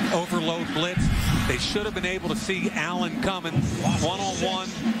overload blitz. They should have been able to see Allen coming one-on-one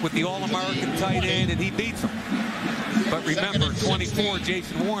with the All-American tight end, and he beats him. But remember, 24,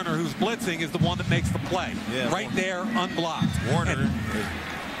 Jason Warner, who's blitzing, is the one that makes the play. Yeah, right there, unblocked. Warner. And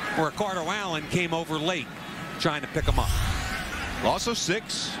Ricardo Allen came over late, trying to pick him up. Also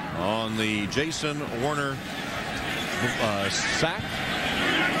 6 on the Jason Warner sack.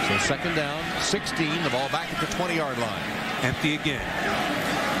 So 2nd down, 16, the ball back at the 20-yard line. Empty again.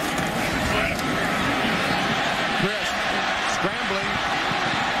 Chris scrambling.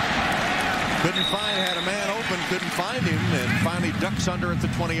 Couldn't find, had a man open, couldn't find him, and finally ducks under at the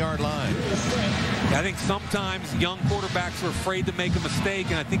 20-yard line. I think sometimes young quarterbacks are afraid to make a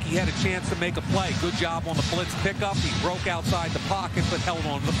mistake, and I think he had a chance to make a play. Good job on the blitz pickup. He broke outside the pocket, but held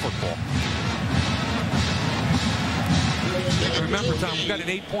on to the football. Remember, Tom, we've got an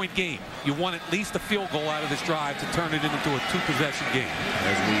 8-point game. You want at least a field goal out of this drive to turn it into a 2-possession game.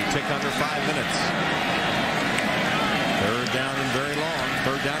 As we tick under 5 minutes. 3rd down and very long.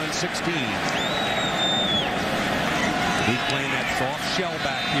 3rd down and 16. He's playing that soft shell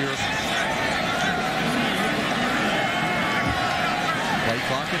back here. Play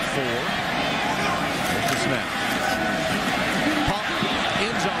clock at 4. There's the snap. Pop,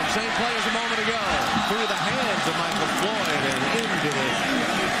 end zone. Same play as a moment ago. Through the hands of Michael Floyd and into the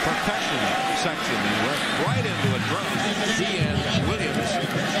percussion section. He went right into a drum. D.N. Williams.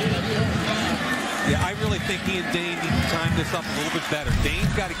 Yeah, I really think he and Dane need to time this up a little bit better.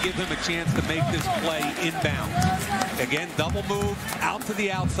 Dane's got to give him a chance to make this play inbound. Again, double move out to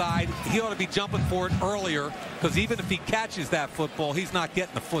the outside. He ought to be jumping for it earlier, because even if he catches that football, he's not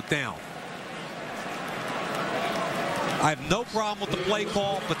getting the foot down. I have no problem with the play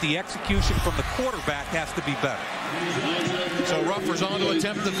call, but the execution from the quarterback has to be better. So Ruffers on to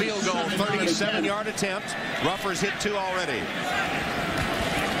attempt the field goal. 37-yard attempt. Ruffers hit 2 already.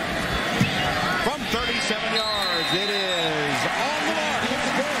 37 yards. It is on the mark.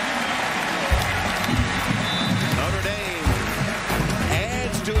 Notre Dame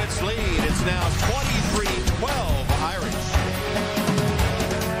adds to its lead. It's now 23-12 Irish.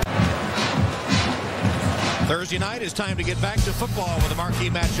 Thursday night is time to get back to football with a marquee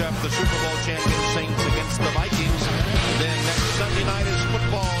matchup, the Super Bowl champion Saints against the Vikings. Then next Sunday night is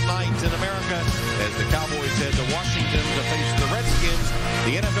football night in America as the Cowboys head to Washington to face the Redskins.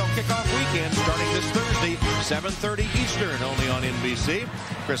 The NFL kickoff weekend starting this Thursday, 7:30 Eastern, only on NBC.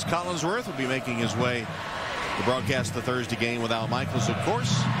 Chris Collinsworth will be making his way to broadcast the Thursday game with Al Michaels, of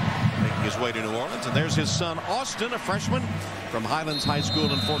course, making his way to New Orleans. And there's his son, Austin, a freshman from Highlands High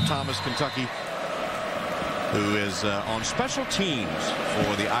School in Fort Thomas, Kentucky, who is on special teams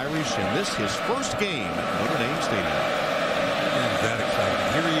for the Irish in this, his first game at Notre Dame Stadium. Isn't that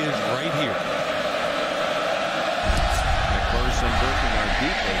exciting? Here he is right here. McPherson and Durkin are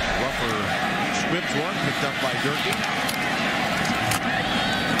deep. A rougher squibs one picked up by Durkin.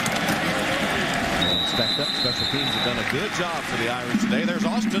 Stacked up. Special teams have done a good job for the Irish today. There's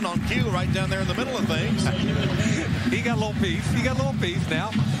Austin on cue right down there in the middle of things. He got a little piece. He got a little piece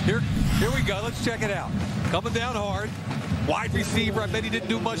now. Here we go. Let's check it out. Coming down hard. Wide receiver. I bet he didn't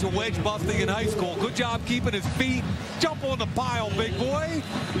do much of wedge busting in high school. Good job keeping his feet. Jump on the pile, big boy.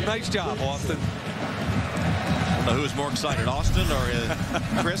 Nice job, Austin. Who's more excited, Austin or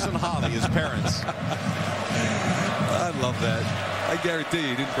Chris and Holly, his parents? I love that. I guarantee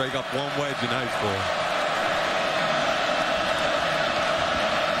he didn't break up one wedge in high school.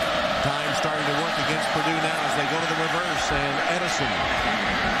 Time starting to work against Purdue now as they go to the reverse, and Edison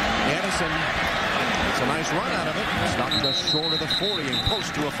gets a nice run out of it. Stopped just short of the 40 and close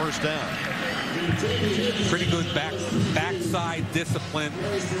to a first down. Pretty good backside discipline.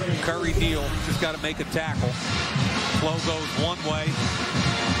 Curry Neal just got to make a tackle. Flow goes one way.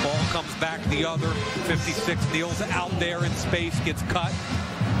 Ball comes back the other. 56 Neal's out there in space, gets cut.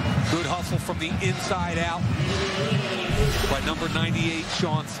 Good hustle from the inside out by number 98,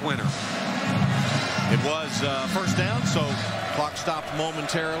 Sean Swinner. It was first down, so clock stopped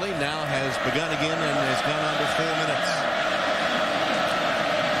momentarily. Now has begun again and has gone under 4 minutes.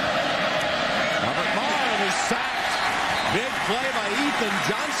 Robert Martin is sacked. Big play by Ethan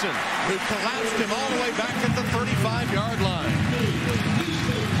Johnson, who collapsed him all the way back at the 35-yard line.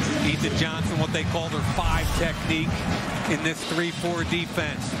 Ethan Johnson, what they call their 5 technique in this 3-4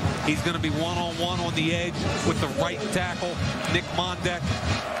 defense. He's going to be one-on-one on the edge with the right tackle, Nick Mondek.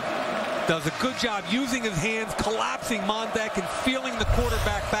 Does a good job using his hands, collapsing Mondek and feeling the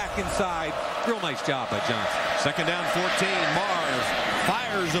quarterback back inside. Real nice job by Johnson. Second down, 14. Marv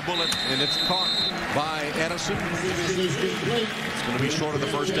fires a bullet, and it's caught by Edison. It's going to be short of the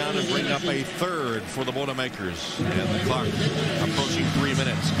first down and bring up a third for the Boilermakers. And the clock approaching 3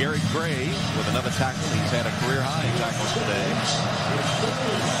 minutes. Gary Gray with another tackle. He's had a career-high tackles today.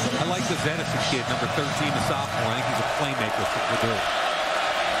 I like this Edison kid, number 13, a sophomore. I think he's a playmaker for Purdue.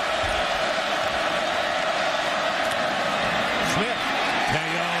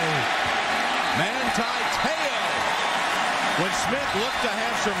 When Smith looked to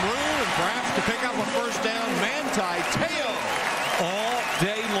have some room and perhaps to pick up a first down, Manti Te'o. All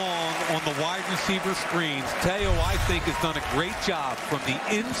day long on the wide receiver screens, Te'o, I think, has done a great job from the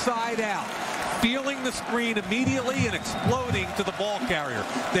inside out, feeling the screen immediately and exploding to the ball carrier.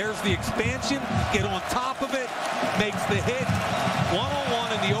 There's the expansion, get on top of it, makes the hit,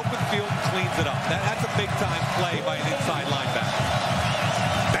 one-on-one in the open field and cleans it up. That's a big-time play by an inside linebacker.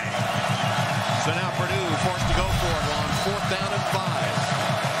 Bang! So now Purdue forced to go for it on 4th down and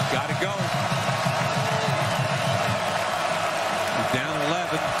 5. Got to go. He's down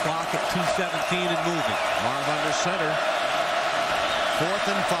 11. Clock at 2:17 and moving. Marv under center. 4th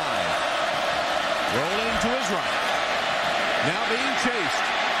and 5. Rolling to his right. Now being chased.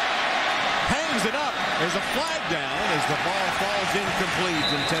 Hangs it up. There's a flag down as the ball falls incomplete,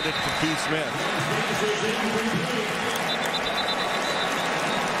 intended for Keith Smith.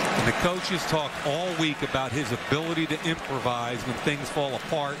 And the coaches talked all week about his ability to improvise when things fall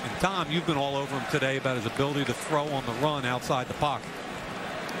apart. And Tom, you've been all over him today about his ability to throw on the run outside the pocket.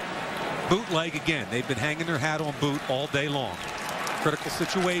 Bootleg again. They've been hanging their hat on Boot all day long. Critical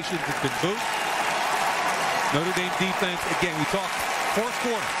situations, it's been Boot. Notre Dame defense, again, we talked fourth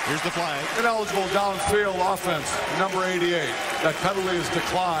quarter. Here's the flag. Ineligible downfield offense, number 88. That penalty is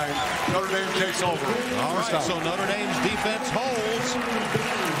declined. Notre Dame takes over. All right, so Notre Dame's defense holds.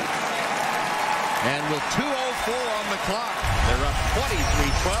 And with 2:04 on the clock, they're up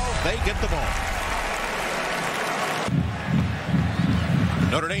 23-12. They get the ball.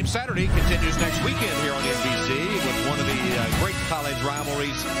 Notre Dame Saturday continues next weekend here on NBC with one of the great college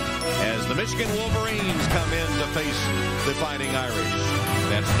rivalries as the Michigan Wolverines come in to face the Fighting Irish.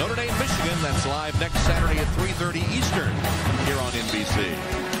 That's Notre Dame, Michigan. That's live next Saturday at 3:30 Eastern here on NBC.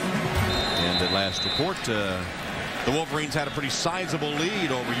 And at last report, the Wolverines had a pretty sizable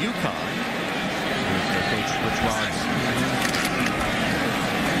lead over UConn. Coach Rich Rod's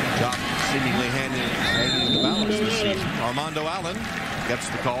job seemingly hanging in the balance this season. Armando Allen gets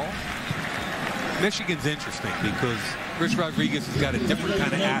the call. Michigan's interesting because Rich Rodriguez has got a different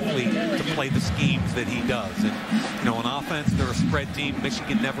kind of athlete to play the schemes that he does. And, you know, on offense, they're a spread team.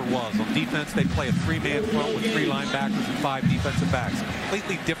 Michigan never was. On defense, they play a 3-man front with 3 linebackers and 5 defensive backs.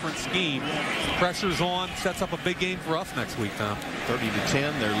 Completely different scheme. Pressure's on. Sets up a big game for us next week, Tom.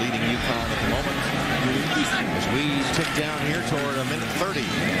 30-10. They're leading UConn at the moment. As we tick down here toward a minute 30,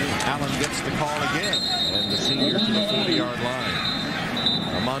 Allen gets the call again. And the senior to the 40-yard line.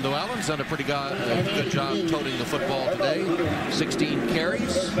 Armando Allen's done a pretty good job toting the football today. 16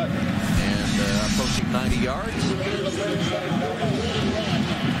 carries and approaching 90 yards.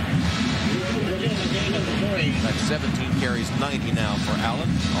 That's 17 carries, 90 now for Allen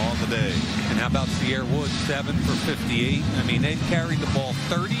on the day. And how about Sierra Wood, 7 for 58? I mean, they've carried the ball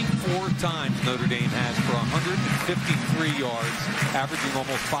 34 times Notre Dame has for 153 yards, averaging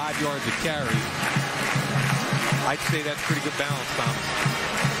almost 5 yards a carry. I'd say that's pretty good balance, Thomas.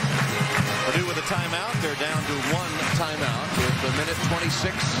 Purdue with a timeout. They're down to 1 timeout with a minute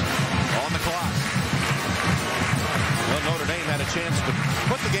 26 on the clock. Well, Notre Dame had a chance to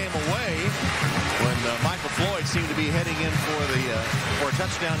put the game away when Michael Floyd seemed to be heading in for a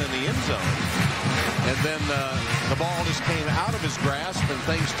touchdown in the end zone. And then the ball just came out of his grasp and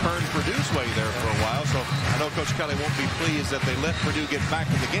things turned Purdue's way there for a while. So I know Coach Kelly won't be pleased that they let Purdue get back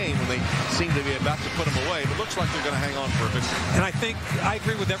in the game when they seem to be about to put them away. But it looks like they're going to hang on for a victory. And I think I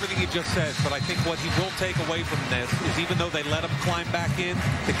agree with everything he just said. But I think what he will take away from this is even though they let him climb back in,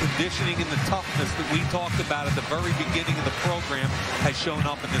 the conditioning and the toughness that we talked about at the very beginning of the program has shown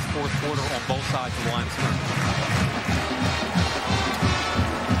up in this fourth quarter on both sides of the line of scrimmage.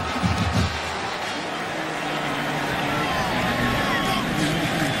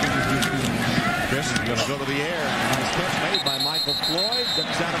 Going to go to the air. Nice catch made by Michael Floyd.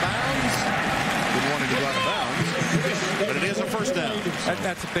 Gets out of bounds. Didn't want him to go out of bounds. But it is a first down.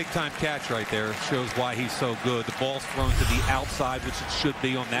 That's a big-time catch right there. It shows why he's so good. The ball's thrown to the outside, which it should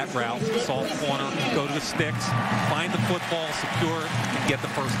be on that route. Soft corner, go to the sticks, find the football, secure it, and get the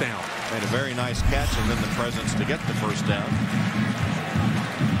first down. Made a very nice catch, and then the presence to get the first down.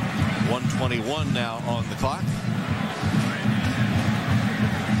 1:21 now on the clock.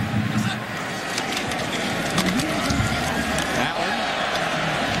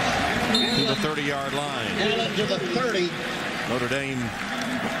 The 30-yard line. Allen to the 30. Notre Dame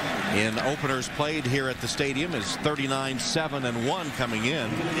in openers played here at the stadium is 39-7-1 coming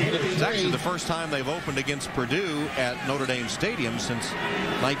in. It's actually the first time they've opened against Purdue at Notre Dame Stadium since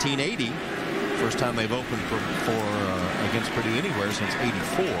 1980. First time they've opened against Purdue anywhere since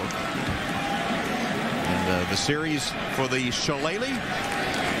 '84. And the series for the Shillelagh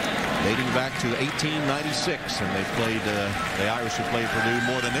dating back to 1896, and they played the Irish have played Purdue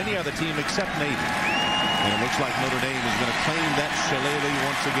more than any other team except Navy. And it looks like Notre Dame is going to claim that Shillelagh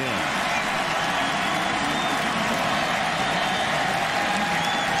once again.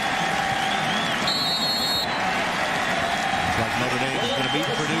 Looks like Notre Dame is going to beat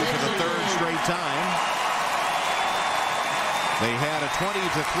Purdue for the 3rd straight time. They had a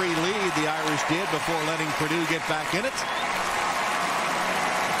 20-3 lead, the Irish did, before letting Purdue get back in it.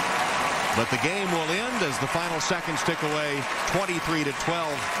 But the game will end as the final seconds tick away,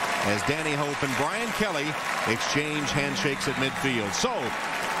 23-12, as Danny Hope and Brian Kelly exchange handshakes at midfield. So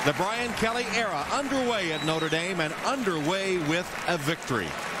the Brian Kelly era underway at Notre Dame, and underway with a victory.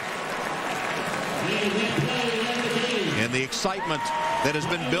 And the excitement that has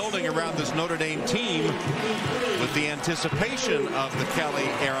been building around this Notre Dame team with the anticipation of the Kelly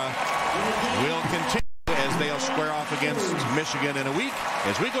era will continue as they'll square off against Michigan in a week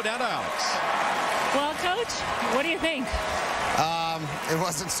as we go down to Alex. Well, Coach, what do you think? It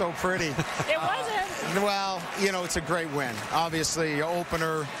wasn't so pretty. It wasn't. Well, you know, it's a great win. Obviously,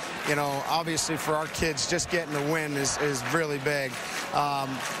 opener, you know, obviously for our kids, just getting the win is really big.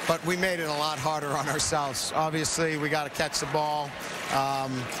 But we made it a lot harder on ourselves. Obviously, we got to catch the ball.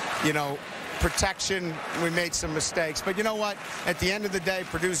 You know, protection, we made some mistakes. But you know what? At the end of the day,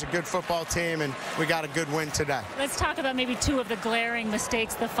 Purdue's a good football team, and we got a good win today. Let's talk about maybe 2 of the glaring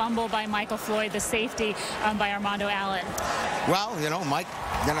mistakes, the fumble by Michael Floyd, the safety by Armando Allen. Well, you know, Mike,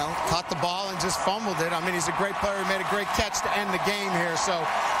 you know, caught the ball and just fumbled it. I mean, he's a great player. He made a great catch to end the game here. So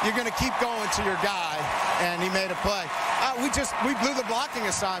you're going to keep going to your guy, and he made a play. we blew the blocking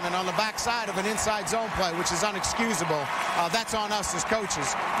assignment on the backside of an inside zone play, which is unexcusable. That's on us as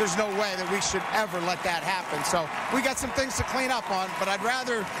coaches. There's no way that we should ever let that happen. So we got some things to clean up on, but I'd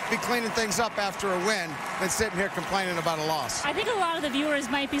rather be cleaning things up after a win than sitting here complaining about a loss. I think a lot of the viewers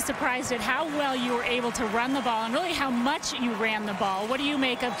might be surprised at how well you were able to run the ball and really how much you ran the ball. What do you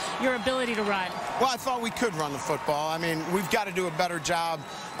make of your ability to run? Well, I thought we could run the football. I mean, we've got to do a better job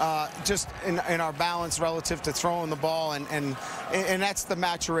just in our balance relative to throwing the ball, and that's the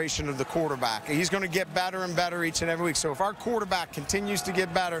maturation of the quarterback. He's going to get better and better each and every week. So if our quarterback continues to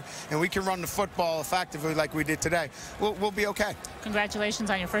get better and we can run the football effectively like we did today, we'll be okay. Congratulations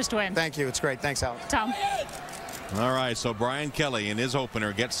on your first win. Thank you. It's great. Thanks, Alex. Tom. All right, so Brian Kelly in his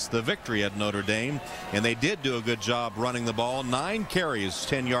opener gets the victory at Notre Dame, and they did do a good job running the ball. 9 carries,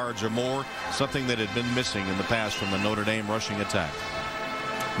 10 yards or more, something that had been missing in the past from the Notre Dame rushing attack.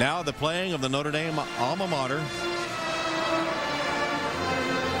 Now the playing of the Notre Dame alma mater.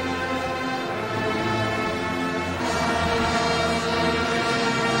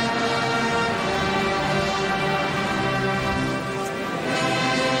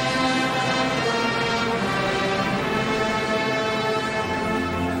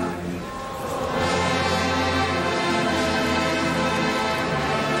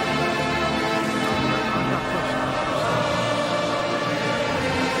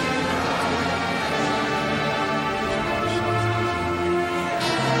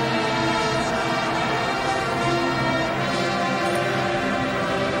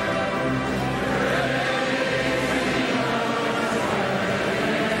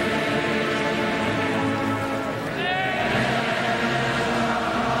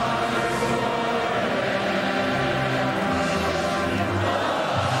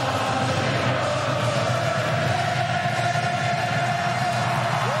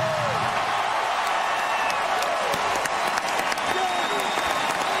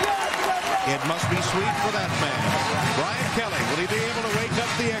 It must be sweet for that man. Brian Kelly, will he be able to wake up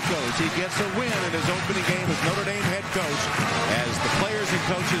the echoes? He gets a win in his opening game as Notre Dame head coach as the players and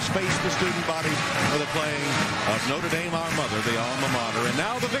coaches face the student body for the playing of Notre Dame, our mother, the alma mater. And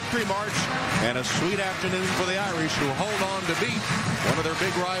now the victory march and a sweet afternoon for the Irish, who hold on to beat one of their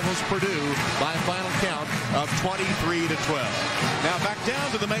big rivals, Purdue, by a final count of 23-12. Now back down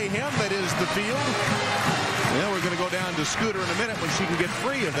to the mayhem that is the field. Yeah, we're going to go down to Scooter in a minute when she can get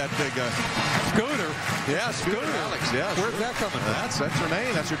free of that big Scooter. Yeah, Scooter. Alex. Yeah. Where's that coming from? That's her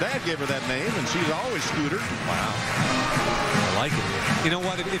name. That's her dad gave her that name, and she's always Scooter. Wow. I like it. You know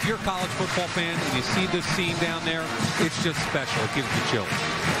what? If you're a college football fan and you see this scene down there, it's just special. It gives you chills.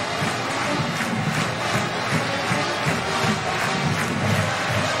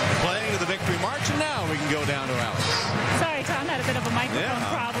 Playing the victory march, and now we can go down to Alex. Sorry, Tom, had a bit of a microphone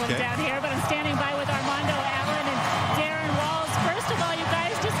problem down here, but I'm standing by with Armando Allen and Darren Walls. First of all, you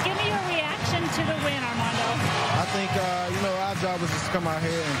guys, just give me your reaction to the win, Armando. I think, our job was just to come out here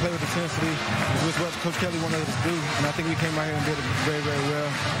and play with intensity, which is what Coach Kelly wanted us to do, and I think we came out here and did it very, very well.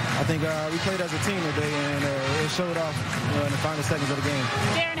 I think we played as a team today, and it showed off in the final seconds of the game.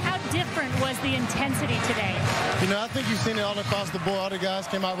 Darren, how different was the intensity today? I think you've seen it all across the board. All the guys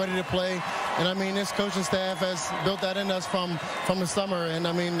came out ready to play, and I mean, this coaching staff has built that in us from the summer, and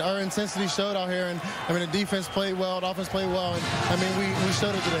I mean, our intensity showed out here, and I mean, the defense played well, the offense played well, and I mean, we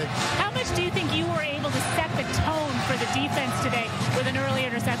showed it today. How much do you think you were able to set the tone for the defense today with an early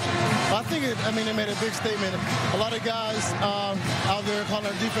interception? I think it made a big statement. A lot of guys out there calling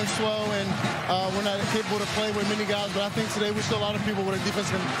our defense slow, and we're not capable to play with many guys, but I think today we showed a lot of people what a defense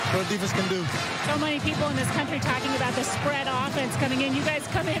can do. So many people in this country talking about the spread offense coming in. You guys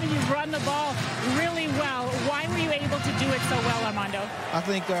come in and you run the ball really well. Why were you able to do it so well, Armando? I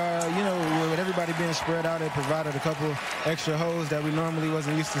think, with everybody being spread out, it provided a couple extra holes that we normally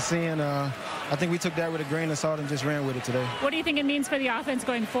wasn't used to seeing. I think we took that with a grain of salt and just ran with it today. What do you think it means for the offense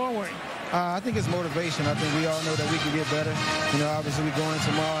going forward? I think it's motivation. I think we all know that we can get better. Obviously we go in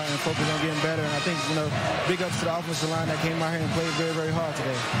tomorrow and focus on getting better. And I think, big ups to the offensive line that came out here and played very, very hard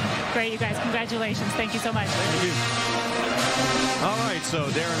today. Great, you guys. Congratulations. Thank you so much. Thank you. All right, so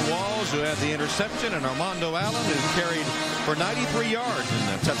Darren Walls, who had the interception, and Armando Allen, who carried for 93 yards in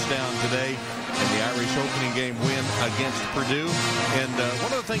the touchdown today in the Irish opening game win against Purdue. And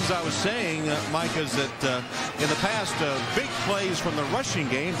one of the things I was saying, Mike, is that in the past, big plays from the rushing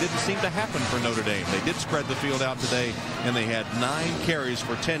game didn't seem to happen for Notre Dame. They did spread the field out today, and they had 9 carries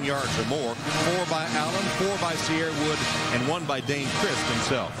for 10 yards or more. 4 by Allen, 4 by Sierra Wood, and 1 by Dane Christ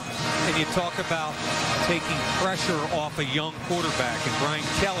himself. And you talk about taking pressure off a young quarterback. And Brian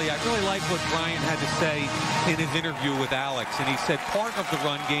Kelly, I really like what Brian had to say in his interview with Alex. And he said part of the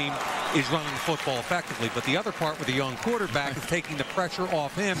run game is running the football effectively. But the other part with a young quarterback is taking the pressure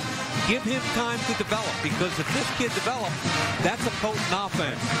off him. Give him time to develop, because if this kid develops, that's a potent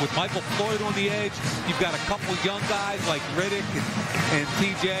offense. With Michael Floyd on the edge, you've got a couple young guys like Riddick and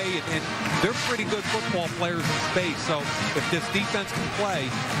TJ, and they're pretty good football players in space. So if this defense can play,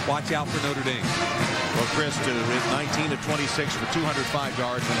 watch out for Notre Dame. Well, Chris, to 19 of 26 for 205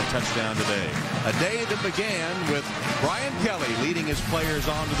 yards and a touchdown today. A day that began with Brian Kelly leading his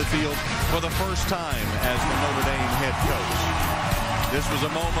players onto the field for the first time as the Notre Dame head coach. This was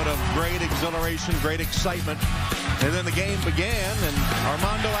a moment of great exhilaration, great excitement. And then the game began, and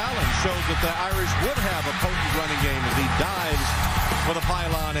Armando Allen showed that the Irish would have a potent running game as he dives for the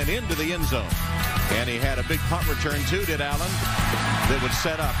pylon and into the end zone. And he had a big punt return, too, did Allen, that would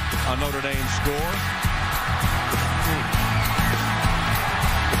set up a Notre Dame score.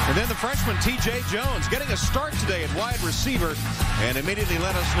 And then the freshman T.J. Jones getting a start today at wide receiver, and immediately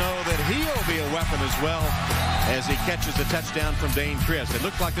let us know that he'll be a weapon as well as he catches a touchdown from Dane Chris. It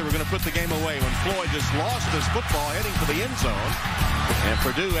looked like they were going to put the game away when Floyd just lost his football heading for the end zone, and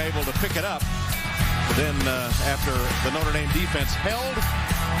Purdue able to pick it up. But then after the Notre Dame defense held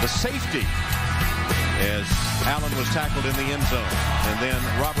the safety as Allen was tackled in the end zone. And then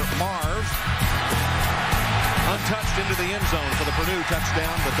Robert Marv untouched into the end zone for the Purdue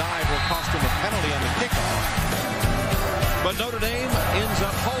touchdown. The dive will cost him a penalty on the kickoff. But Notre Dame ends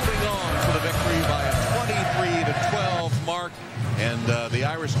up holding on for the victory by a 23-12 mark. And the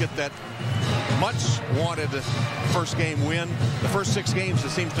Irish get that much-wanted first game win. The first 6 games, it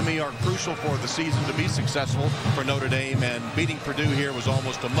seems to me, are crucial for the season to be successful for Notre Dame, and beating Purdue here was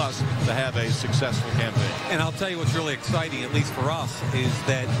almost a must to have a successful campaign. And I'll tell you what's really exciting, at least for us, is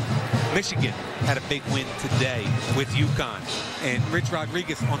that Michigan had a big win today with UConn. And Rich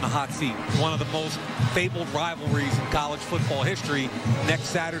Rodriguez on the hot seat. One of the most fabled rivalries in college football history next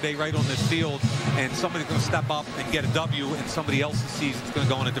Saturday right on this field. And somebody's going to step up and get a W, and somebody else's season's going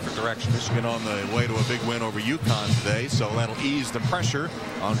to go in a different direction. Michigan on the way to a big win over UConn today, so that'll ease the pressure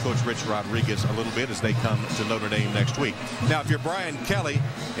on Coach Rich Rodriguez a little bit as they come to Notre Dame next week. Now, if you're Brian Kelly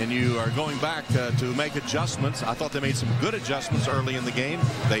and you are going back to make adjustments, I thought they made some good adjustments early in the game.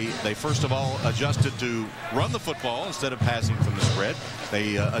 They first of all adjusted to run the football instead of passing from the spread.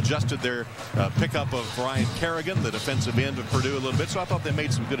 They adjusted their pickup of Brian Kerrigan, the defensive end of Purdue, a little bit. So I thought they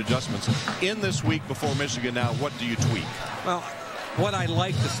made some good adjustments in this week before Michigan. Now, what do you tweak? Well, what I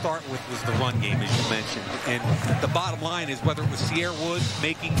like to start with was the run game, as you mentioned. And the bottom line is, whether it was Sierra Wood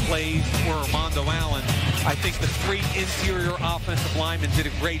making plays or Armando Allen, I think the 3 interior offensive linemen did a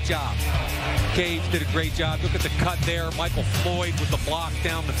great job. Cage did a great job. Look at the cut there. Michael Floyd with the block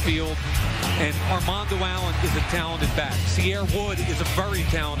down the field. And Armando Allen is a talented back. Sierra Wood is a very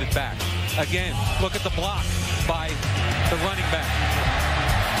talented back. Again, look at the block by the running back.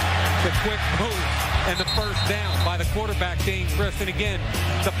 The quick move and the first down by the quarterback, Dane Chris. And again,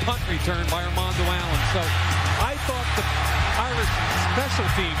 the punt return by Armando Allen. So I thought the Irish special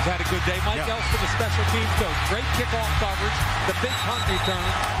teams had a good day. Mike Elston, the special teams coach. Great kickoff coverage. The big punt return.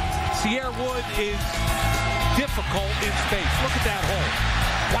 Sierra Wood is difficult in space. Look at that hole.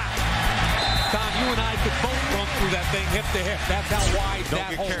 Wow. Tom, you and I could both run through that thing hip to hip. That's how wide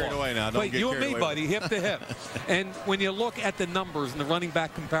that hole was. Don't get carried away now. Wait, you and me, buddy, hip to hip. And when you look at the numbers in the running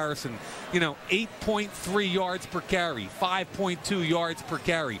back comparison, you know, 8.3 yards per carry, 5.2 yards per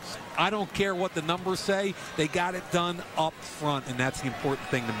carry. I don't care what the numbers say. They got it done up front, and that's the important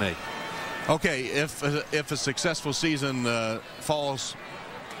thing to me. Okay, if a successful season falls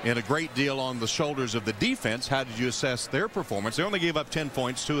in a great deal on the shoulders of the defense, how did you assess their performance? They only gave up 10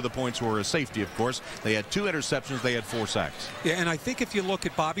 points. 2 of the points were a safety, of course. They had 2 interceptions. They had 4 sacks. Yeah, and I think if you look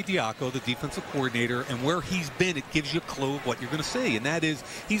at Bobby Diaco, the defensive coordinator, and where he's been, it gives you a clue of what you're going to see. And that is,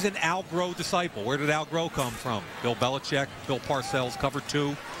 he's an Al Groh disciple. Where did Al Groh come from? Bill Belichick, Bill Parcells, cover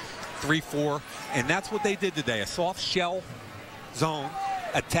 2, 3, 4. And that's what they did today. A soft shell zone,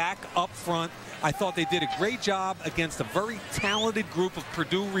 attack up front. I thought they did a great job against a very talented group of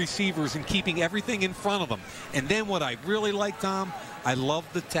Purdue receivers and keeping everything in front of them. And then what I really like, Tom, I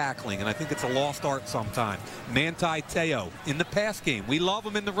love the tackling, and I think it's a lost art sometimes. Manti Te'o in the pass game. We love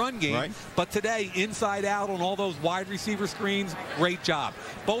him in the run game, right. But today, inside out on all those wide receiver screens, great job.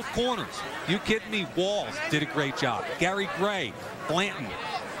 Both corners, you kidding me? Walls did a great job. Gary Gray, Blanton,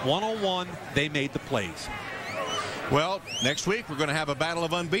 1-on-1, they made the plays. Well, next week we're going to have a battle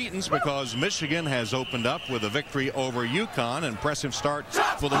of unbeatens because Michigan has opened up with a victory over UConn. Impressive start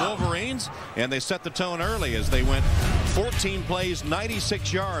for the Wolverines, and they set the tone early as they went 14 plays,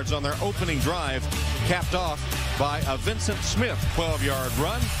 96 yards on their opening drive, capped off by a Vincent Smith 12-yard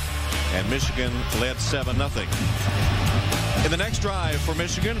run, and Michigan led 7-0. In the next drive for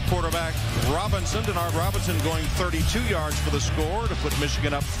Michigan, quarterback Robinson, Denard Robinson, going 32 yards for the score to put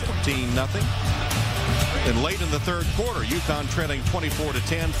Michigan up 14-0. And late in the third quarter, UConn trailing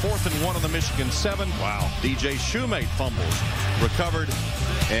 24-10, 4th and 1 on the Michigan 7. Wow. DJ Shoemate fumbles, recovered,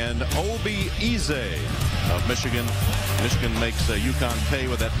 and Obi Eze of Michigan. Michigan makes UConn pay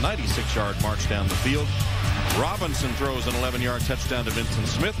with that 96-yard march down the field. Robinson throws an 11-yard touchdown to Vincent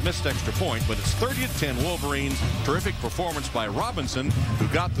Smith. Missed extra point, but it's 30-10 Wolverines. Terrific performance by Robinson, who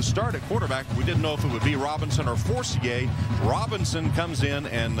got the start at quarterback. We didn't know if it would be Robinson or Forcier. Robinson comes in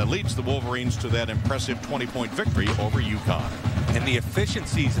and leads the Wolverines to that impressive 20-point victory over UConn. And the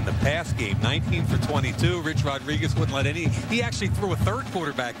efficiencies in the pass game, 19 for 22. Rich Rodriguez wouldn't let any. He actually threw a third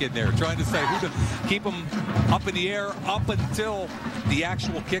quarterback in there, trying to say who to keep him up in the air up until the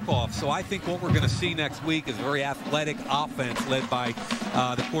actual kickoff. So I think what we're going to see next week is a very athletic offense led by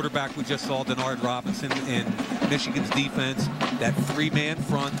the quarterback we just saw, Denard Robinson, and Michigan's defense. That 3-man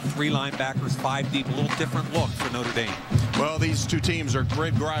front, 3 linebackers, 5 deep, a little different look for Notre Dame. Well, these two teams are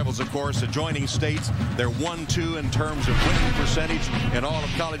great rivals, of course, adjoining states. They're 1-2 in terms of winning percentage in all of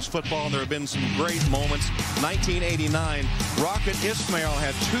college football. There have been some great moments. 1989, Rocket Ismail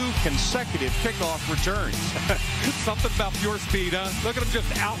had 2 consecutive kickoff returns. Something about pure speed, huh? Look at him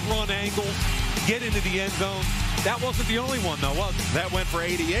just outrun angles, get into the end zone. That wasn't the only one, though, was it? That went for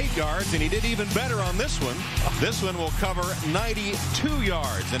 88 yards, and he did even better on this one. This one will cover 92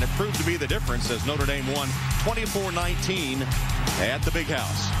 yards, and it proved to be the difference as Notre Dame won 24-19 at the Big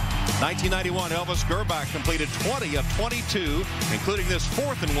House. 1991, Elvis Gerbach completed 20 of 22, including this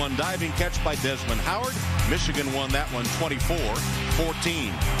 4th and 1 diving catch by Desmond Howard. Michigan won that one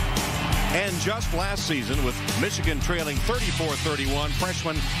 24-14. And just last season, with Michigan trailing 34-31,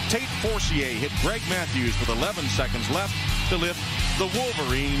 freshman Tate Forcier hit Greg Matthews with 11 seconds left to lift the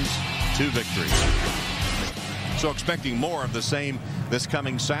Wolverines to victory. So expecting more of the same this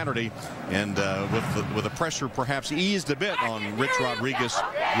coming Saturday, and with the pressure perhaps eased a bit on Rich Rodriguez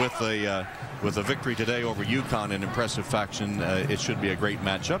with a victory today over UConn in impressive fashion. It should be a great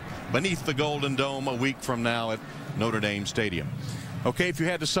matchup beneath the Golden Dome a week from now at Notre Dame Stadium. Okay, if you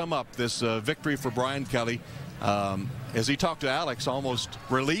had to sum up this victory for Brian Kelly, as he talked to Alex, almost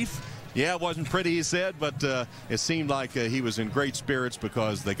relief. Yeah, it wasn't pretty, he said, but it seemed like he was in great spirits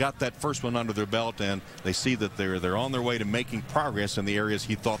because they got that first one under their belt, and they see that they're on their way to making progress in the areas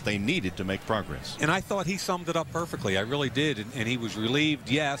he thought they needed to make progress. And I thought he summed it up perfectly. I really did, and he was relieved,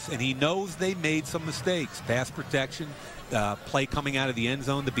 yes, and he knows they made some mistakes. Pass protection, play coming out of the end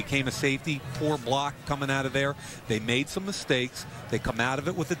zone that became a safety, poor block coming out of there. They made some mistakes. They come out of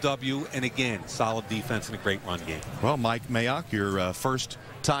it with a W, and again, solid defense and a great run game. Well, Mike Mayock, your first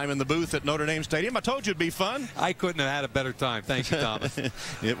time in the booth at Notre Dame Stadium. I told you it'd be fun. I couldn't have had a better time. Thank you, Thomas.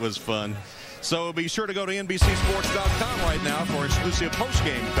 It was fun. So be sure to go to NBCSports.com right now for exclusive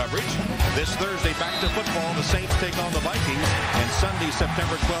post-game coverage. This Thursday, back to football. The Saints take on the Vikings. And Sunday,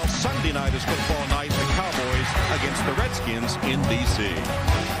 September 12th, Sunday night is football night. The Cowboys against the Redskins in D.C.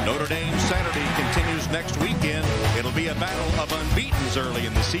 Notre Dame Saturday continues next weekend. It'll be a battle of unbeatens early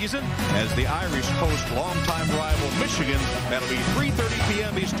in the season as the Irish host longtime rival Michigan. That'll be 3:30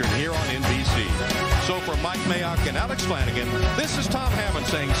 p.m. Eastern here on NBC. So for Mike Mayock and Alex Flanagan, this is Tom Hammond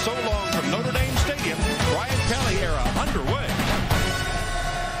saying so long from Notre Dame Stadium